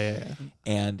heat. Yeah.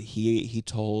 And he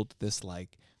told this,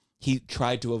 like, he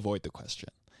tried to avoid the question.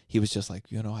 He was just like,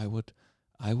 I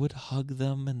would hug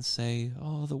them and say,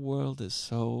 oh, the world is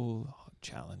so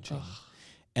challenging.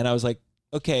 And I was like,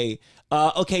 okay,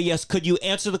 yes, could you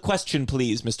answer the question,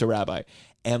 please, Mr. Rabbi?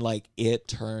 And like it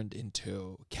turned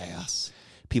into chaos.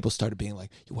 People started being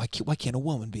like, why can't a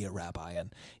woman be a rabbi?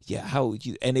 And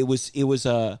and it was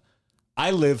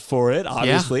I live for it,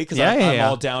 obviously, because I'm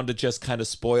all down to just kind of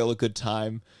spoil a good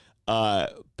time.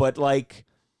 But like,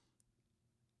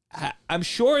 I'm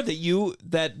sure that you're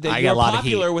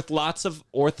popular with lots of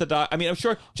Orthodox. I mean, I'm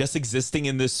sure just existing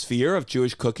in this sphere of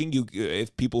Jewish cooking,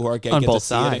 if people who are gay on get both to see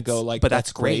sides. it and go like, but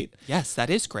that's great. Yes, that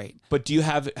is great. But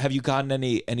have you gotten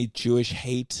any Jewish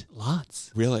hate? Lots.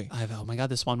 Really? Oh my God,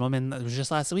 this one woman that was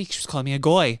just last week, she was calling me a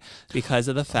goy because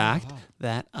of the fact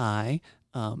that I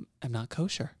am not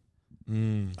kosher.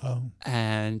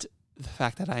 And the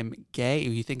fact that I'm gay,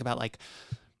 you think about like,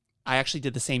 I actually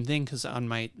did the same thing because on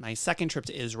my second trip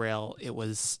to Israel, it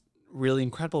was really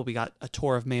incredible. We got a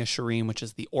tour of Mea Shearim, which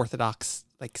is the Orthodox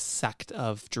like sect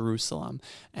of Jerusalem,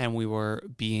 and we were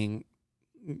being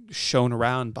shown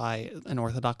around by an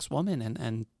Orthodox woman,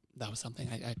 and that was something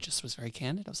I just was very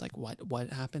candid. I was like, what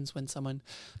happens when someone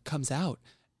comes out?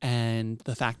 And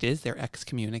the fact is they're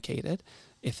excommunicated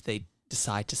if they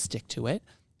decide to stick to it.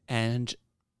 And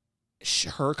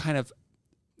her kind of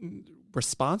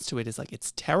response to it is like,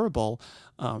 it's terrible,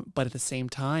 but at the same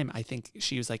time, I think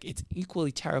she was like, it's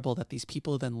equally terrible that these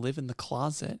people then live in the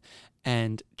closet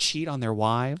and cheat on their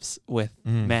wives with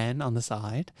men on the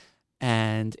side,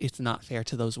 and it's not fair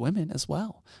to those women as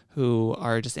well who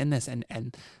are just in this.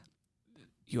 And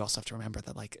you also have to remember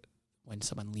that like when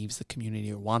someone leaves the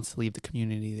community or wants to leave the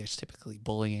community, there's typically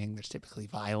bullying, there's typically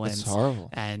violence. It's horrible.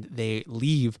 And they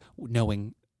leave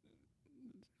knowing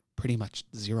pretty much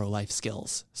zero life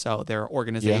skills. So their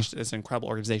organization is an incredible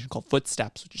organization called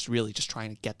Footsteps, which is really just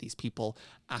trying to get these people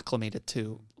acclimated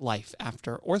to life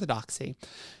after Orthodoxy.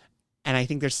 And I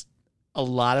think there's a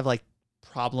lot of like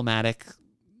problematic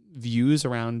views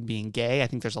around being gay. I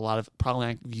think there's a lot of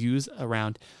problematic views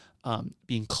around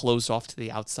being closed off to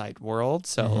the outside world.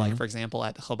 So like, for example,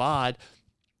 at Chabad,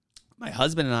 my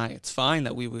husband and I, it's fine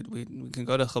that we can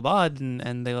go to Chabad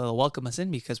and they'll welcome us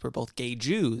in because we're both gay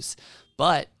Jews.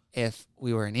 But if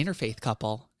we were an interfaith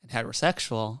couple and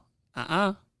heterosexual,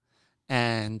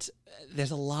 and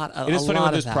there's a lot of. It is funny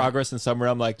when there's progress in some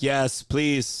realm, like, yes,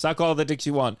 please suck all the dicks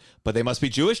you want, but they must be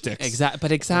Jewish dicks.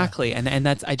 Exactly, and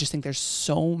that's. I just think there's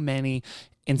so many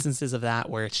instances of that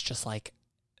where it's just like.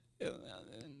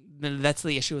 That's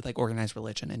the issue with like organized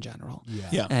religion in general.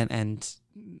 Yeah. And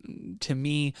to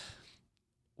me,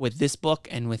 with this book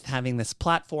and with having this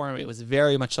platform, it was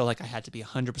very much so like I had to be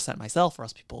 100% myself, or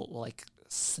else people will like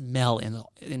smell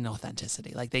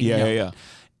inauthenticity. Like they know. Yeah.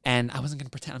 And I wasn't going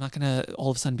to pretend. I'm not going to all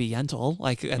of a sudden be Yentl.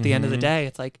 Like at the end of the day,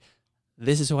 it's like,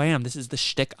 this is who I am. This is the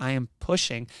shtick I am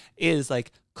pushing, is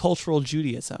like cultural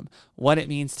Judaism. What it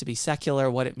means to be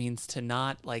secular, what it means to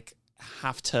not like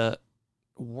have to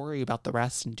worry about the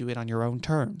rest and do it on your own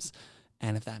terms.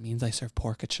 And if that means I serve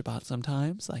pork at Shabbat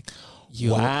sometimes, like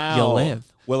you'll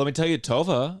live. Well, let me tell you,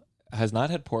 Tova has not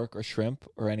had pork or shrimp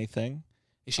or anything.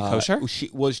 Is she kosher? She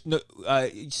was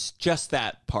just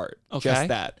that part. Okay. Just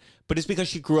that. But it's because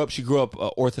she grew up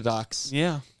Orthodox.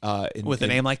 Yeah. With a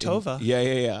name like Tova.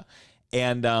 Yeah.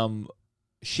 And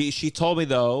she told me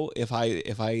though, if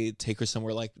I take her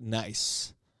somewhere like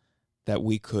nice, that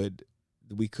we could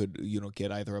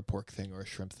get either a pork thing or a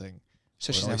shrimp thing.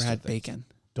 So she's never had bacon.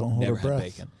 Don't hold her breath.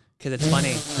 Bacon. Because it's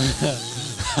funny.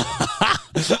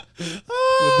 with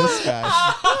this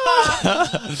guy.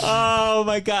 Oh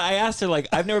my God. I asked her, like,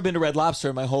 I've never been to Red Lobster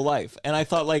in my whole life. And I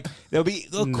thought, like, that would be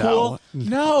cool.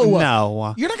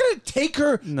 No. You're not going to take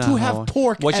her to have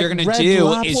pork. What you're going to to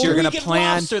do is you're going to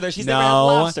plan. Lobster there. She's never had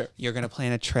lobster. You're going to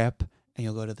plan a trip and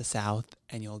you'll go to the South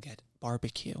and you'll get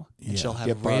barbecue. And she'll have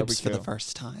Get ribs for the barbecue.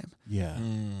 first time. Yeah.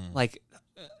 Like,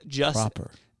 just Proper.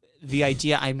 the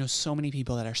idea. I know so many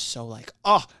people that are so like,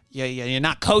 oh, yeah, you're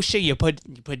not kosher. You put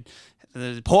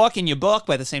the pork in your book,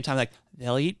 but at the same time, like,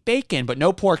 they'll eat bacon, but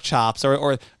no pork chops,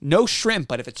 or no shrimp.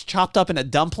 But if it's chopped up in a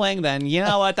dumpling, then you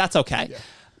know what? That's okay. Yeah.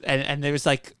 And there was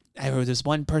like, I remember this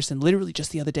one person literally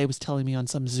just the other day was telling me on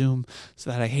some Zoom,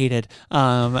 so that I hated,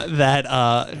 that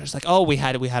it was like, oh, we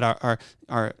had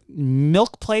our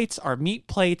milk plates, our meat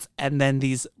plates, and then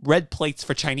these red plates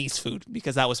for Chinese food,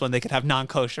 because that was when they could have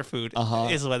non-kosher food,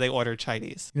 is when they ordered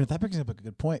Chinese. You know, that brings up a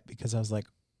good point, because I was like,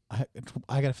 I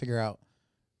got to figure out,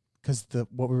 because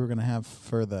what we were going to have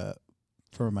for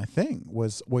my thing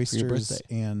was oysters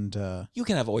and You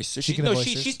can have oysters. She can have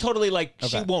oysters? She's totally like,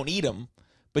 Okay. she won't eat them,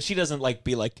 but she doesn't like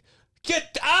be like,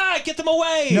 get them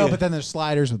away. No, but then there's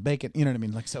sliders with bacon. You know what I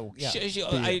mean? Like, so yeah.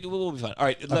 We'll be fine. All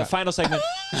right, the final segment.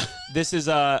 This is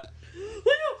Gianmarco,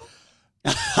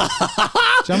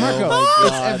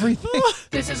 it's everything.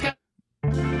 This is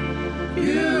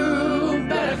you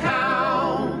better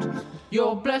count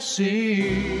your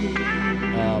blessings.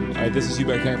 all right, this is You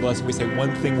Better Count Your Blessing. We say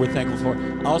one thing we're thankful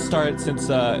for. I'll start since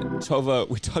Tova,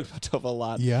 we talked about Tova a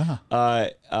lot. Yeah.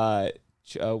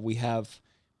 We have,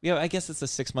 I guess it's a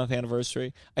 6-month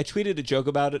anniversary. I tweeted a joke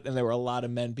about it, and there were a lot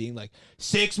of men being like,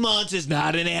 6 months is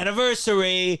not an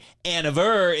anniversary.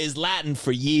 Anniver is Latin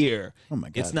for year. Oh my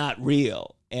God. It's not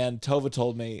real. And Tova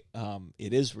told me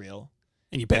it is real.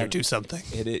 And you better do something.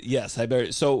 Yes, I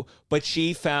better. So, but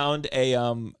she found a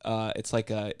it's like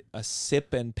a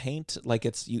sip and paint. Like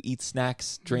you eat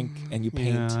snacks, drink, and you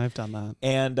paint. Yeah, I've done that.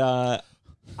 And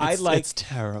It's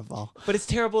terrible. But it's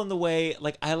terrible in the way,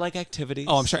 like, I like activities.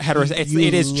 Oh, I'm sure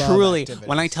it is love truly. activities.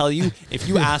 When I tell you, if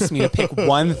you ask me to pick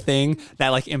one thing that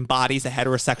like embodies a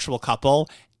heterosexual couple,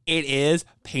 it is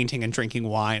painting and drinking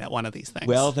wine at one of these things.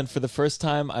 Well, then for the first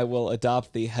time, I will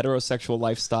adopt the heterosexual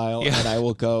lifestyle, and I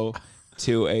will go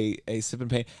to a sip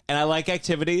and paint. And I like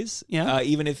activities,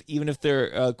 even if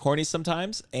they're corny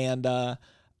sometimes. And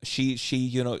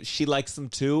she likes them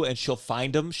too, and she'll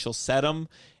find them, she'll set them,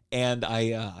 and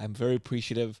I'm very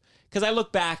appreciative, because I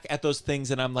look back at those things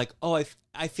and I'm like, oh,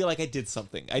 I feel like I did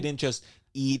something. I didn't just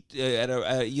eat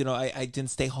I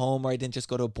didn't stay home, or I didn't just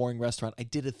go to a boring restaurant. I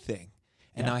did a thing,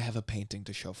 and now I have a painting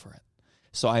to show for it.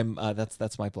 So I'm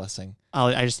that's my blessing.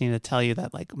 I just need to tell you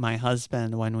that like my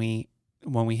husband, when we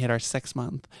hit our 6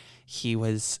 month, he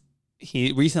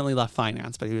recently left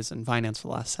finance, but he was in finance for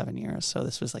the last 7 years. So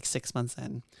this was like 6 months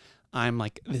in. I'm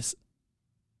like this,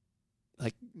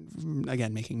 like,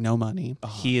 again, making no money.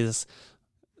 He is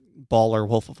baller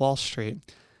Wolf of Wall Street.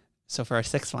 So for our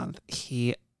 6 month,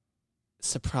 he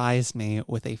surprised me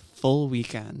with a full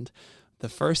weekend. The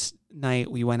first night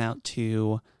we went out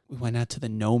to the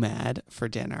Nomad for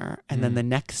dinner. And then the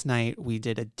next night we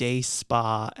did a day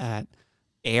spa at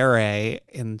Aire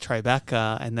in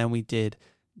Tribeca, and then we did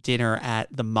dinner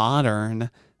at the Modern,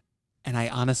 and I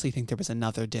honestly think there was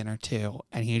another dinner too,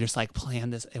 and he just like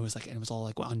planned this. It was all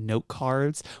like on note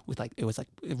cards with like, it was like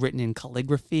written in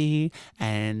calligraphy,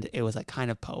 and it was like kind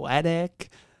of poetic.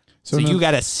 So you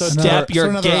got to step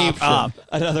your game up.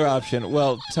 Another option.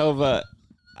 Well, Tova,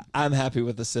 I'm happy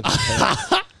with the sip and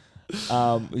paint.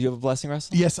 You have a blessing,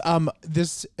 Russell? Yes.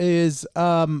 This is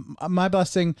my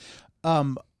blessing.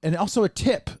 And also a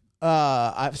tip,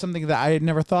 something that I had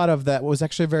never thought of that was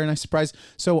actually a very nice surprise.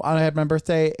 So I had my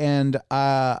birthday, and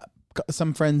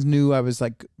some friends knew I was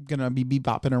like gonna be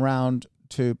bebopping around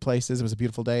to places. It was a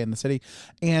beautiful day in the city,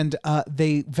 and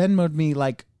they Venmo'd me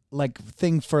like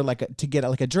thing for to get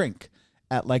like a drink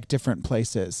at like different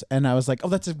places. And I was like, oh,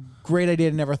 that's a great idea.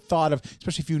 I never thought of,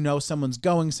 especially if you know someone's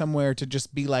going somewhere, to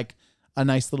just be like a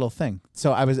nice little thing.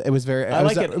 So it was a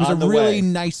really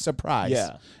nice surprise.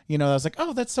 Yeah. You know, I was like,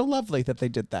 oh, that's so lovely that they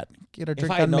did that. Get a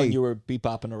drink If I had on known me. you were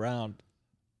bebopping around.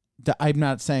 I'm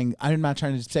not trying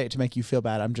to say it to make you feel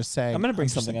bad. I'm just saying. I'm going to bring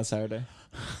something on Saturday.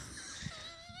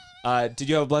 Did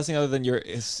you have a blessing other than your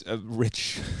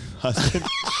rich husband?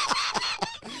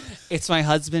 It's my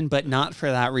husband, but not for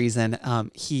that reason.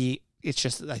 It's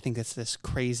just, I think it's this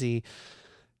crazy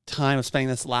time of spending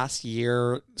this last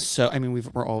year. So, I mean, we've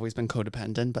always been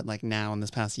codependent, but like now in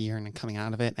this past year and coming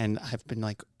out of it, and I've been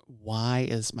like, why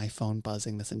is my phone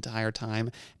buzzing this entire time?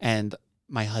 And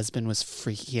my husband was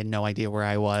freaky. He had no idea where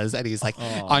I was. And he's like,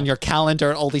 on your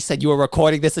calendar, it only said you were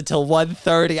recording this until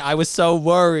 1:30. I was so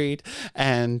worried.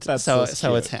 And so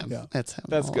it's him. Yeah. It's him.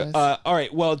 That's always. good. All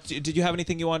right. Well, did you have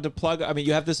anything you wanted to plug? I mean,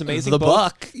 you have this amazing The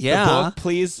book. Yeah. The book,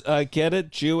 please get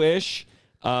it. Jewish.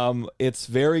 It's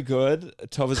very good.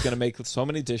 Tova's going to make so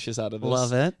many dishes out of this.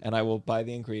 Love it. And I will buy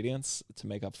the ingredients to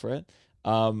make up for it.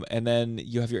 And then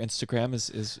you have your Instagram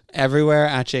is everywhere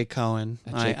at Jake Cohen.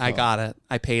 Jake I got it.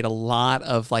 I paid a lot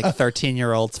of like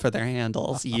 13-year-olds for their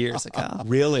handles years ago.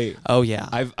 Really? Oh yeah.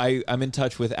 I'm in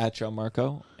touch with @Joe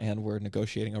Marco, and we're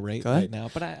negotiating a rate right now.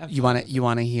 But you want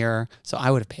to hear? So I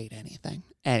would have paid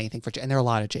anything for, and there are a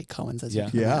lot of Jake Cohens, as you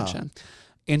can imagine.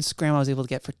 Instagram I was able to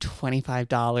get for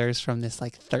 $25 from this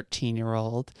like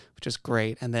 13-year-old, which was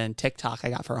great, and then TikTok I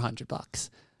got for $100.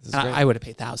 I would have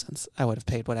paid thousands. I would have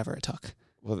paid whatever it took.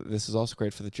 Well, this is also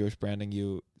great for the Jewish branding.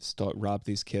 You robbed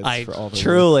these kids for all the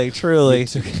truly.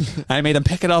 I made them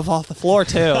pick it up off the floor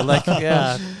too. Like,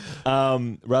 yeah.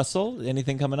 Russell,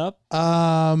 anything coming up?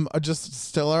 Just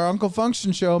still our Uncle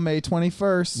Function show, May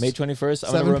 21st. May 21st.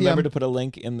 I'm going to remember to put a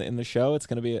link in the show. It's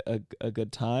going to be a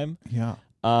good time. Yeah.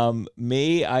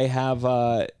 Me, I have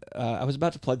I was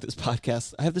about to plug this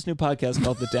podcast. I have this new podcast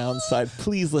called The Downside.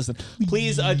 Please listen.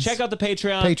 Please check out the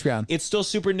Patreon. It's still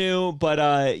super new, but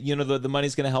the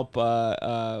money's going to help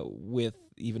with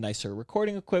even nicer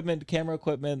recording equipment, camera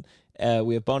equipment.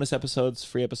 We have bonus episodes,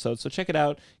 free episodes. So check it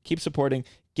out. Keep supporting.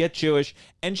 Get Jewish.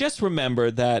 And just remember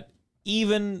that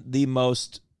even the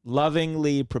most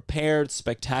lovingly prepared,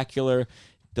 spectacular,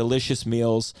 delicious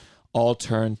meals all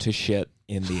turn to shit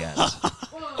in the end.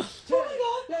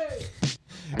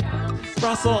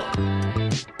 Russell.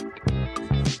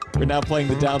 We're now playing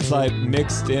The Downside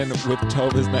mixed in with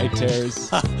Tova's Night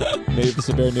Terrors. Maybe this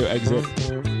will be our new exit.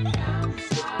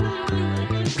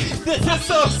 This is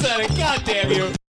so upsetting. God damn you.